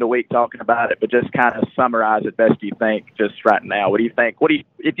going to spend a week talking about it, but just kind of summarize it best you think just right now. What do you think?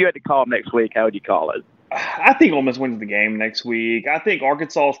 If you had to call them next week, how would you call it? I think Ole Miss wins the game next week. I think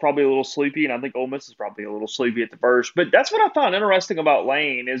Arkansas is probably a little sleepy, and I think Ole Miss is probably a little sleepy at the first. But that's what I found interesting about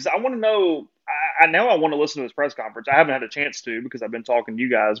Lane is I want to know. I want to listen to his press conference. I haven't had a chance to because I've been talking to you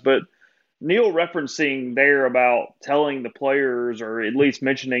guys. But Neil referencing there about telling the players, or at least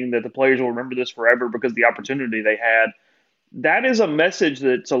mentioning that the players will remember this forever because of the opportunity they had. That is a message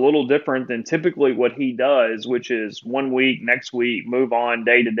that's a little different than typically what he does, which is 1 week, next week, move on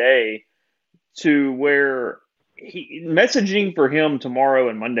day to day. To where messaging for him tomorrow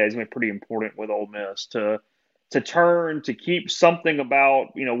and Monday is going to be pretty important with Ole Miss to turn, to keep something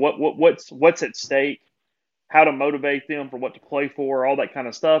about, what's at stake, how to motivate them for what to play for, all that kind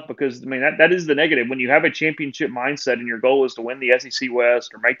of stuff. Because I mean that is the negative when you have a championship mindset and your goal is to win the SEC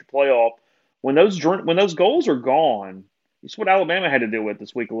West or make the playoff. When those goals are gone, it's what Alabama had to deal with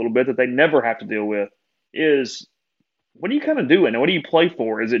this week a little bit that they never have to deal with is. What are you kind of doing? What do you play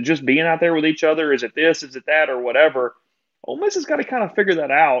for? Is it just being out there with each other? Is it this? Is it that? Or whatever? Ole Miss has got to kind of figure that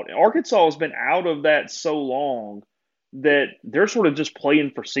out. Arkansas has been out of that so long that they're sort of just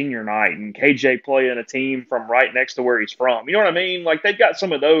playing for senior night and KJ playing a team from right next to where he's from. You know what I mean? Like they've got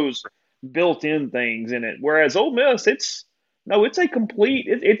some of those built-in things in it. Whereas Ole Miss, it's a complete –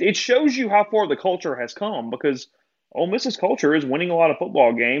 it shows you how far the culture has come because – Ole Miss's culture is winning a lot of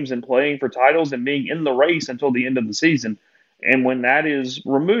football games and playing for titles and being in the race until the end of the season. And when that is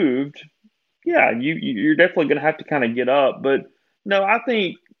removed, yeah, you're definitely going to have to kind of get up. But no, I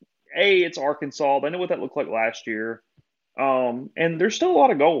think it's Arkansas. They know what that looked like last year, and there's still a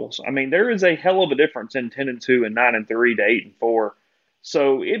lot of goals. I mean, there is a hell of a difference in 10-2 and 9-3 to 8-4.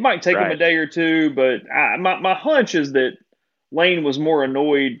 So it might take them a day or two, but my hunch is that Lane was more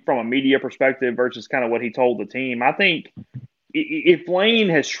annoyed from a media perspective versus kind of what he told the team. I think if Lane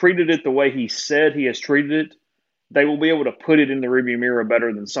has treated it the way he said he has treated it, they will be able to put it in the rearview mirror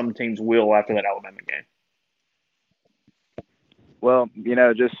better than some teams will after that Alabama game. Well,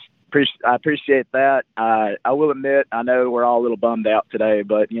 I appreciate that. I will admit, I know we're all a little bummed out today,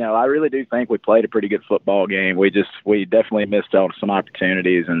 but I really do think we played a pretty good football game. We definitely missed out on some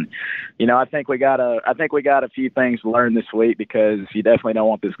opportunities, and I think we got a few things to learn this week because you definitely don't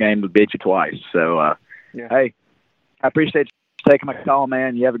want this game to beat you twice. So, Hey, I appreciate you taking my call,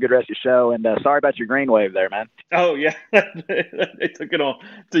 man. You have a good rest of your show, and sorry about your green wave there, man. Oh yeah, they took it on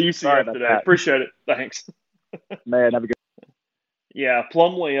to UCF today. That. Appreciate it. Thanks, man. Have a good. Yeah,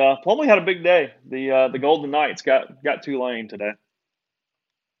 Plumlee had a big day. The Golden Knights got Tulane today.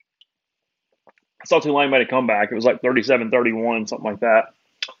 I saw Tulane made a comeback. It was like 37-31, something like that.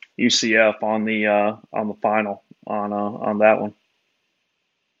 UCF on the final on that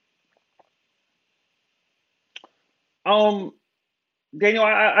one. Daniel,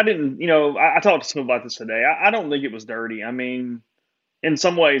 I didn't. I talked to someone about this today. I don't think it was dirty. I mean. In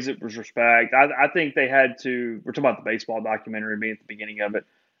some ways, it was respect. I think they had to – we're talking about the baseball documentary being at the beginning of it.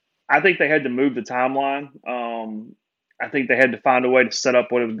 I think they had to move the timeline. I think they had to find a way to set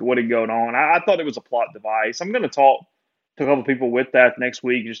up what had gone on. I thought it was a plot device. I'm going to talk to a couple people with that next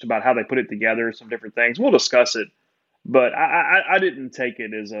week just about how they put it together, some different things. We'll discuss it. But I didn't take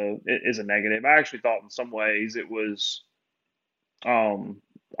it as a negative. I actually thought in some ways it was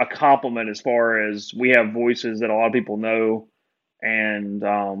a compliment as far as we have voices that a lot of people know and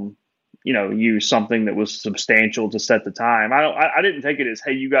use something that was substantial to set the time. I didn't take it as,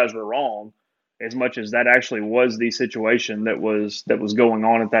 hey, you guys were wrong, as much as that actually was the situation that was going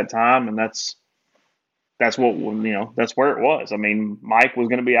on at that time, and that's what that's where it was. I mean, Mike was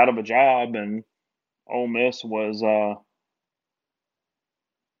going to be out of a job, and Ole Miss was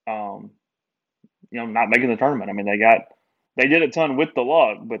not making the tournament. I mean, they did a ton with the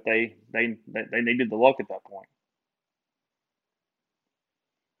luck, but they needed the luck at that point.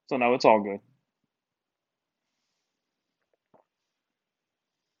 So no, it's all good.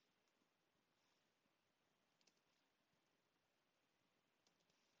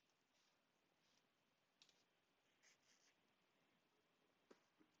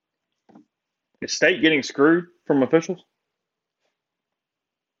 Is State getting screwed from officials?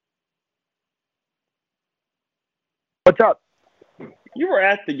 What's up? You were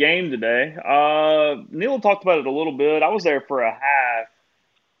at the game today. Neil talked about it a little bit. I was there for a half,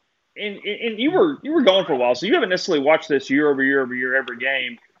 and you were gone for a while, so you haven't necessarily watched this year over year over year every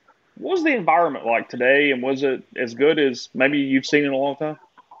game. What was the environment like today, and was it as good as maybe you've seen in a long time?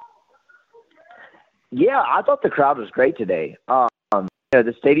 Yeah, I thought the crowd was great today.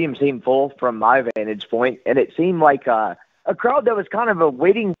 The stadium seemed full from my vantage point, and it seemed like a crowd that was kind of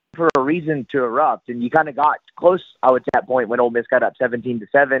waiting for a reason to erupt. And you kind of got close, I would say, at that point when Ole Miss got up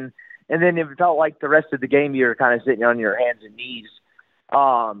 17-7, and then it felt like the rest of the game you were kind of sitting on your hands and knees,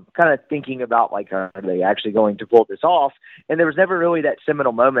 kind of thinking about are they actually going to pull this off? And there was never really that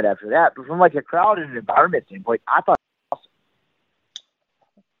seminal moment after that. But from a crowd and an environment standpoint, I thought it was awesome.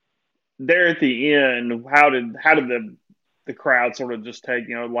 There at the end, how did the crowd sort of just take,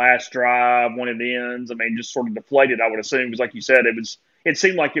 last drive when it ends? I mean, just sort of deflated, I would assume, because like you said, it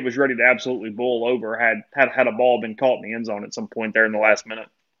seemed like it was ready to absolutely boil over had a ball been caught in the end zone at some point there in the last minute.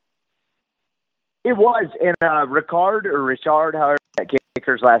 It was, and Richard, however that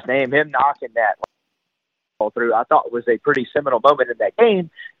kicker's last name, him knocking that ball through, I thought was a pretty seminal moment in that game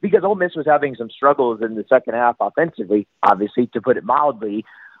because Ole Miss was having some struggles in the second half offensively, obviously, to put it mildly.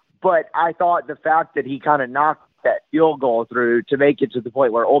 But I thought the fact that he kind of knocked that field goal through to make it to the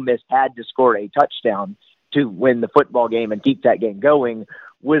point where Ole Miss had to score a touchdown to win the football game and keep that game going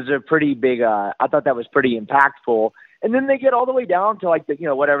was a pretty big, I thought that was pretty impactful. And then they get all the way down to the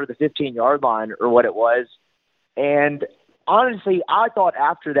 15-yard line or what it was. And honestly, I thought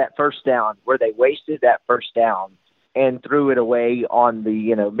after that first down where they wasted that first down and threw it away on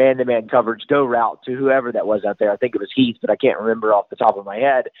the, man-to-man coverage go route to whoever that was out there. I think it was Heath, but I can't remember off the top of my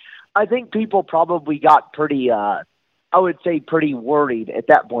head. I think people probably got pretty worried at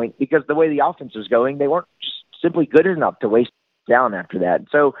that point because the way the offense was going, they weren't just simply good enough to waste down after that.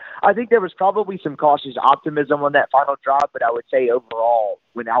 So I think there was probably some cautious optimism on that final drive, but I would say overall,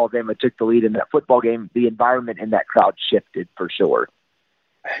 when Alabama took the lead in that football game, the environment in that crowd shifted for sure.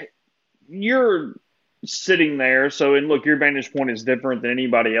 You're sitting there, and look, your vantage point is different than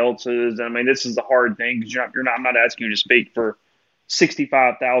anybody else's. I mean, this is the hard thing because I'm not asking you to speak for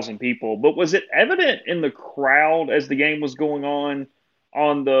 65,000 people, but was it evident in the crowd as the game was going on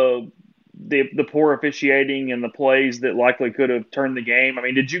the poor officiating and the plays that likely could have turned the game? I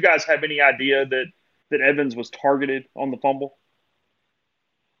mean, did you guys have any idea that Evans was targeted on the fumble?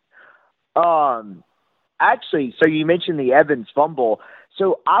 Actually, so you mentioned the Evans fumble.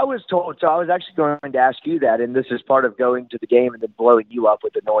 So I was actually going to ask you that, and this is part of going to the game and then blowing you up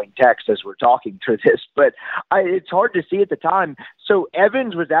with annoying text as we're talking through this, but it's hard to see at the time. So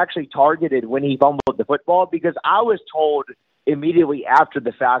Evans was actually targeted when he fumbled the football because I was told immediately after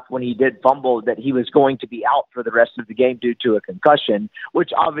the fact when he did fumble that he was going to be out for the rest of the game due to a concussion, which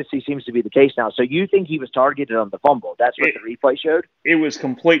obviously seems to be the case now. So you think he was targeted on the fumble? That's what the replay showed? It was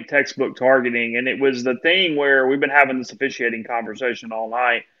complete textbook targeting, and it was the thing where we've been having this officiating conversation all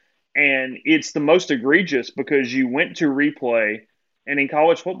night, and it's the most egregious because you went to replay, and in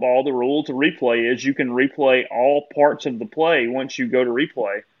college football, the rule to replay is you can replay all parts of the play once you go to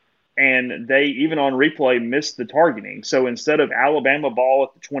replay. And they, even on replay, missed the targeting. So instead of Alabama ball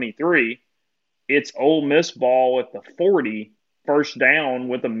at the 23, it's Ole Miss ball at the 40, first down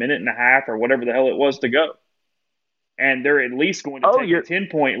with a minute and a half or whatever the hell it was to go. And they're at least going to take a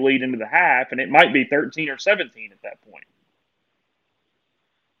 10-point lead into the half, and it might be 13 or 17 at that point.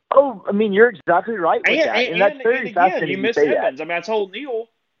 Oh, I mean, you're exactly right with that. And that's very fascinating. You missed Evans. I mean, I told Neil,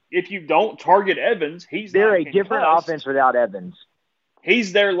 if you don't target Evans, they're a different offense without Evans.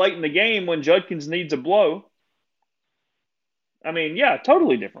 He's there late in the game when Judkins needs a blow. I mean, yeah,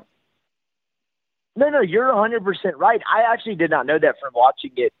 totally different. No, you're 100% right. I actually did not know that from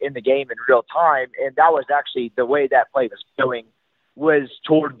watching it in the game in real time, and that was actually the way that play was going was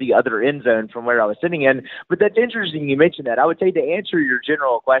toward the other end zone from where I was sitting in. But that's interesting you mentioned that. I would say to answer your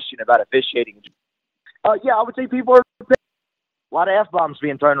general question about officiating, yeah, I would say people are a lot of F-bombs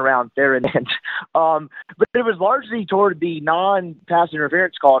being thrown around there and then. But it was largely toward the non-pass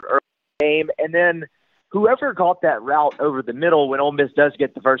interference called early in the game, and then whoever caught that route over the middle when Ole Miss does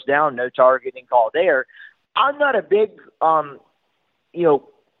get the first down, no targeting call there. I'm not a big,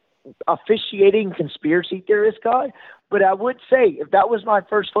 officiating conspiracy theorist guy, but I would say if that was my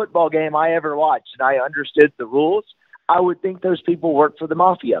first football game I ever watched and I understood the rules, I would think those people work for the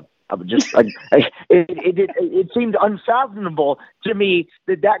mafia. I would just it seemed unfathomable to me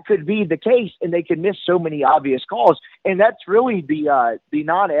that could be the case, and they could miss so many obvious calls. And that's really the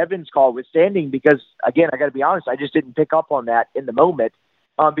non-Evans call withstanding, because again, I got to be honest, I just didn't pick up on that in the moment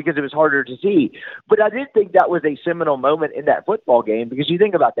because it was harder to see. But I did think that was a seminal moment in that football game, because you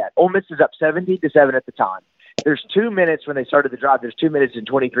think about that, Ole Miss is up 17-7 at the time. There's 2 minutes when they started the drive. There's 2 minutes and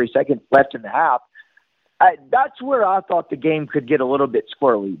 23 seconds left in the half. That's where I thought the game could get a little bit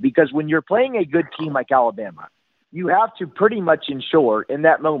squirrely, because when you're playing a good team like Alabama, you have to pretty much ensure in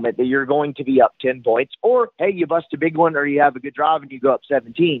that moment that you're going to be up 10 points, or, hey, you bust a big one, or you have a good drive and you go up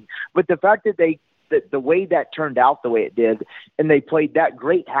 17. But the fact that the way that turned out the way it did, and they played that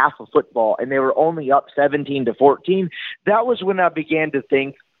great half of football, and they were only up 17-14, that was when I began to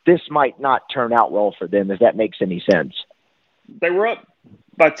think this might not turn out well for them, if that makes any sense. They were up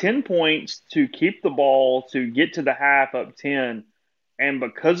by 10 points to keep the ball, to get to the half up 10, and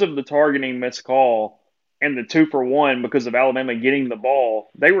because of the targeting missed call and the 2-for-1 because of Alabama getting the ball,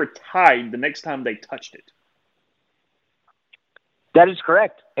 they were tied the next time they touched it. That is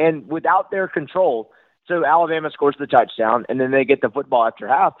correct. And without their control, so Alabama scores the touchdown, and then they get the football after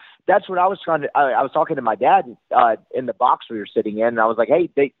half. That's what I was trying to I was talking to my dad in the box we were sitting in, and I was like, hey,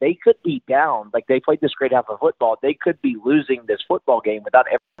 they could be down. Like, they played this great half of football. They could be losing this football game without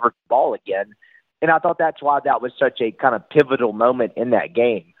ever ball again. And I thought that's why that was such a kind of pivotal moment in that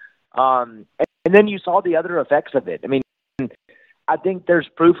game. And then you saw the other effects of it. I mean, I think there's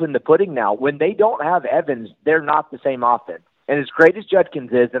proof in the pudding now. When they don't have Evans, they're not the same offense. And as great as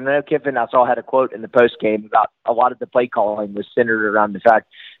Judkins is, and I know Kiffin, I saw, had a quote in the post game about a lot of the play calling was centered around the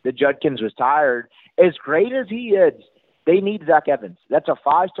fact that Judkins was tired. As great as he is, they need Zach Evans. That's a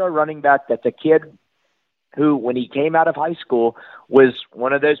 5-star running back. That's a kid who, when he came out of high school, was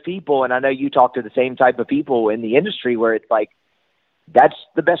one of those people. And I know you talk to the same type of people in the industry where it's like, that's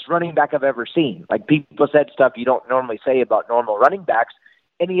the best running back I've ever seen. Like, people said stuff you don't normally say about normal running backs.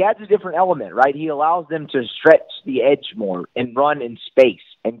 And he adds a different element, right? He allows them to stretch the edge more and run in space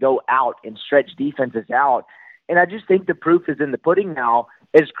and go out and stretch defenses out. And I just think the proof is in the pudding now.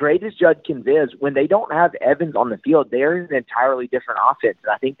 As great as Judkins is, when they don't have Evans on the field, they're in an entirely different offense.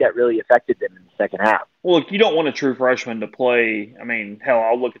 And I think that really affected them in the second half. Well, if you don't want a true freshman to play, I mean, hell,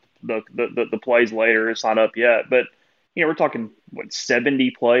 I'll look at the plays later. It's not up yet. But, we're talking,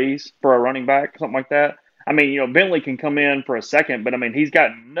 70 plays for a running back, something like that? I mean, Bentley can come in for a second, but, I mean, he's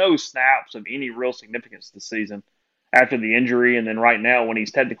got no snaps of any real significance this season after the injury, and then right now when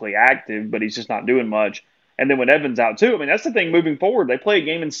he's technically active, but he's just not doing much. And then when Evans out too, I mean, that's the thing moving forward. They play a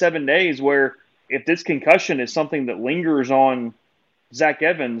game in 7 days where if this concussion is something that lingers on Zach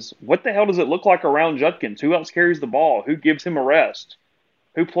Evans, what the hell does it look like around Judkins? Who else carries the ball? Who gives him a rest?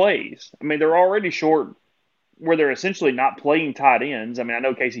 Who plays? I mean, they're already short where they're essentially not playing tight ends. I mean, I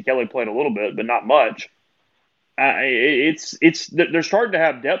know Casey Kelly played a little bit, but not much. They're starting to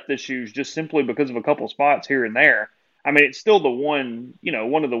have depth issues just simply because of a couple spots here and there. I mean, it's still the one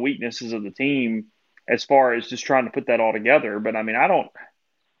of the weaknesses of the team as far as just trying to put that all together. But I mean, I don't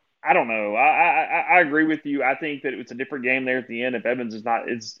know. I agree with you. I think that it's a different game there at the end if Evans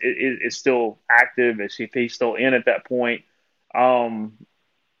is still active, if he's still in at that point.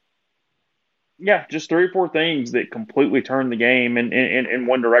 Yeah, just 3 or 4 things that completely turned the game in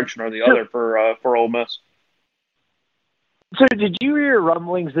one direction or the other for Ole Miss. So did you hear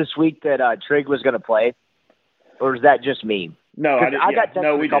rumblings this week that Trigg was going to play? Or is that just me? No, I didn't. I got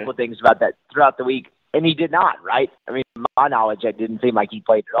texted a couple of things about that throughout the week, and he did not, right? I mean, my knowledge, it didn't seem like he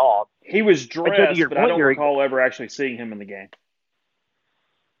played at all. He was dressed, but I don't recall ever actually seeing him in the game.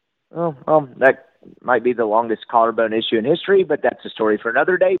 Well, that might be the longest collarbone issue in history, but that's a story for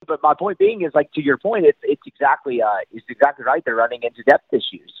another day. But my point being is, like, to your point, it's exactly right. They're running into depth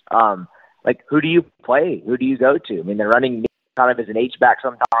issues. Like, who do you play? Who do you go to? I mean, they're running kind of as an H-back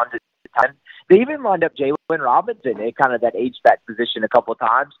sometimes at the time. They even lined up Jalen Robinson in kind of that H-back position a couple of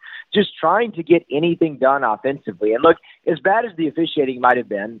times, just trying to get anything done offensively. And look, as bad as the officiating might have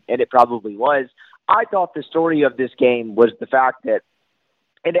been, and it probably was, I thought the story of this game was the fact that,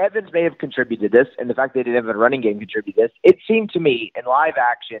 and Evans may have contributed to this, and the fact they didn't have a running game contributed to this, it seemed to me in live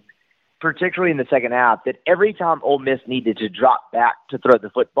action, particularly in the second half, that every time Ole Miss needed to drop back to throw the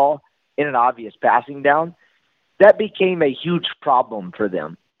football in an obvious passing down, that became a huge problem for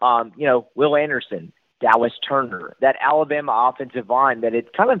them. Will Anderson, Dallas Turner, that Alabama offensive line that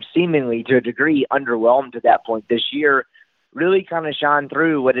had kind of seemingly to a degree underwhelmed to that point this year, really kind of shined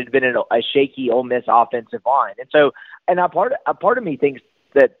through what had been a shaky Ole Miss offensive line. And so, a part of me thinks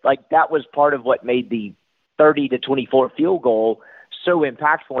that that was part of what made the 30-24 field goal so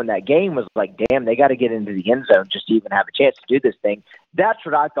impactful in that game. Was like, damn, they got to get into the end zone just to even have a chance to do this thing. That's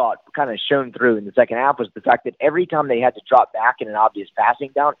what I thought kind of shone through in the second half, was the fact that every time they had to drop back in an obvious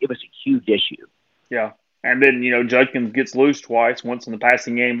passing down, it was a huge issue. Yeah. And then, Judkins gets loose twice, once in the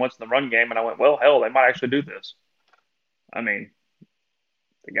passing game, once in the run game. And I went, well, hell, they might actually do this. I mean,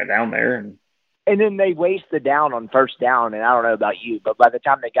 they got down there and then they waste the down on first down. And I don't know about you, but by the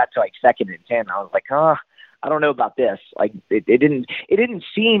time they got to 2nd and 10, I was like, I don't know about this. Like it didn't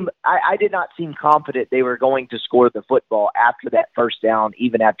seem, I did not seem confident they were going to score the football after that first down,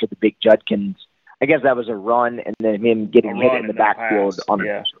 even after the big Judkins. I guess that was a run and then him getting hit in the backfield on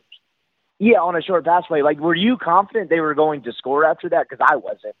a short pass play. Like, were you confident they were going to score after that? Because I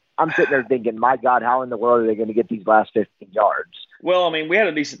wasn't. I'm sitting there thinking, my God, how in the world are they going to get these last 15 yards? Well, I mean, we had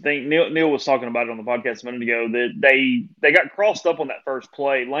a decent thing. Neil was talking about it on the podcast a minute ago that they got crossed up on that first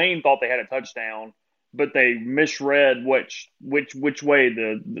play. Lane thought they had a touchdown, but they misread which way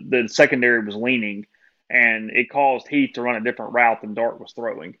the secondary was leaning, and it caused Heath to run a different route than Dart was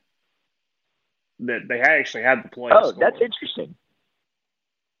throwing. That they actually had the play. Oh, that's interesting.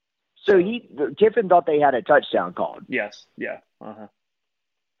 So Kiffin thought they had a touchdown called. Yes. Yeah. Uh-huh.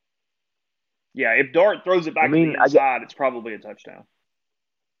 Yeah, if Dart throws it back to the inside, it's probably a touchdown.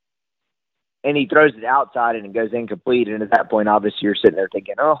 And he throws it outside and it goes incomplete. And at that point, obviously, you're sitting there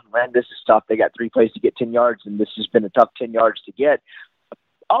thinking, oh, man, this is tough. They got 3 plays to get 10 yards, and this has been a tough 10 yards to get.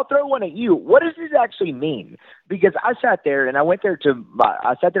 I'll throw one at you. What does this actually mean? Because I sat there and I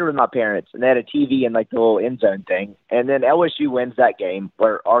sat there with my parents, and they had a TV in the little end zone thing. And then LSU wins that game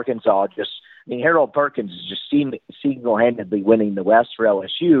where Arkansas Harold Perkins is just single-handedly winning the West for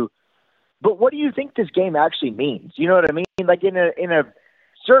LSU. But what do you think this game actually means? You know what I mean? Like in a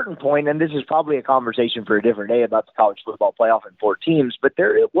certain point, and this is probably a conversation for a different day about the college football playoff and 4 teams, but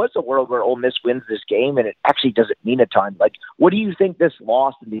there was a world where Ole Miss wins this game and it actually doesn't mean a ton. Like, what do you think this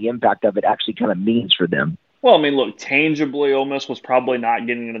loss and the impact of it actually kind of means for them? Well, I mean, look, tangibly, Ole Miss was probably not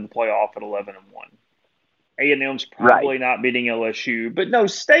getting into the playoff at 11-1. A&M's probably not beating LSU, but no,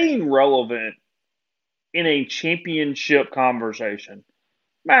 staying relevant in a championship conversation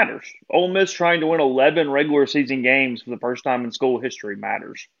matters. Ole Miss trying to win 11 regular season games for the first time in school history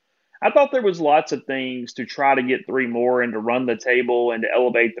matters. I thought there was lots of things to try to get 3 more and to run the table and to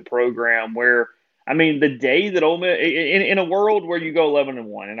elevate the program where, I mean, the day that Ole Miss, in a world where you go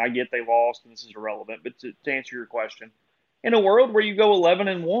 11-1, and I get they lost and this is irrelevant, but to answer your question, in a world where you go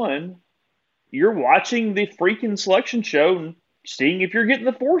 11-1, you're watching the freaking selection show and seeing if you're getting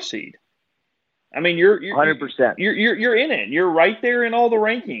the 4 seed. I mean, you're 100%. You're in it. You're right there in all the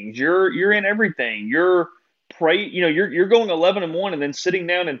rankings. You're in everything. You're going 11-1 and then sitting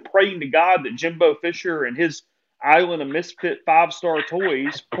down and praying to God that Jimbo Fisher and his island of misfit 5-star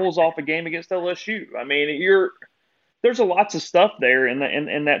toys pulls off a game against LSU. I mean, there's lots of stuff there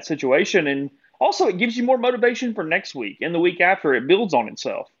in that situation, and also it gives you more motivation for next week and the week after. It builds on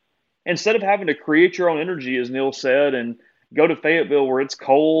itself instead of having to create your own energy, as Neil said, and go to Fayetteville where it's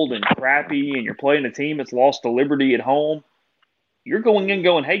cold and crappy and you're playing a team that's lost to Liberty at home. You're going in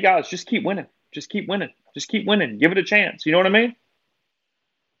going, hey, guys, just keep winning. Just keep winning. Just keep winning. Give it a chance. You know what I mean?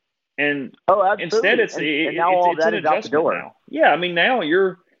 And instead it's an adjustment now. Yeah, I mean, now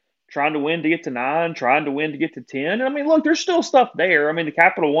you're trying to win to get to 9, trying to win to get to 10. I mean, look, there's still stuff there. I mean, the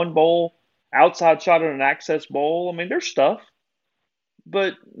Capital One Bowl, outside shot at an Access Bowl. I mean, there's stuff.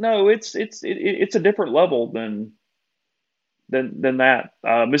 But, no, it's a different level than that.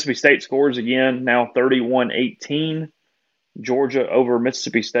 Mississippi State scores again, now 31-18. Georgia over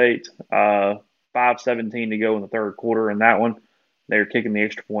Mississippi State, 5:17 to go in the third quarter in that one. They're kicking the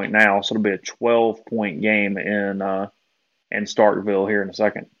extra point now, so it'll be a 12-point game in Starkville here in a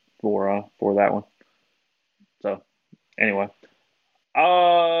second for that one. So, anyway.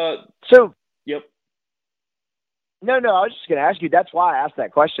 Yep. No, I was just going to ask you. That's why I asked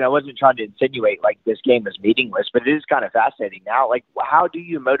that question. I wasn't trying to insinuate like this game is meaningless, but it is kind of fascinating now. Like, how do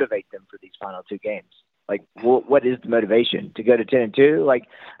you motivate them for these final two games? Like, what is the motivation to go to 10-2? Like,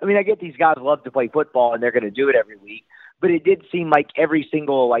 I mean, I get these guys love to play football and they're going to do it every week, but it did seem like every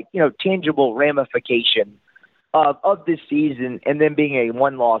single, like, tangible ramification of this season, and then being a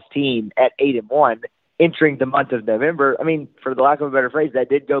one-loss team at 8-1 entering the month of November. I mean, for the lack of a better phrase, that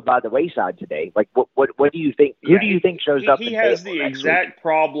did go by the wayside today. Like, what do you think? Who do you think shows up? He has the exact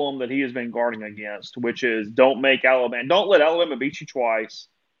problem that he has been guarding against, which is don't let Alabama beat you twice.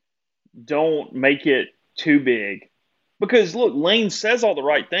 Don't make it too big. Because, look, Lane says all the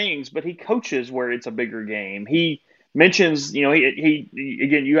right things, but he coaches where it's a bigger game. He mentions, he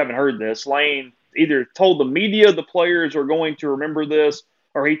again, you haven't heard this. Lane either told the media the players are going to remember this,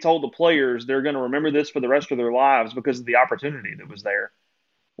 or he told the players they're going to remember this for the rest of their lives because of the opportunity that was there.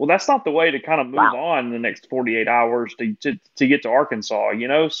 Well, that's not the way to kind of move on in the next 48 hours to get to Arkansas,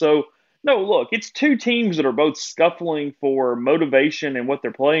 So, no, look, it's two teams that are both scuffling for motivation and what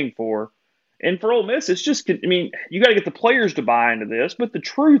they're playing for. And for Ole Miss, it's just, you got to get the players to buy into this. But the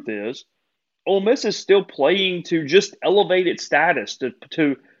truth is, Ole Miss is still playing to just elevate its status,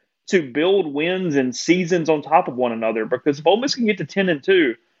 to build wins and seasons on top of one another. Because if Ole Miss can get to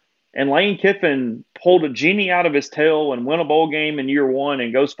 10-2, and Lane Kiffin pulled a genie out of his tail and win a bowl game in year one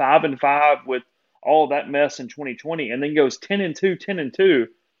and goes 5-5 with all that mess in 2020, and then goes 10-2,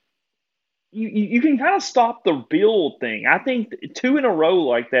 you can kind of stop the build thing. I think 2 in a row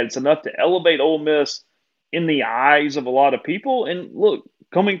like that, it's enough to elevate Ole Miss in the eyes of a lot of people. And look,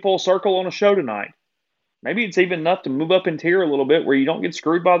 coming full circle on a show tonight, maybe it's even enough to move up in tier a little bit where you don't get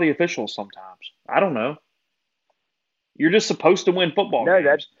screwed by the officials sometimes. I don't know. You're just supposed to win football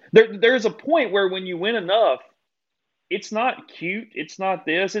games. There's a point where when you win enough, it's not cute, it's not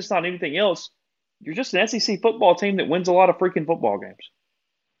this, it's not anything else. You're just an SEC football team that wins a lot of freaking football games.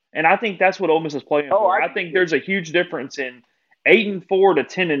 And I think that's what Ole Miss is playing for. I think there's a huge difference in 8-4 to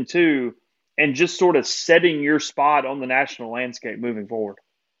 10-2 and just sort of setting your spot on the national landscape moving forward.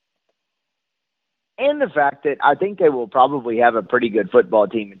 And the fact that I think they will probably have a pretty good football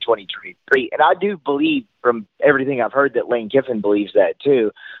team in 2023. And I do believe from everything I've heard that Lane Kiffin believes that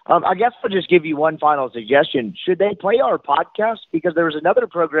too. I guess I'll just give you one final suggestion. Should they play our podcast? Because there was another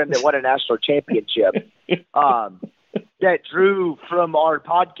program that won a national championship that drew from our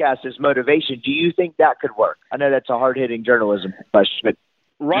podcast as motivation. Do you think that could work? I know that's a hard-hitting journalism question, but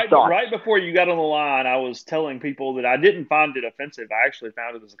right before you got on the line, I was telling people that I didn't find it offensive. I actually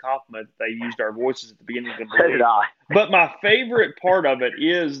found it as a compliment that they used our voices at the beginning of the So did I. But my favorite part of it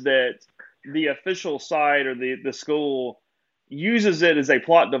is that the official side or the school uses it as a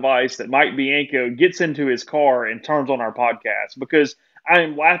plot device that Mike Bianco gets into his car and turns on our podcast, because I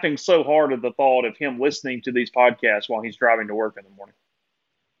am laughing so hard at the thought of him listening to these podcasts while he's driving to work in the morning.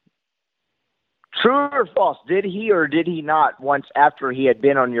 True or false? Did he or did he not, once after he had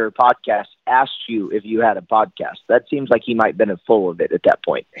been on your podcast, ask you if you had a podcast? That seems like he might have been full of it at that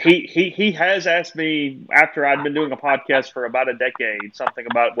point. He has asked me after I'd been doing a podcast for about a decade, something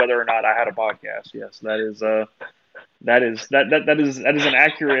about whether or not I had a podcast. Yes, that is an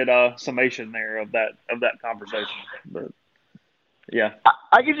accurate summation there of that conversation. But yeah,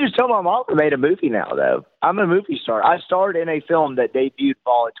 I can just tell my mom I made a movie now, though. I'm a movie star. I starred in a film that debuted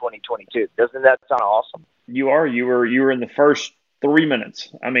fall in 2022. Doesn't that sound awesome? You are. You were in the first 3 minutes.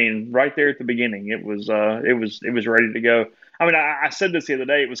 I mean, right there at the beginning, it was ready to go. I mean, I said this the other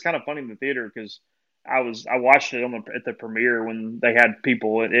day. It was kind of funny in the theater because I watched it at the premiere when they had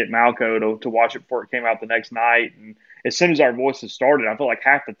people at Malco to watch it before it came out the next night. And as soon as our voices started, I felt like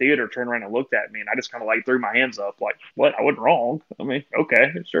half the theater turned around and looked at me, and I just kind of like threw my hands up, like, "What? I wasn't wrong. I mean,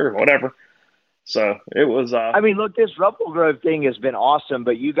 okay, sure, whatever." So it was. I mean, look, this Ruffle Grove thing has been awesome,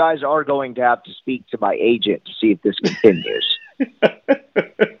 but you guys are going to have to speak to my agent to see if this continues.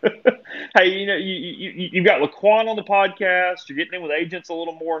 Hey, you've got Laquan on the podcast. You're getting in with agents a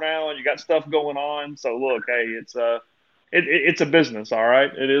little more now, and you got stuff going on. So look, hey, it's a business, all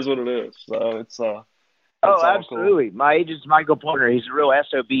right. It is what it is. So it's oh, absolutely. Cool. My agent's Michael Porter. He's a real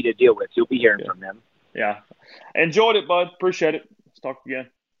SOB to deal with. You'll be hearing from him. Yeah, enjoyed it, bud. Appreciate it. Let's talk again.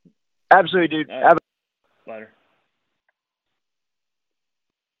 Absolutely, dude. Right. Later.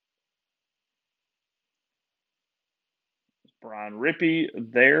 Brian Rippey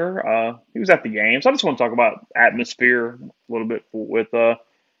there. He was at the game. So I just want to talk about atmosphere a little bit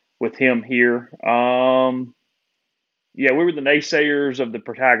with him here. Yeah, we were the naysayers of the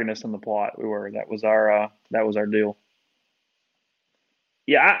protagonist in the plot. We were. That was our deal.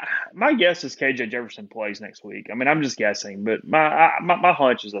 Yeah, my guess is KJ Jefferson plays next week. I mean, I'm just guessing, but my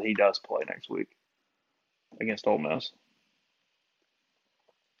hunch is that he does play next week. against Ole Miss.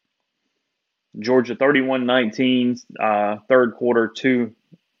 Georgia 31-19, third quarter, 2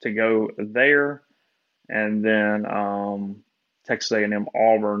 to go there. And then Texas A&M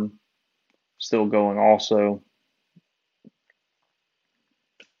Auburn still going also.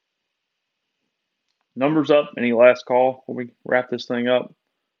 Numbers up. Any last call before we wrap this thing up?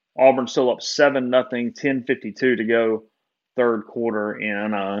 Auburn still up 7-0, 10:52 to go, third quarter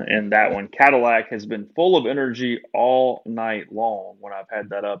in that one. Cadillac has been full of energy all night long when I've had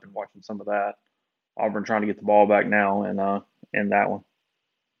that up and watching some of that. Auburn trying to get the ball back now in that one.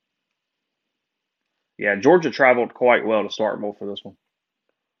 Yeah, Georgia traveled quite well to start for this one.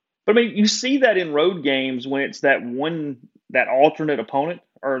 But I mean, you see that in road games when it's that alternate opponent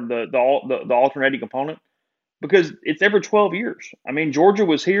or the alternating opponent, because it's every 12 years. I mean, Georgia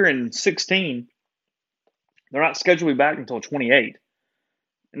was here in 16. They're not scheduled to be back until 28.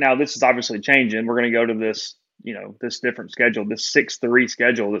 Now, this is obviously changing. We're going to go to this, this different schedule, this 6-3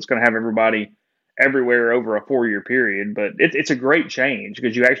 schedule that's going to have everybody everywhere over a 4-year period. But it's a great change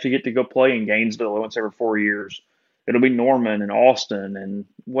because you actually get to go play in Gainesville once every 4 years. It'll be Norman and Austin and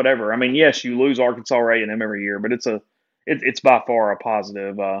whatever. I mean, yes, you lose Arkansas or A&M every year, but it's by far a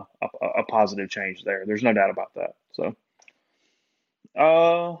positive change there. There's no doubt about that. So,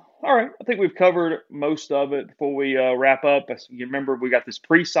 all right, I think we've covered most of it. Before we wrap up, you remember we got this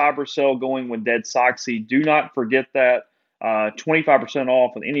pre-cyber sale going with Dead Soxy. Do not forget that. 25%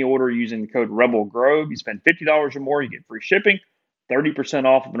 off with any order using the code Rebel Grove. You spend $50 or more, you get free shipping. 30%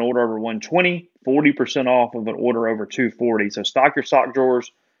 off of an order over $120, 40% off of an order over $240. So stock your sock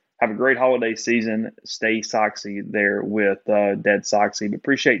drawers. Have a great holiday season. Stay Soxy there with Dead Soxy. But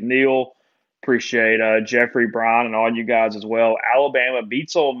appreciate Neil. Appreciate Jeffrey, Brian, and all you guys as well. Alabama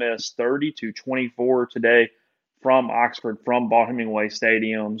beats Ole Miss 30-24 today from Oxford, from Vaught-Hemingway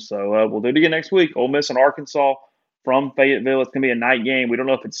Stadium. So we'll do it again next week. Ole Miss and Arkansas from Fayetteville. It's going to be a night game. We don't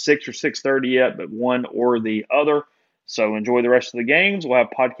know if it's 6 or 6:30 yet, but one or the other. So enjoy the rest of the games. We'll have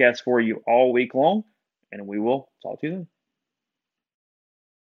podcasts for you all week long, and we will talk to you then.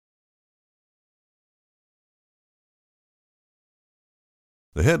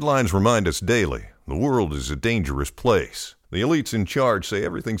 The headlines remind us daily, the world is a dangerous place. The elites in charge say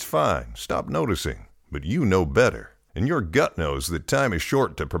everything's fine, stop noticing. But you know better. And your gut knows that time is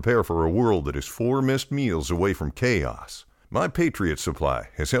short to prepare for a world that is 4 missed meals away from chaos. My Patriot Supply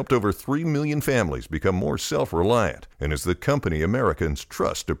has helped over 3 million families become more self-reliant and is the company Americans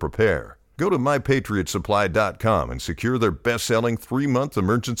trust to prepare. Go to MyPatriotSupply.com and secure their best-selling 3-month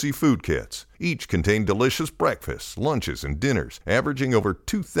emergency food kits. Each contain delicious breakfasts, lunches, and dinners, averaging over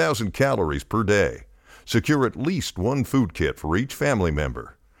 2,000 calories per day. Secure at least one food kit for each family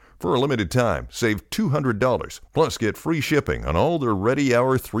member. For a limited time, save $200, plus get free shipping on all their Ready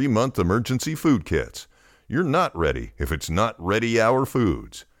Hour 3-month emergency food kits. You're not ready if it's not Ready Hour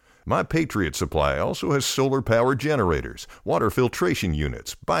Foods. My Patriot Supply also has solar power generators, water filtration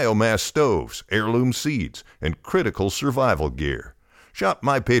units, biomass stoves, heirloom seeds, and critical survival gear. Shop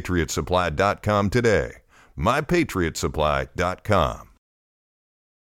MyPatriotSupply.com today. MyPatriotSupply.com.